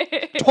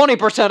me.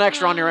 20%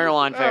 extra on your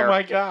airline fare. Oh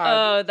my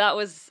god. Oh, that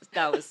was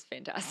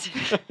fantastic.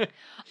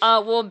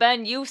 Well,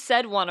 Ben, you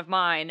said one of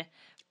mine.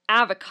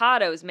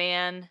 Avocados,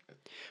 man.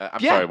 I'm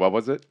Yeah. sorry, what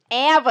was it?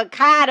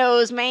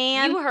 Avocados,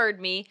 man. You heard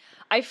me.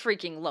 I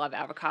freaking love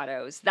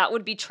avocados. That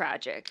would be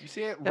tragic. You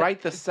say it right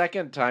the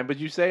second time, but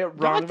you say it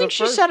No, wrong I the think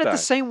she first said it time. the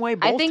same way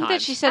both I think that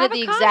times. she said it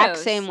the exact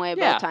Avocados. same way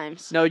Yeah. both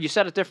times. No, you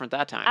said it different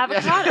that time.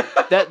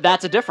 Avocado.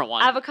 That's a different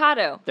one.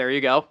 Avocado. There you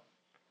go.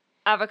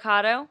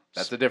 Avocado.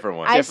 That's a different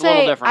one. I Diff- little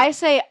say different. I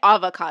say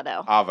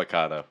avocado.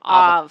 Avocado.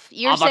 Av.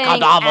 You're saying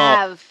Avocadavo.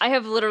 av. I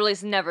have literally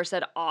never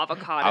said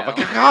avocado.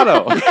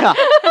 Avocado.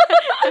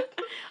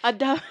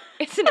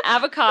 It's an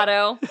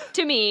avocado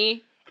to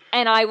me,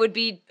 and I would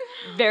be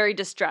very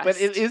distressed. But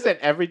it isn't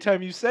every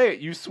time you say it.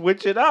 You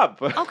switch it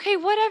up. Okay,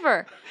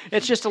 whatever.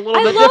 It's just a little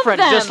I bit love different,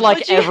 them. just like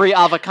Would you- every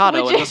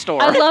avocado would in you- the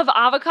store. I love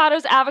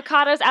avocados.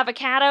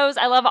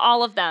 I love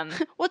all of them.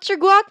 What's your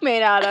guac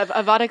made out of?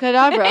 Avada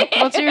Kedavra.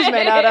 What's yours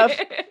made out of?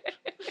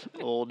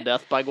 Old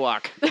death by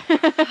guac.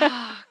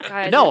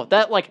 God, No,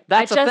 that's I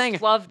a just thing.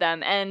 love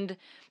them, and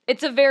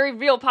it's a very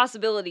real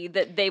possibility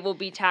that they will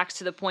be taxed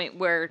to the point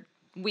where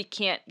we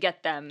can't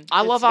get them.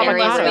 I love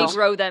very unless avocados. we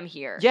grow them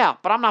here. Yeah,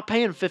 but I'm not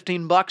paying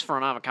 $15 for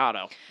an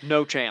avocado.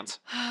 No chance.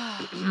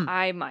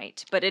 I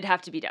might, but it'd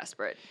have to be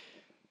desperate.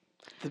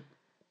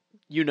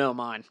 You know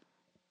mine.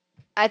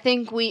 I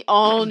think we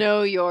all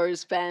know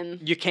yours, Ben.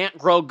 You can't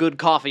grow good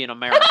coffee in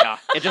America.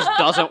 It just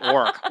doesn't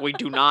work. We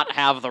do not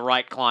have the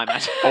right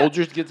climate.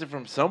 Folgers gets it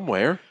from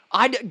somewhere.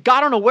 I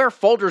don't know where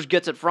Folgers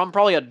gets it from.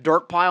 Probably a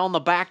dirt pile in the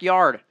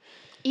backyard.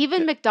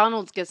 Even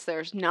McDonald's gets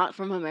theirs, not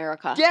from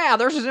America. Yeah,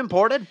 theirs is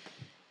imported.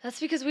 That's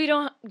because we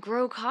don't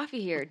grow coffee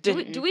here. Do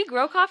we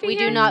grow coffee We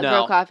here? do not No.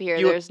 grow coffee here.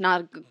 You- There's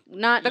not The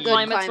good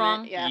climate's climate.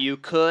 wrong? Yeah. You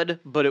could,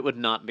 but it would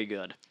not be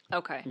good.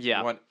 Okay. Yeah.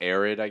 You want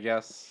arid, I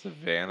guess.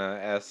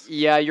 Savannah-esque.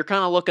 Yeah, you're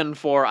kind of looking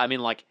for,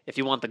 like, if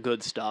you want the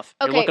good stuff,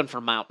 you're Okay. looking for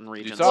mountain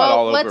regions. saw it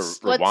all over let's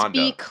be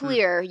Rwanda.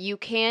 clear. You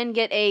can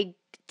get a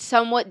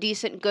somewhat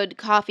decent good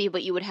coffee,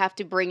 but you would have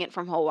to bring it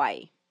from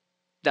Hawaii.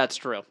 That's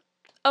true.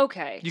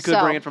 Okay. You could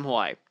So- bring it from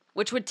Hawaii.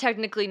 which would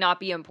technically not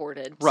be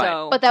imported. Right.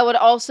 So, But that would Yeah,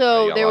 also,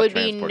 you got a there lot would of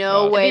be transport no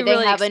costs. way It'd be they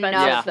really have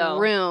expensive, enough though.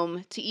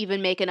 room to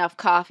even make enough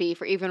coffee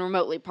for even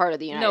remotely part of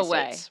the United no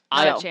way, States.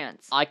 not I- a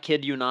chance. I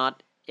kid you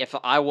not. If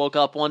I woke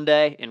up one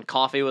day and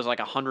coffee was like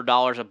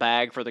 $100 a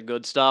bag for the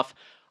good stuff,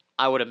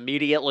 I would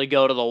immediately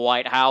go to the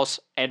White House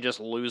and just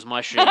lose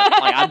my shit.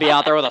 Like, I'd be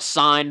out there with a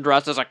sign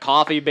dressed as a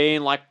coffee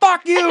bean, like,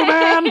 fuck you,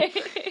 man!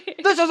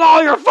 This is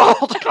all your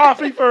fault!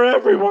 Coffee for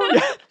everyone.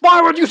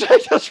 Why would you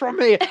take this from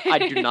me? I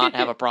do not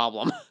have a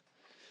problem.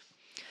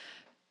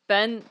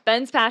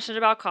 Ben's passionate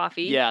about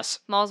coffee. Yes.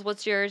 Malls,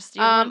 what's yours? Do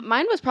you have one?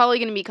 Mine was probably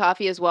going to be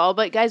coffee as well,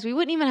 but guys, we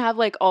wouldn't even have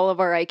like all of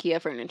our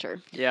IKEA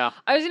furniture. Yeah.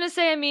 I was gonna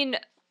say. I mean,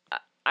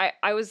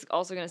 I was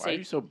also gonna Why are say.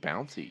 you so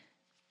bouncy?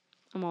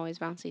 I'm always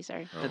bouncy,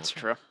 sorry. That's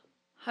true.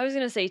 I was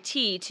gonna say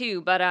tea too,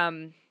 but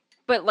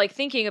like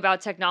thinking about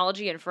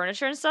technology and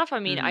furniture and stuff. I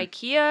mean,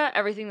 IKEA,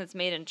 everything that's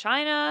made in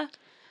China.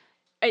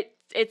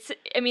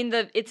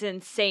 It's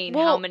insane how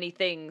Well, many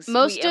things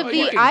most we of Well, the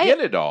you import. can get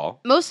it all.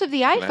 Most of the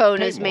have to iPhone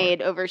pay is more.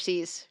 made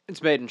overseas.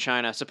 It's made in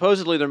China.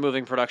 Supposedly they're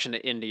moving production to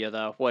India,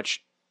 though,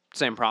 which,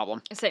 same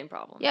problem. Same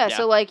problem. Yeah, Yeah.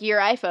 so like your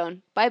iPhone,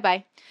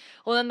 bye-bye.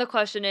 Well, then the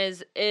question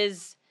is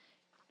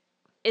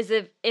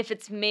if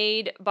it's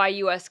made by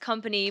U.S.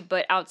 company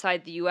but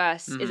outside the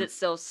U.S., is it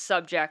still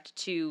subject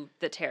to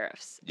the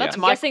tariffs? That's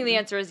I'm my- guessing the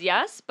answer is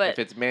yes, but If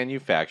it's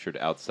manufactured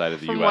outside of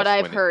the From U.S., what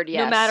I've when it- heard,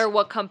 yes. no matter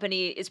what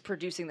company is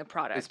producing the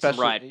product.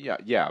 especially Right.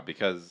 yeah,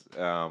 because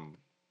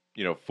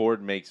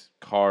Ford makes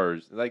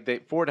cars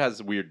Ford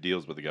has weird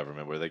deals with the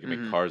government where they can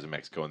make cars in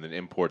Mexico and then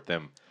import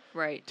them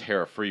Right.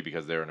 tariff free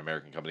because they're an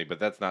American company, but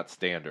that's not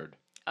standard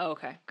Oh,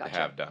 okay. to Gotcha.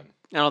 have done.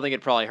 I don't think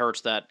it probably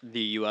hurts that the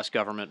U.S.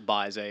 government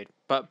buys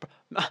but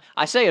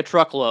I say a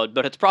truckload,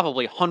 but it's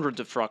probably hundreds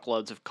of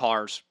truckloads of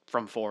cars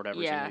from Ford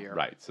every Yeah. single year.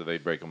 Right, so they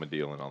break them a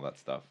deal and all that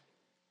stuff.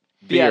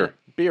 Yeah.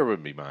 Beer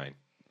would be mine.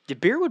 The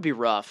beer would be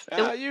rough.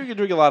 You can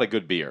drink a lot of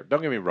good beer.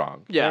 Don't get me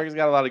wrong. Yeah. America's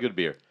got a lot of good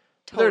beer.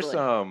 There's Totally.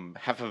 some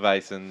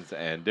Hefeweizens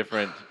and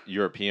different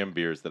European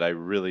beers that I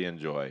really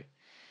enjoy.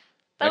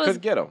 That I was-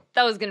 couldn't get them.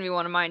 That was gonna be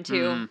one of mine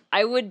too.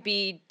 I would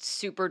be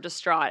super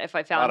distraught if I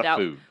A lot found of out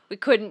food. we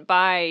couldn't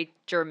buy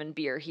German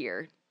beer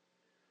here.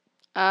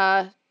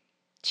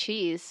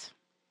 Cheese.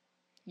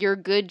 Your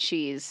good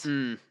cheese.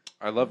 Mm.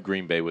 I love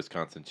Green Bay,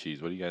 Wisconsin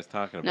cheese. What are you guys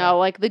talking about? No,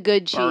 like the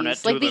good cheese. Burn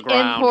it Like to the the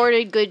ground.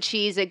 imported good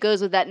cheese that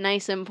goes with that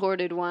nice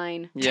imported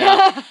wine.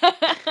 Yeah.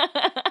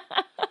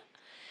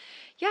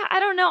 Yeah, I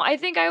don't know. I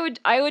think I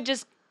would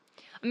just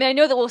I mean, I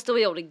know that we'll still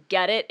be able to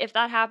get it if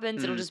that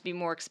happens. It'll just be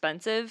more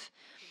expensive.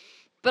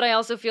 But I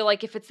also feel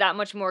like if it's that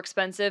much more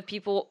expensive,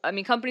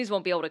 companies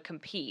won't be able to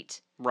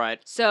compete. Right.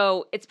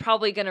 So it's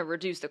probably going to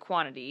reduce the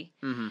quantity.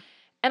 Mm-hmm.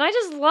 And I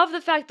just love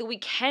the fact that we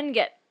can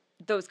get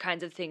those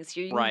kinds of things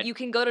here. Right. You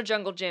can go to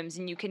Jungle Gyms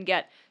and you can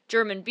get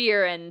German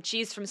beer and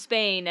cheese from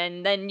Spain,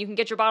 and then you can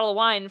get your bottle of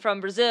wine from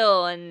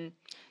Brazil. And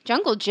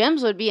Jungle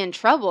Gyms would be in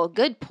trouble.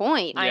 Good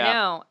point. Yeah. I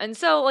know. And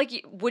so,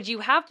 like, would you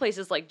have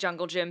places like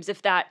Jungle Gyms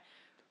if that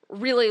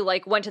really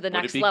like went to the Would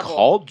next it be level?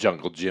 called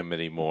Jungle Gym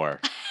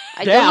anymore?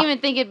 I Yeah. don't even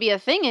think it'd be a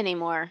thing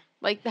anymore.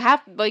 Like They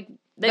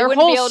their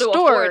wouldn't whole be able to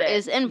store afford it.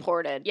 is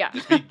imported. Yeah.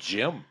 Just be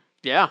Jim.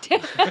 Yeah.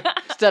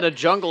 Instead of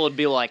jungle, it'd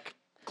be like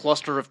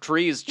cluster of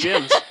trees,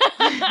 gyms.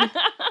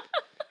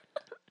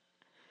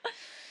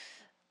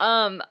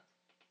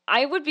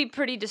 I would be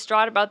pretty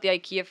distraught about the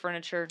IKEA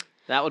furniture.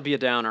 That would be a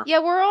downer. Yeah,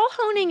 we're all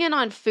honing in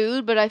on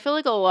food, but I feel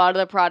like a lot of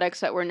the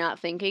products that we're not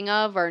thinking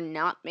of are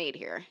not made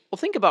here. Well,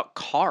 think about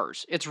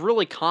cars. It's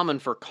really common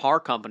for car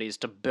companies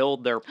to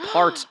build their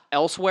parts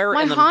elsewhere.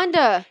 My and then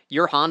Honda.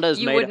 Your Honda is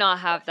You made. would not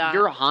have that.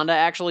 Your Honda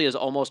actually is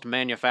almost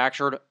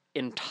manufactured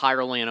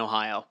entirely in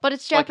Ohio. But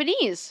it's Like-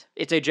 Japanese.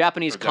 It's a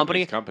Japanese Or company,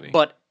 Japanese company.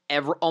 but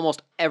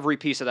almost every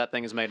piece of that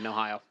thing is made in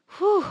Ohio.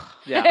 Whew.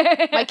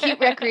 Yeah. My cute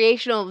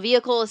recreational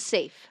vehicle is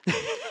safe.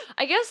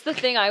 I guess the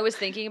thing I was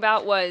thinking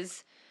about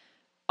was,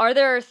 are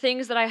there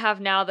things that I have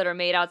now that are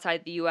made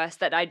outside the U.S.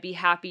 that I'd be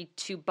happy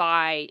to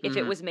buy if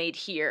it was made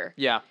here?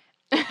 Yeah.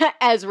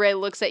 As Ray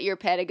looks at your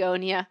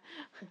Patagonia.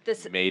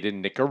 This, Made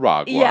in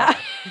Nicaragua. yeah.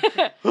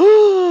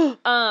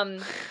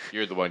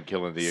 You're the one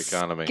killing the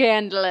economy.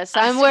 Scandalous.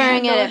 I'm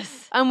wearing it.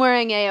 Scandalous. I'm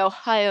wearing a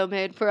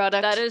Ohio-made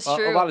product. That is A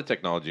true. lot of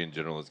technology in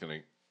general is going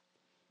to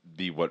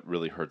be what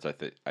really hurts,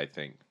 I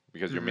think,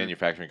 because your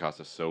manufacturing cost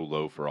is so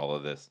low for all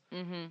of this.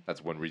 Mm-hmm.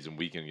 That's one reason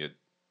we can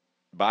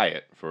buy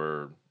it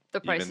for, The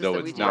prices even though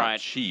that we it's do. not Right.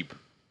 cheap,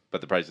 but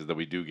the prices that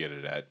we do get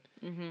it at,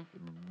 Mm-hmm.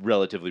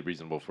 relatively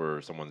reasonable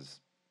for someone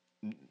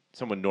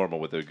normal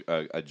with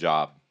a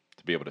job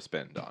to be able to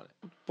spend on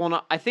it. Well,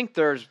 no, I think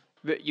you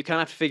kind of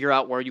have to figure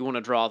out where you want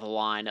to draw the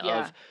line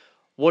Yeah.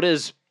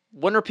 of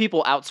when are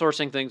people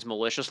outsourcing things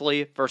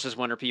maliciously versus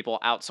when are people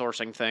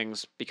outsourcing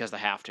things because they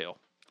have to.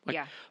 Like,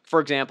 Yeah. For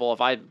example,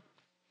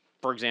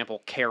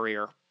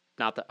 Carrier,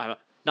 not that I'm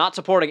not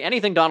supporting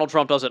anything Donald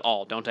Trump does at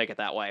all. Don't take it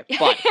that way.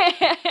 But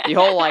the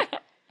whole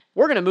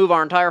we're going to move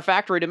our entire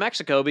factory to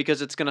Mexico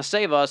because it's going to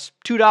save us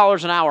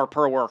 $2 an hour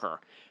per worker.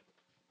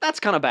 That's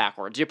kind of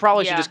backwards. You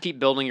probably should Yeah. just keep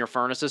building your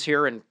furnaces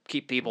here and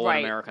keep people Right.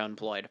 in America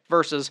employed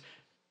versus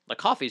the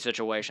coffee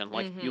situation.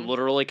 Like, you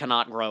literally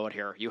cannot grow it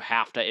here. You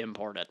have to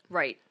import it.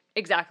 Right.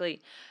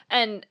 Exactly.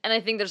 And I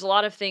think there's a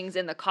lot of things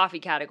in the coffee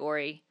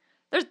category.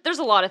 There's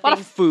a lot of A lot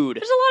things. of food.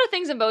 There's a lot of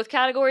things in both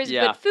categories,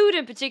 Yeah. but food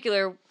in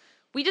particular,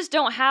 we just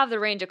don't have the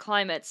range of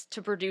climates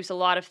to produce a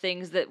lot of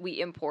things that we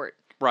import.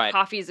 Right.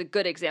 Coffee is a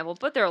good example,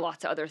 but there are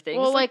lots of other things.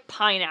 Well, like like-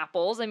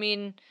 pineapples. I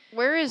mean,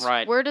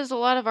 Right. Where does a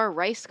lot of our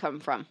rice come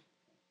from?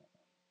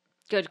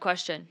 good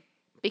question.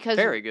 Because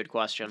Very good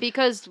question.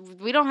 because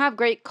we don't have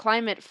great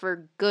climate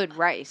for good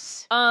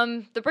rice.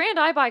 The brand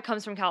I buy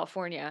comes from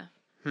California.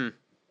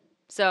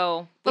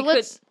 So, But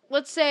let's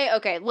just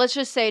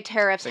say I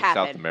tariffs think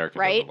happen, South America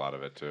right? does a lot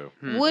of it too.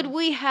 Would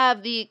we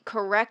have the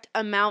correct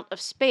amount of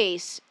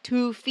space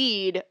to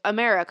feed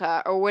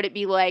America, or would it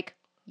be like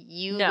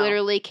you No.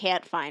 literally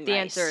can't find the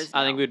rice? answer is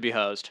I think no. we'd be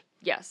hosed.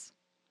 Yes.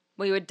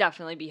 We would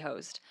definitely be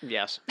hosed.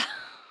 Yes.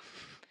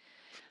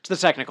 It's the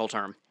technical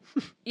term.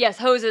 Yes,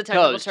 hose is a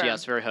technical Hosed, term.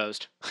 yes, very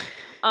hosed.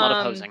 A lot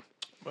of hosing.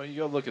 Well, you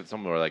go look at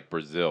somewhere like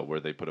Brazil, where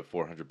they put a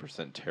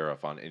 400%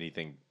 tariff on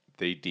anything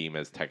they deem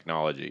as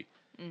technology.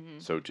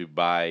 So to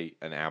buy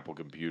an Apple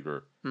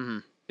computer,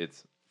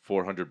 it's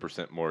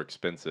 400% more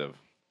expensive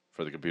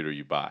for the computer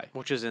you buy,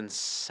 Which is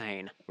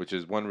insane. which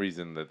is one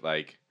reason that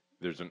like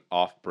there's an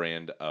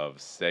off-brand of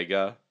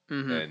Sega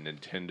Mm-hmm. and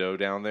Nintendo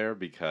down there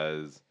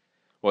because,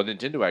 well,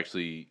 Nintendo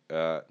actually,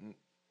 I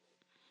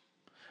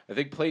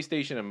think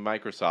PlayStation and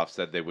Microsoft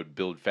said they would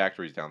build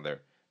factories down there.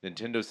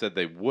 Nintendo said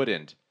they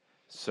wouldn't,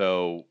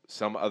 so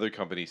some other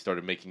companies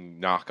started making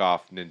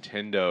knockoff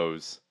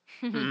Nintendos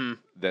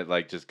that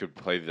like just could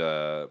play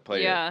Yeah.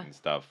 it and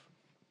stuff.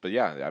 But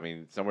yeah, I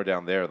mean, somewhere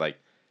down there, like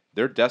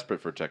they're desperate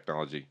for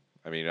technology.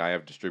 I mean, I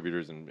have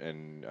distributors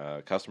and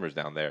customers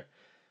down there.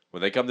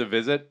 When they come to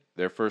visit,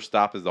 their first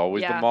stop is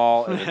always the Yeah.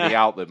 mall and then the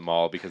outlet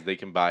mall because they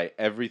can buy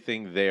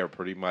everything there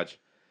pretty much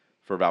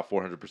for about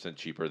 400%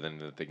 cheaper than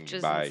they can Which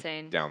is buy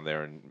insane. down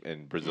there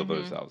in Brazil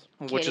themselves.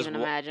 Can't Which is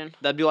even imagine.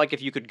 that'd be like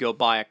if you could go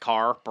buy a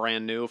car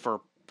brand new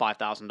for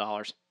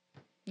 $5,000.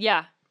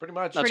 Yeah, Pretty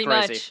much. That's pretty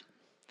crazy.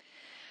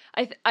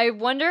 much. I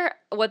wonder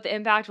what the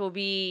impact will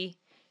be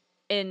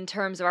in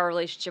terms of our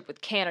relationship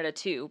with Canada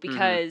too,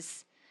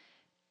 because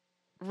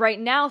right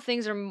now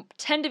things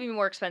tend to be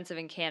more expensive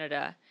in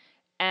Canada.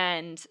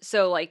 And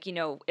so, like, you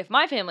know, if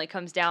my family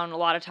comes down, a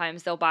lot of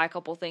times they'll buy a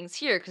couple things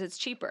here because it's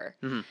cheaper.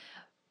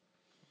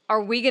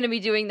 Are we going to be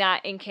doing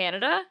that in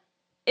Canada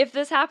if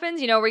this happens?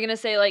 You know, we're going to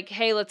say, like,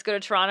 hey, let's go to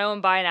Toronto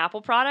and buy an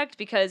Apple product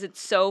because it's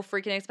so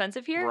freaking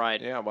expensive here?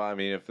 Right. Yeah, well, I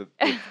mean,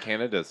 if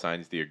Canada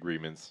signs the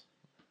agreements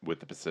with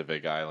the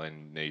Pacific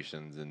Island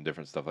nations and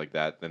different stuff like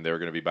that, then they're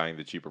going to be buying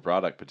the cheaper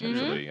product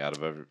potentially out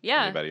of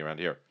Yeah. anybody around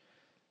here.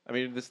 I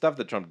mean, the stuff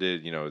that Trump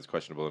did, you know, is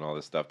questionable and all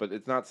this stuff, but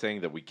it's not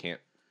saying that we can't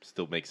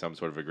still make some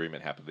sort of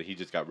agreement happen. That he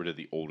just got rid of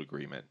the old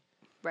agreement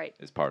Right.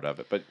 is part of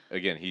it. But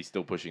again, he's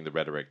still pushing the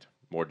rhetoric: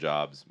 more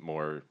jobs,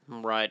 more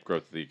Right.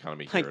 growth of the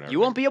economy here. Like, and you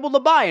won't everything. be able to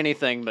buy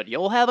anything, but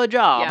you'll have a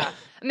job. Yeah.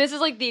 I mean, this is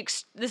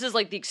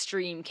like the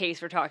extreme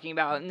case we're talking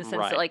about in the sense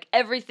Right. that like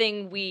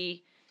everything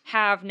we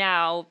have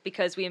now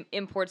because we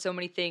import so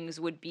many things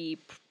would be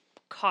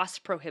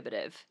cost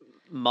prohibitive.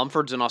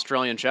 Mumford's an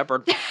Australian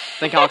Shepherd.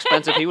 Think how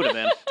expensive he would have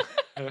been.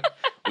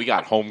 We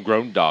got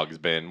homegrown dogs,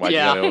 Ben. Why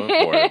Yeah. you gotta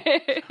import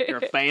 'em? You're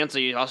a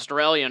fancy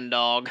Australian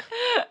dog.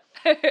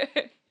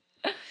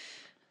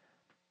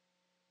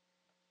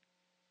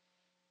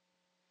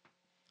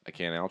 I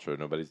can't outro.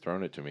 Nobody's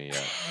thrown it to me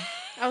yet.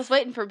 I was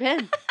waiting for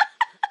Ben.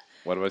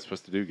 What am I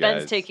supposed to do, guys?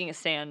 Ben's taking a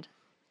stand.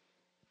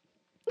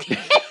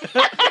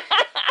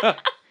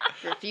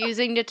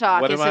 Refusing to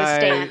talk What is am his I?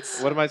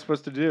 stance. What am I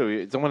supposed to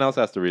do? Someone else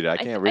has to read it. I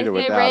can't read it Hey,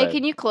 without Ray, it.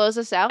 can you close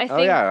us out? I Oh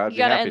think yeah, I'd you be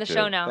gotta happy end the to.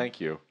 show now.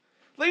 Thank you,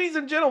 ladies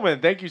and gentlemen.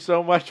 Thank you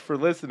so much for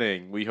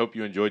listening. We hope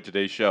you enjoyed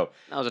today's show.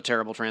 That was a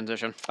terrible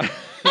transition.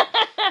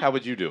 How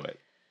would you do it,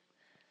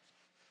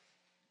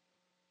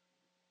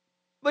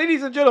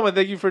 ladies and gentlemen?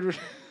 Thank you for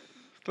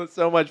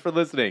so much for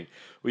listening.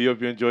 We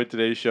hope you enjoyed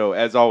today's show.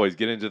 As always,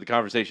 get into the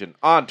conversation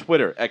on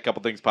Twitter at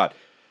Couple Things Pod,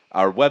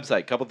 our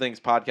website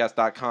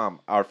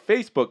couplethingspodcast.com, our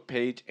Facebook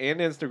page and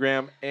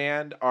Instagram,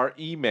 and our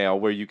email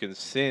where you can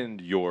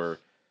send your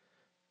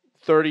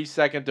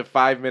 30-second to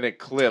 5-minute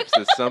clips,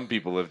 as some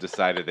people have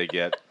decided they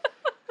get.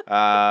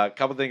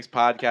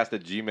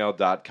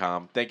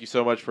 Couplethingspodcast@gmail.com. Thank you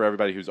so much for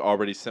everybody who's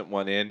already sent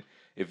one in.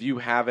 If you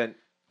haven't,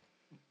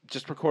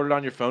 just record it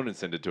on your phone and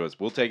send it to us.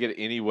 We'll take it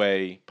any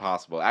way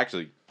possible.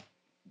 Actually,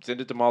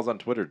 send it to Malls on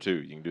Twitter, too.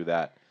 You can do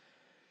that.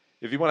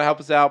 If you want to help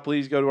us out,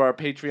 please go to our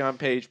Patreon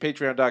page,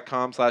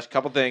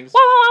 patreon.com/couplethings,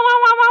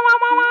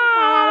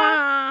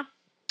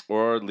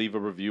 or leave a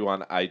review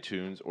on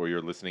iTunes or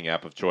your listening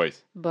app of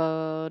choice.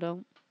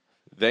 Bodo.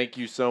 Thank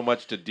you so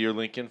much to Dear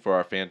Lincoln for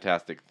our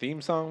fantastic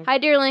theme song. Hi,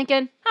 dear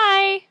Lincoln.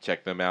 Hi.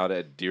 Check them out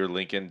at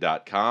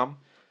dearlincoln.com.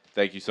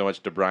 Thank you so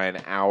much to Brian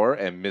Auer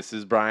and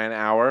Mrs. Brian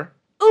Auer.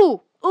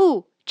 Ooh.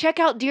 Check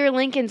out Dear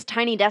Lincoln's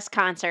Tiny Desk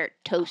concert.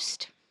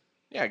 Toast.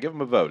 Yeah, give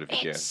them a vote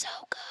if you It's so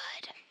good.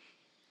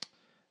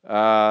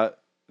 can.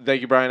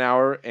 Thank you, Brian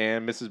Auer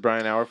and Mrs.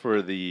 Brian Auer,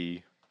 for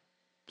the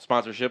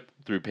sponsorship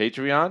through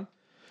Patreon.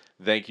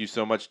 Thank you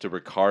so much to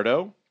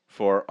Ricardo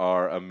for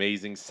our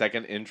amazing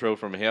second intro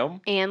from him.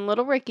 And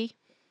little Ricky.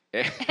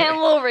 And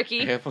little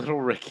Ricky. And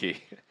little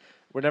Ricky.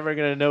 We're never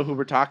going to know who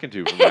we're talking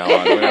to from now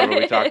on whenever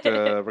we talk to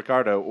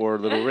Ricardo or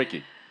little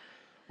Ricky.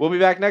 We'll be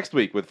back next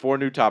week with 4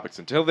 new topics.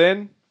 Until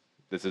then,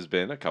 this has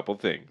been A Couple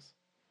Things.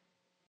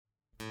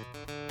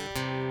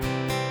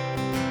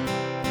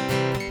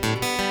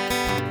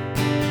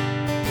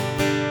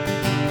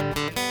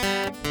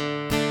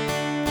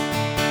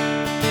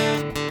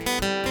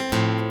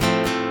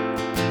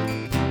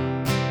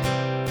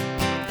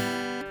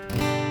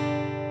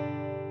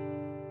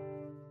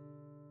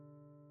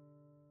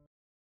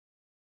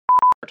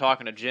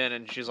 Talking to Jen,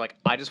 and she's like,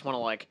 I just want to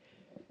like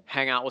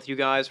hang out with you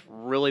guys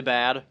really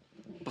bad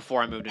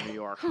before I move to New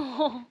York.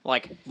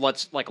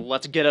 Let's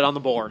get it on the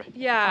board.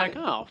 Yeah. Like,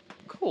 oh,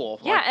 cool.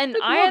 Yeah, Like, and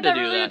I'd I love had to that do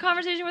really good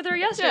conversation with her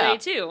yesterday,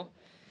 too.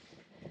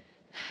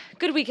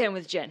 Good weekend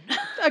with Jen.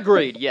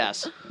 Agreed.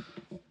 Yes.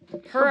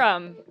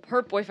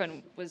 Her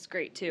boyfriend was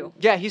great, too.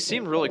 Yeah, he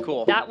seemed really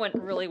cool. That went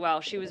really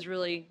well. She was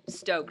really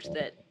stoked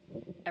that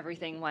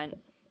everything went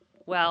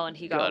well and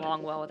he got Good.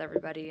 along well with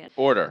everybody. And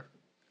Order.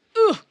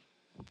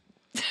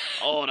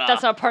 Hold on.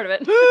 that's not part of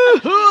it.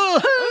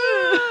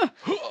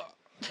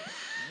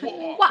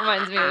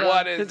 Reminds me of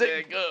What is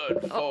it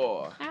good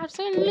for?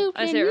 Absolutely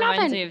I say it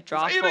reminds nothing. me of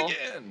Say it Drawful.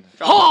 again.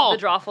 Oh!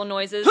 The Drawful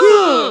noises.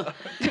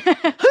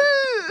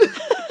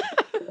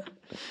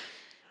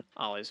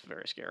 Ollie's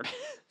very scared.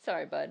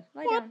 Sorry, bud.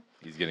 Lie down.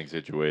 He's getting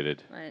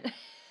situated. Right.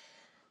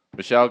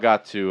 Michelle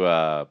got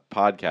to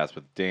podcast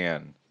with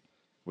Dan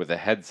with a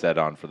headset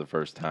on for the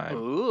first time.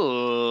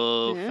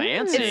 Ooh,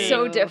 fancy. It's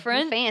so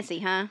different. Fancy,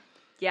 huh?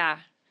 Yeah.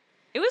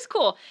 It was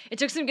cool. It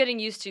took some getting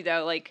used to,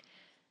 though. Like,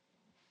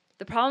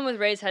 the problem with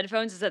Ray's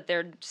headphones is that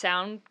they're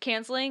sound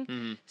canceling.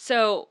 Mhm.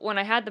 So when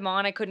I had them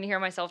on, I couldn't hear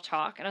myself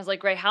talk. And I was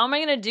like, Ray, how am I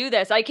going to do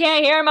this? I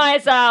can't hear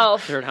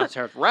myself. They're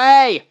downstairs.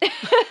 Ray!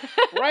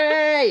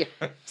 Ray!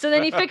 So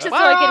then he fixed it so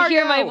Where I are could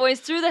hear my you? voice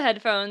through the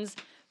headphones.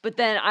 But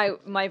then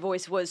my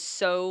voice was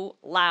so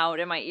loud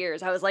in my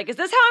ears. I was like, is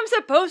this how I'm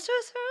supposed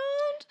to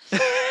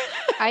sound?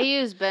 I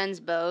use Ben's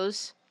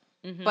Bose,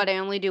 Mhm. but I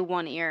only do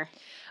one ear.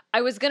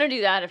 I was going to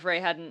do that if Ray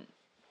hadn't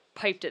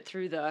piped it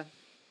through the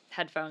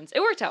headphones. It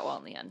worked out well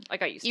in the end. I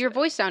got used Your to it.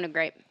 voice sounded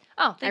great.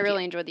 Oh, thank I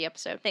really you. enjoyed the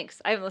episode.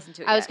 Thanks. I haven't listened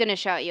to it I was yet. gonna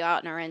shout you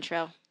out in our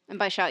intro, and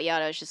by shout you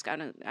out, I was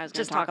gonna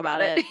Just talk talk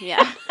about about it. it.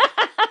 Yeah,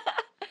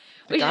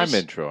 We I'm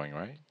should- introing,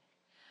 right?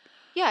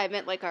 yeah. I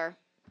meant like our,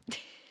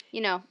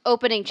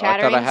 opening Oh, I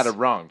chatterings. thought I had it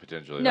wrong,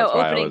 potentially. No, That's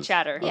why opening I was,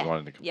 chatter. I was Yeah.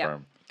 wanting to Yeah.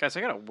 confirm. Guys,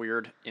 I got a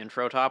weird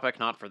intro topic,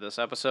 not for this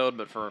episode,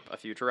 but for a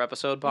future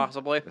episode,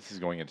 possibly. This is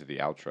going into the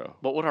outro.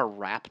 What would our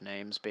rap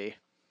names be?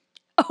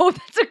 Oh,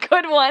 that's a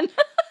good one.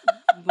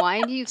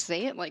 Why do you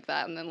say it like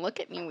that and then look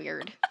at me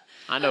weird?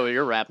 I know what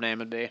your rap name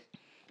would be.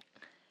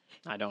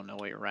 I don't know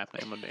what your rap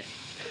name would be.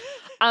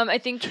 I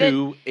think that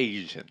Too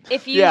Asian.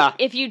 if you Yeah.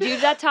 if you do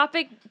that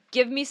topic,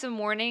 give me some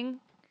warning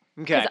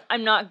Okay. because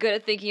I'm not good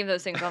at thinking of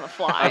those things on the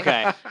fly.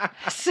 Okay.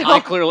 So I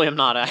clearly am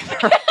not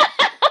either.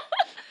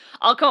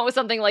 I'll come up with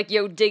something like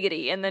 "Yo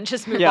diggity" and then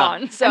just move Yeah.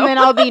 on. So And then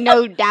I'll be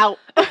no doubt.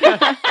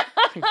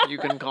 You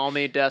can call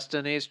me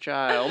Destiny's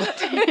Child.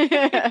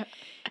 yeah.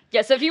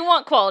 So if you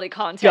want quality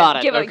content, Got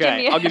it. give Okay.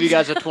 me a I'll give you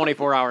guys a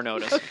 24-hour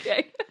notice.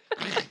 Okay.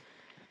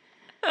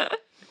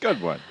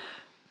 Good one.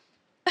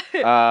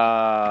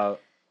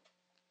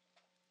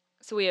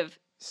 So we have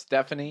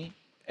Stephanie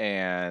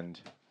and...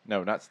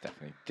 No, not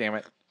Stephanie. Damn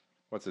it.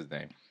 What's his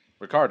name?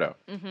 Ricardo.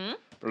 mhm.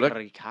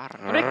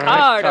 Ricardo.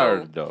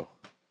 Ricardo.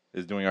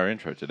 is doing our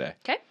intro today.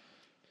 Okay.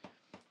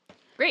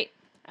 Great.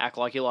 Act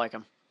like you like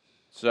him.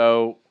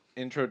 So,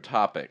 intro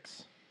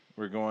topics.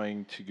 We're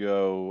going to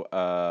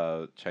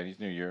go Chinese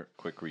New Year.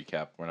 Quick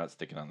recap. We're not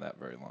sticking on that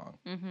very long.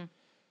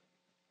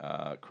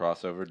 Mhm.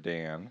 Crossover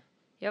Dan.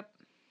 Yep.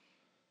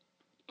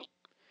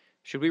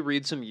 Should we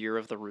read some Year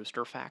of the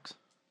Rooster facts?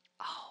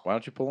 Why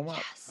don't you pull them up?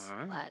 Yes.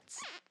 Alright. Let's.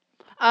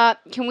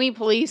 Can we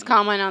please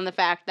comment on the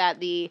fact that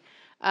the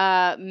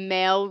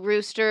male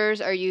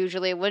roosters are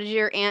usually, what did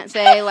your aunt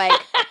say? Like,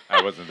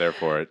 I wasn't there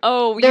for it.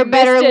 Oh, they're you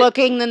better missed it.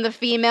 looking than the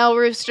female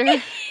rooster.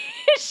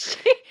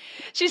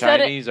 she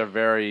said it. Chinese are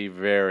very,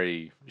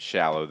 very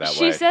shallow that way.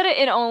 She said it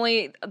in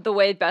only the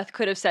way Beth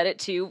could have said it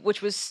too,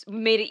 which was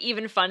made it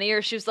even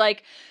funnier. She was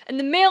like, and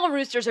the male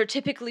roosters are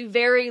typically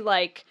very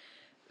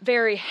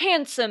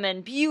handsome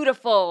and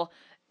beautiful,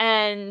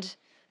 and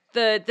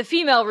the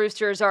female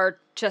roosters are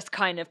just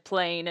kind of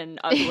plain and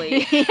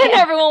ugly. And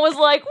everyone was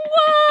like,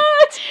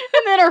 what?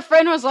 And then her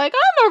friend was like,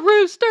 I'm a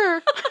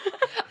rooster.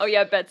 Oh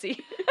yeah,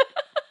 Betsy.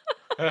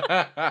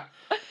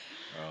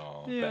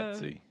 Oh, Yeah.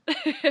 Betsy.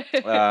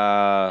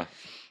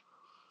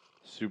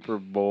 Super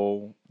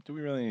Bowl. Do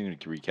we really need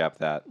to recap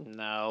that?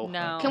 No.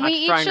 No. Can I'm we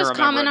each trying to just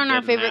remember comment it on our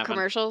didn't favorite happen.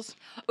 commercials?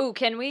 Ooh,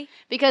 can we?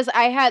 Because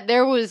I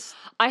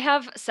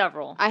have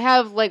several. I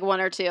have like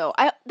one or two.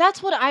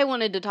 That's what I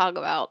wanted to talk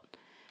about.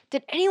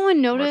 Did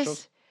anyone notice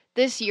Commercials?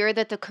 this year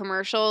that the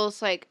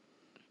commercials, like,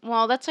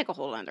 well, that's like a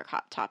whole other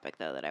hot topic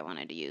though that I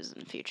wanted to use in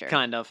the future.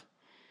 Kind of.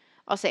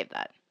 I'll save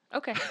that.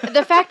 Okay.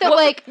 The fact that Well,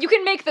 like you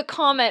can make the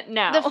comment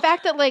now. the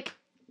fact that like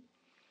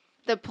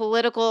the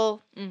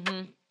political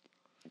Mm-hmm.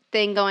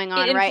 thing going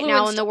on It right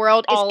now in the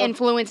world is all of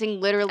influencing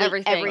literally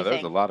everything. Oh, everything.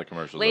 there's a lot of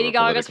commercials. Lady that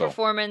were Gaga's political.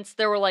 performance,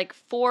 there were like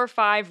 4 or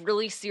 5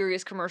 really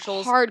serious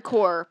commercials.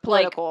 Hardcore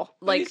political.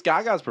 Lady Like,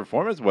 Gaga's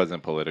performance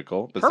wasn't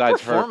political. Her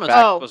Besides performance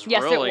fact, Oh, was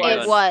yes, it really was.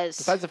 good. It was.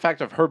 besides the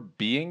fact of her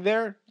being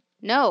there,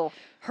 No.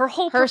 her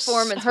whole Her,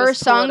 performance her was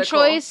song political.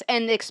 choice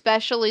and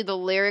especially the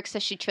lyrics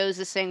that she chose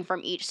to sing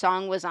from each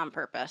song was on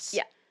purpose.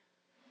 Yeah.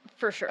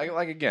 For sure.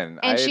 like again,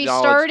 And I she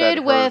acknowledge started that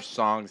her with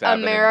songs have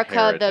an America the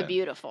inheritance.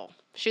 Beautiful.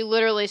 She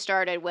literally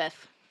started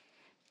with.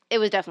 It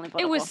was definitely It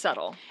political. was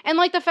subtle. And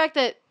like the fact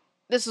that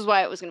this is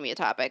why it was going to be a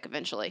topic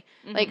eventually.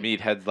 Like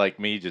Meatheads like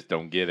me just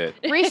don't get it.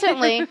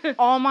 recently,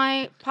 all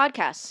my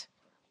podcasts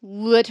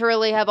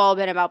literally have all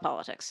been about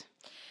politics.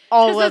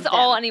 All Because of that's them.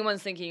 all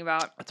anyone's thinking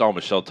about. That's all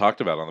Michelle talked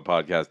about on the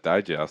podcast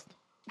digest.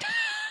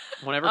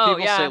 Whenever Oh, people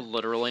yeah. say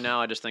literally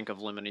now, I just think of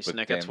Lemony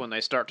Snickets Dan. when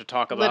they start to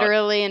talk about.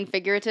 Literally and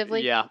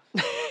figuratively. Yeah.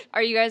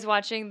 Are you guys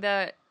watching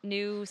the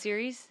new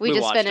series? We We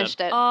just watched it. finished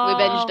it. Oh, We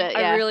binged it.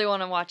 Yeah. I really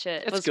want to watch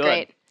it. It's was good.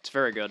 great. It's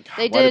very good.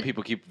 They Why do did.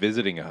 people keep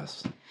visiting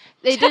us?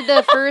 They did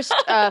the first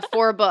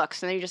 4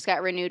 books, and they just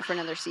got renewed for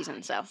another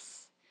season. So.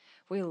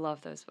 We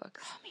love those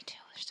books. Oh, me too.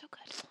 They're so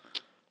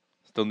good.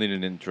 Still need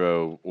an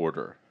intro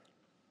order.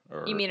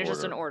 Or You mean it's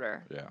just an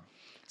order? Yeah.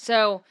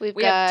 So We've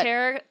we have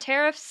got-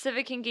 tariff,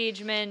 civic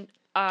engagement,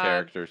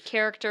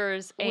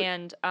 characters,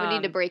 and We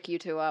need to break you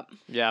two up.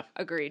 Yeah.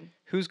 agreed.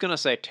 Who's gonna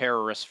say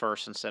terrorists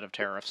first instead of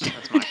tariffs?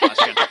 That's my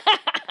question.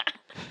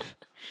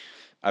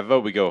 I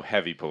vote we go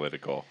heavy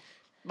political.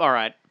 All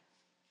right.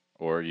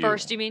 Or you.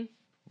 First, you mean?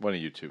 One of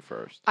you two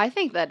first. I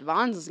think that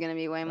Vaughn's is going to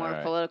be way more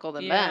Alright. political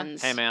than Yeah.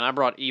 Ben's. Hey man, I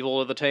brought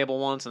evil to the table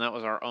once, and that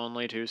was our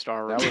only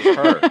 2-star That review. was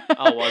her.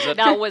 Oh, was it?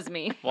 That was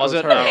me. Was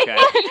it? was her.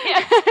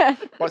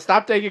 Okay. Well,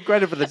 stop taking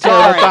credit for the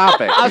Sorry. terrible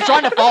topic. I was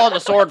trying to fall on the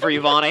sword for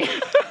you, Vonnie.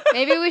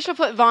 Maybe we should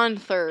put Vaughn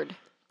third.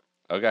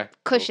 Okay.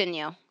 Cushion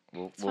you.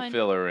 We'll fine.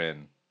 fill her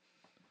in.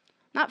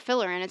 Not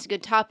fill her in. It's a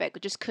good topic.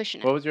 Just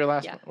cushion it. What was your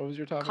last Yeah. one? What was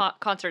your topic?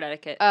 Concert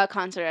etiquette.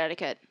 Concert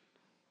etiquette.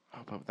 Oh,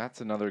 but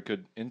that's another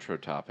good intro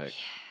topic.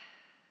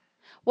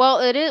 Well,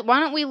 it is. Why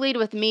don't we lead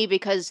with me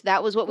because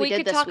that was what we, we did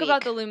could this talk week.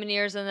 about the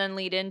Lumineers and then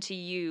lead into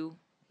you.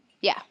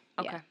 Yeah.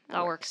 Okay, Yeah,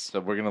 that works. So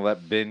we're gonna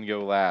let Ben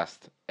go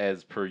last,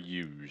 as per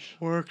usual.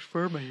 Works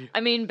for me. I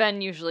mean,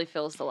 Ben usually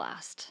fills the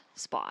last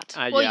spot.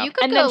 Well, yeah. you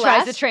could and go then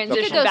tries to last.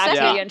 transition go back to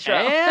second. the intro.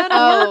 And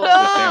Oh. we're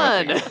The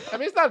sandwiching. done. I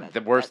mean, it's not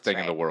the worst That's thing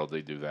in the right. world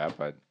they do that,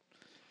 but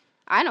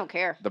I don't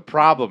care. the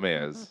problem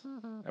is,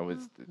 and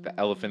it's the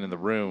elephant in the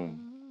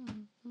room.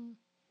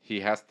 He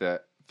has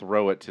to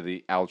throw it to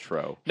the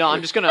outro. No, I'm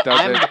which just gonna.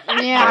 doesn't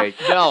Yeah. make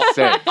No,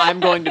 sense. I'm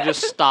going to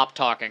just stop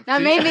talking.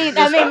 That made me.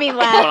 That made me When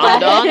laugh. I'm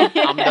done,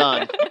 I'm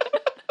done.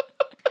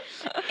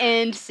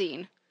 End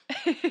scene.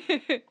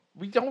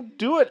 We don't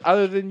do it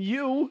other than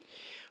you.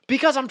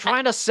 Because I'm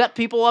trying to set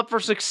people up for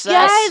success.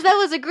 Guys, that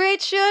was a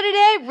great show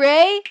today.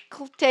 Ray,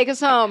 take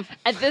us home.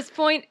 At this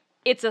point,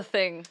 it's a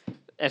thing.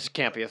 It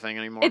can't be a thing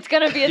anymore. It's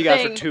gonna be a you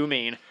thing. guys are too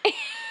mean.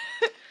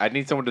 I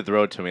need someone to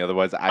throw it to me,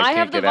 otherwise I I can't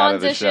have the get out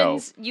of the show.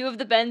 Vonzitions, you have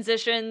the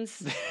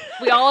Benzitions.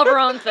 We all have our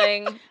own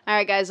thing. All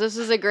right, guys, this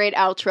is a great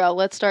outro.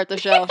 Let's start the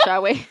show,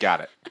 shall we?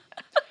 Got it.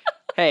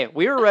 Hey,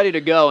 we were ready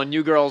to go, and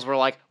you girls were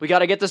like, "We got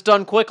to get this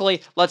done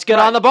quickly. Let's get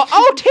on the ball."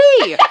 OT.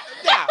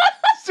 Yeah,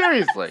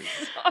 seriously.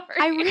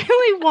 I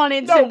really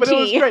wanted No, some but it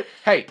was tea. great.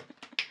 Hey,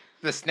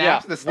 the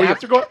snaps, Yeah, the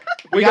snaps are going.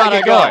 We gotta gotta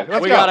get go. going.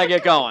 Let's we go. gotta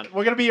get going.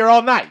 We're gonna be here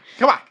all night.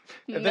 Come on.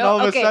 And then No, all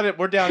of okay. a sudden,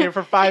 we're down here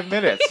for 5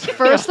 minutes.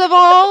 First of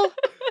all,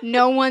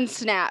 no one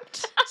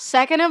snapped.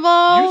 Second of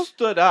all, You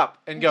stood up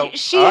and go.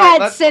 she "All right,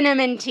 had let's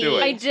cinnamon do tea.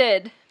 it." I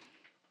did.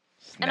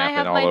 And I Snapping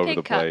have all my over pig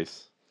the cup.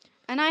 place.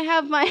 And I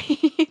have my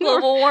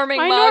Global warming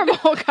my mug.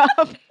 normal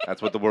cup.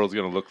 That's what the world's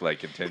gonna look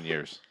like in 10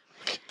 years.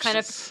 Kind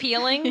of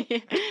peeling.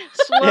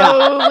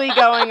 Slowly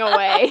going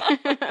away.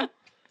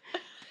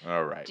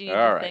 All right. Do you need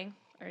all the right. thing?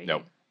 Or you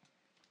Nope.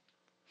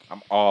 good?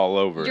 I'm all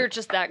over. You're it.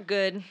 just that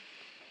good.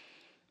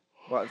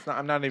 Well, it's not.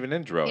 I'm not even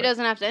introing. He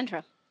doesn't have to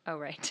intro Oh,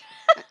 right.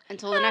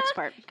 until the next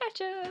part.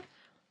 Gotcha.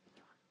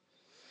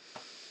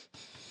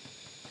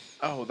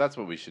 Oh, that's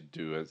what we should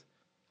do. Is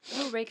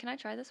Oh, Ray, can I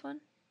try this one?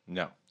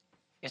 no.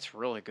 It's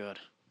really good.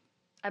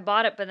 I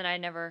bought it, but then I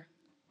never.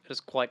 It is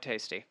quite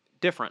tasty.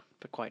 Different,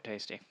 but quite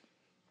tasty.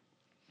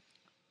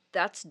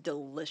 That's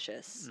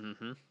delicious.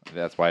 Mm-hmm.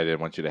 That's why I didn't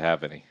want you to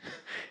have any.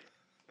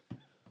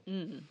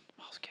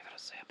 Let's give it a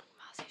sip.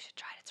 Mouse, you should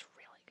try it. It's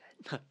really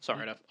good.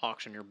 Sorry to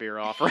auction your beer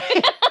off.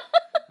 Right?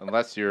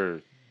 Unless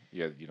you're,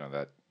 you know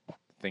that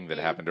thing that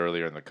happened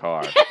earlier in the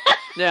car.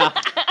 Yeah.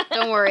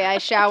 Don't worry, I Can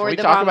showered we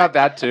the talk vomit. about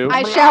that too?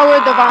 I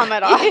showered the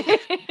vomit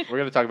off. We're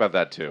gonna talk about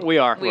that too. We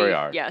are. We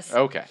are. Yes.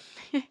 Okay.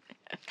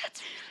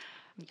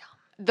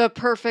 The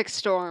perfect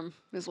storm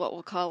is what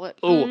we'll call it.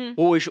 Ooh,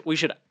 well, we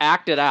should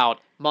act it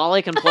out.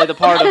 Molly can play the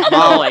part of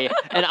Molly,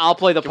 and I'll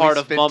play the Can we part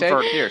of spit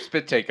Mumford. take? Here,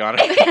 spit take on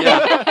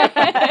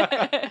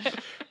it.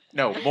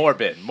 No, more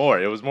bit.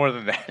 More. It was more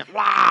than that.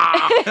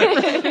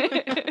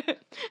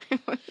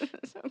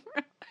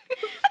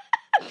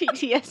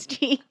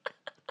 PTSD.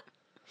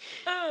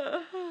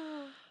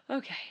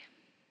 Okay.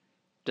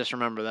 Just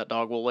remember that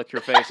dog will lick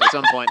your face at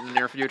some point in the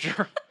near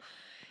future.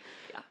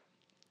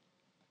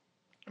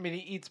 I mean, he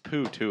eats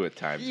poo too at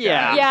times.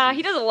 Yeah. guys. Yeah,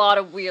 he does a lot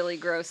of really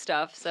gross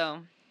stuff, so.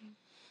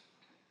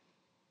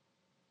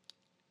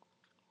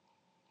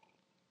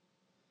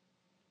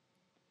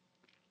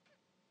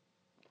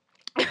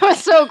 It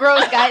was so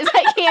gross, guys.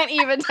 I can't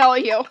even tell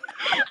you.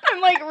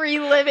 I'm like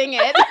reliving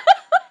it.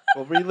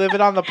 We'll relive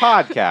it on the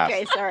podcast.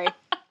 Okay, sorry.